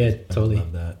 Yeah, totally. I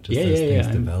love that. Just as things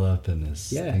develop and as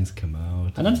things come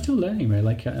out. And I'm still learning, right?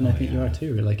 Like, and I think you are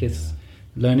too, right? Like, it's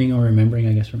learning or remembering,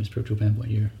 I guess, from a spiritual standpoint.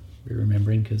 You're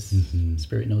remembering because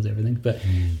spirit knows everything.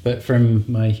 But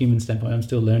from my human standpoint, I'm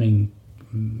still learning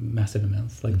massive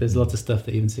amounts. Like, there's lots of stuff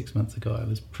that even 6 months ago I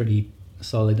was pretty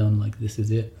solid on, like, this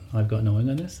is it, I've got knowing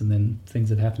on this. And then things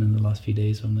have happened in the last few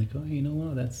days, so I'm like, oh, you know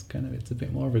what, that's kind of, it's a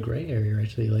bit more of a gray area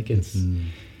actually. Like, it's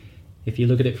if you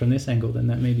look at it from this angle, then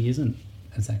that maybe isn't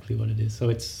exactly what it is.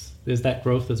 So there's that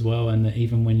growth as well. And that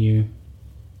even when you,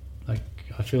 like,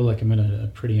 I feel like I'm in a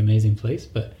pretty amazing place,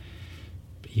 but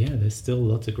yeah, there's still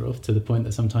lots of growth, to the point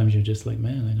that sometimes you're just like,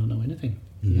 man, I don't know anything.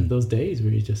 You have those days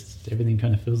where you just, everything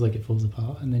kind of feels like it falls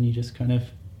apart, and then you just kind of,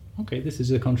 okay, this is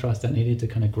a contrast I needed to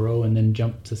kind of grow and then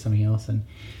jump to something else, and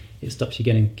it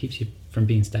keeps you from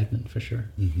being stagnant, for sure.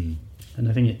 And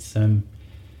I think it's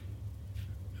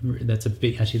that's a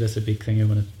big thing I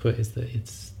want to put, is that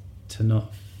it's to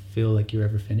not feel like you're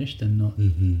ever finished, and not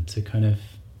to kind of,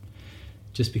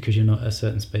 just because you're not at a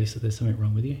certain space, that there's something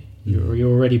wrong with you. You're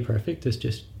already perfect. It's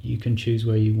just, you can choose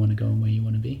where you want to go and where you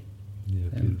want to be. Yeah,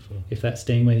 beautiful. If that's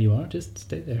staying where you are, just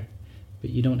stay there. But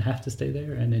you don't have to stay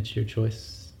there, and it's your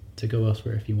choice to go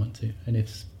elsewhere if you want to. And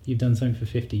if you've done something for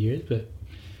 50 years, but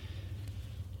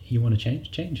you want to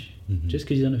change. Just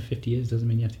because you've done it for 50 years doesn't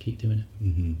mean you have to keep doing it.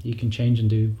 You can change and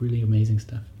do really amazing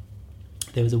stuff.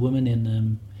 There was a woman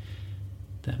in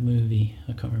that movie,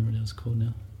 I can't remember what it was called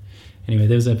now. Anyway,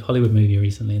 there was a Hollywood movie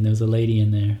recently, and there was a lady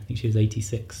in there, I think she was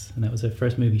 86, and that was her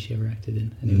first movie she ever acted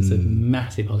in. And it was a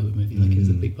massive Hollywood movie, like it was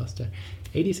a big buster.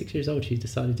 86 years old, she's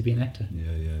decided to be an actor.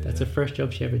 That's her first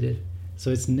job she ever did.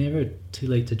 So it's never too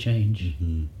late to change.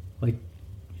 Like,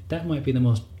 that might be the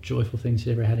most joyful thing she's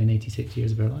ever had in 86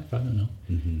 years of her life, I don't know.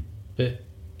 But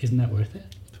isn't that worth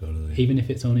it? Totally. Even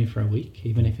if it's only for a week,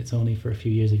 even if it's only for a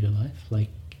few years of your life, like,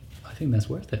 I think that's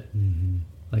worth it.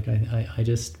 Like, I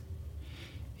just,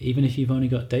 even if you've only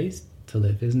got days to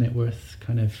live, isn't it worth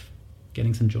kind of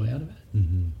getting some joy out of it?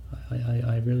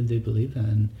 I really do believe that,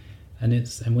 and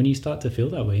when you start to feel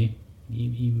that way,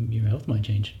 your health might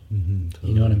change.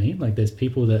 Totally. You know what I mean? Like, there's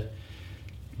people that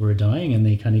were dying and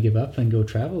they kind of give up and go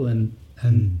travel, and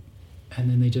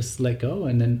then they just let go,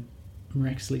 and then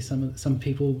miraculously some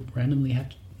people randomly have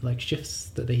like shifts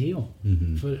that they heal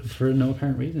for no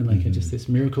apparent reason. Like, it's just this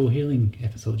miracle healing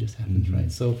episode just happens,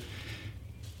 right? So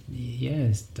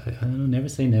yeah, I don't know, never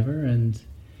say never, and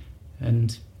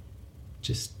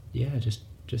just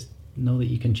know that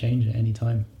you can change at any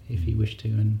time if you wish to,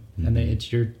 and that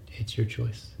it's your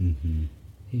choice.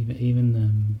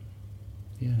 Even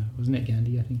wasn't it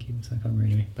Gandhi? I think he was. I can't remember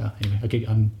anyway. But anyway, okay,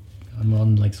 I'm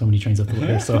on like so many trains up the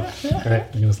way, so all right,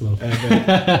 I'm going slow.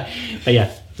 But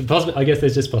yeah, I guess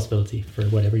there's just possibility for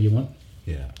whatever you want.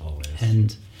 Yeah, always.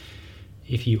 And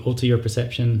if you alter your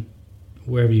perception,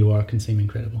 wherever you are can seem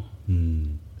incredible.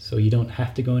 So you don't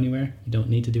have to go anywhere. You don't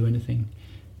need to do anything.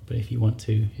 But if you want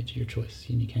to, it's your choice,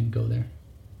 and you can go there.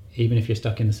 Even if you're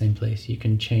stuck in the same place, you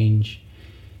can change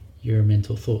your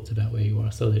mental thoughts about where you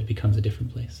are so that it becomes a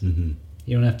different place.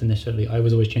 You don't have to necessarily, I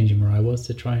was always changing where I was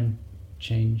to try and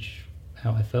change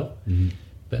how I felt.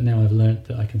 But now I've learned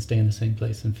that I can stay in the same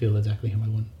place and feel exactly how I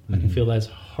want. I can feel as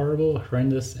horrible,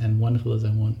 horrendous, and wonderful as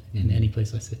I want in any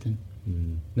place I sit in,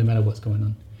 no matter what's going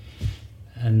on.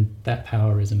 And that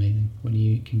power is amazing when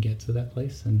you can get to that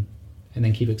place and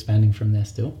then keep expanding from there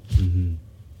still.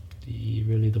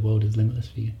 Really, the world is limitless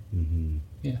for you.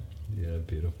 Yeah,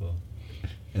 beautiful.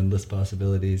 Endless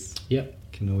possibilities. Yep.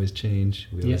 Can always change.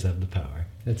 We always have the power.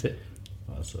 That's it.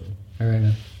 Awesome. All right,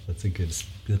 man. That's a good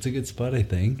spot, I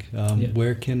think.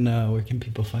 Where can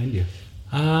people find you?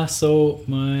 So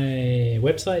my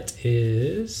website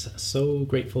is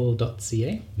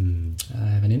sograteful.ca. I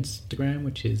have an Instagram,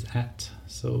 which is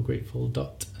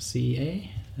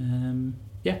 @sograteful.ca.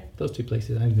 Those two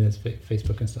places. I think there's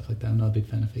Facebook and stuff like that. I'm not a big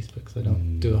fan of Facebook, so I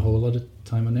don't do a whole lot of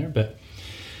time on there. But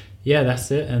yeah, that's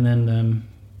it. And then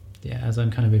as I'm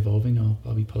kind of evolving,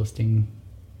 I'll be posting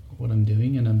what I'm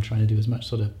doing, and I'm trying to do as much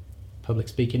sort of public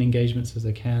speaking engagements as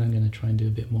I can. I'm going to try and do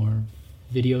a bit more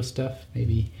video stuff,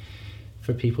 maybe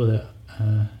for people that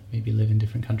maybe live in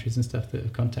different countries and stuff that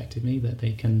have contacted me, that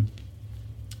I can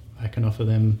offer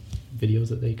them videos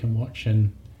that they can watch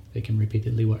and they can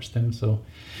repeatedly watch them. So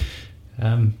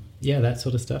that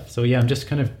sort of stuff. So I'm just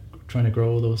kind of trying to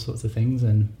grow all those sorts of things,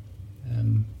 and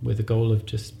with the goal of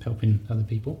just helping other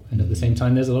people. And at the same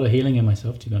time, there's a lot of healing in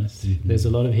myself, to be honest. There's a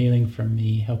lot of healing from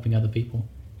me helping other people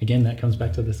again, that comes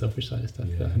back to the selfish side of stuff.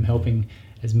 Yeah. That I'm helping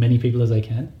as many people as I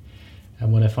can.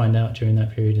 And what I find out during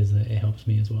that period is that it helps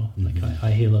me as well. Like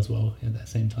I heal as well at that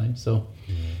same time. So,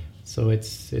 so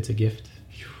it's a gift.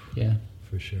 Yeah.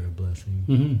 For sure, a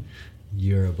blessing.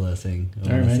 You're a blessing.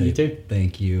 All right, man. You too.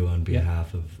 Thank you on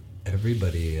behalf of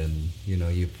everybody. And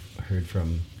you've heard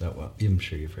from that. Well, I'm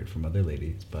sure you've heard from other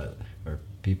ladies, or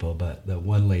people, but that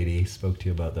one lady spoke to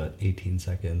you about that 18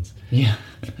 seconds. Yeah.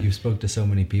 You spoke to so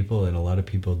many people, and a lot of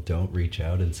people don't reach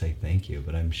out and say thank you,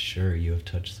 but I'm sure you have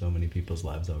touched so many people's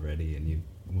lives already, and you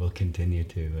will continue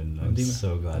to, and I'm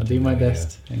so glad I'll do my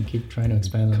best and keep trying to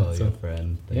expand on it. Call you a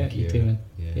friend. Thank you. You too, man.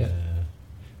 Yeah.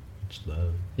 Much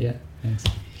love. Yeah, thanks.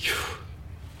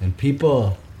 And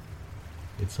people,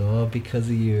 it's all because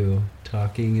of you.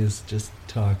 Talking is just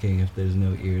talking if there's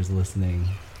no ears listening.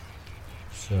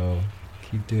 So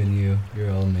keep doing you.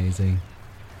 You're all amazing.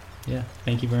 Yeah,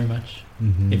 thank you very much.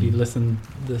 If you've listened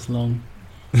this long,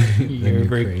 you're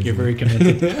very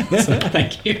committed. So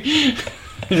thank you.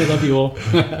 I love you all.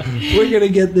 We're gonna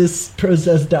get this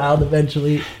process dialed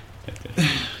eventually.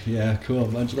 Yeah, cool.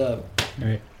 Much love. All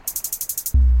right.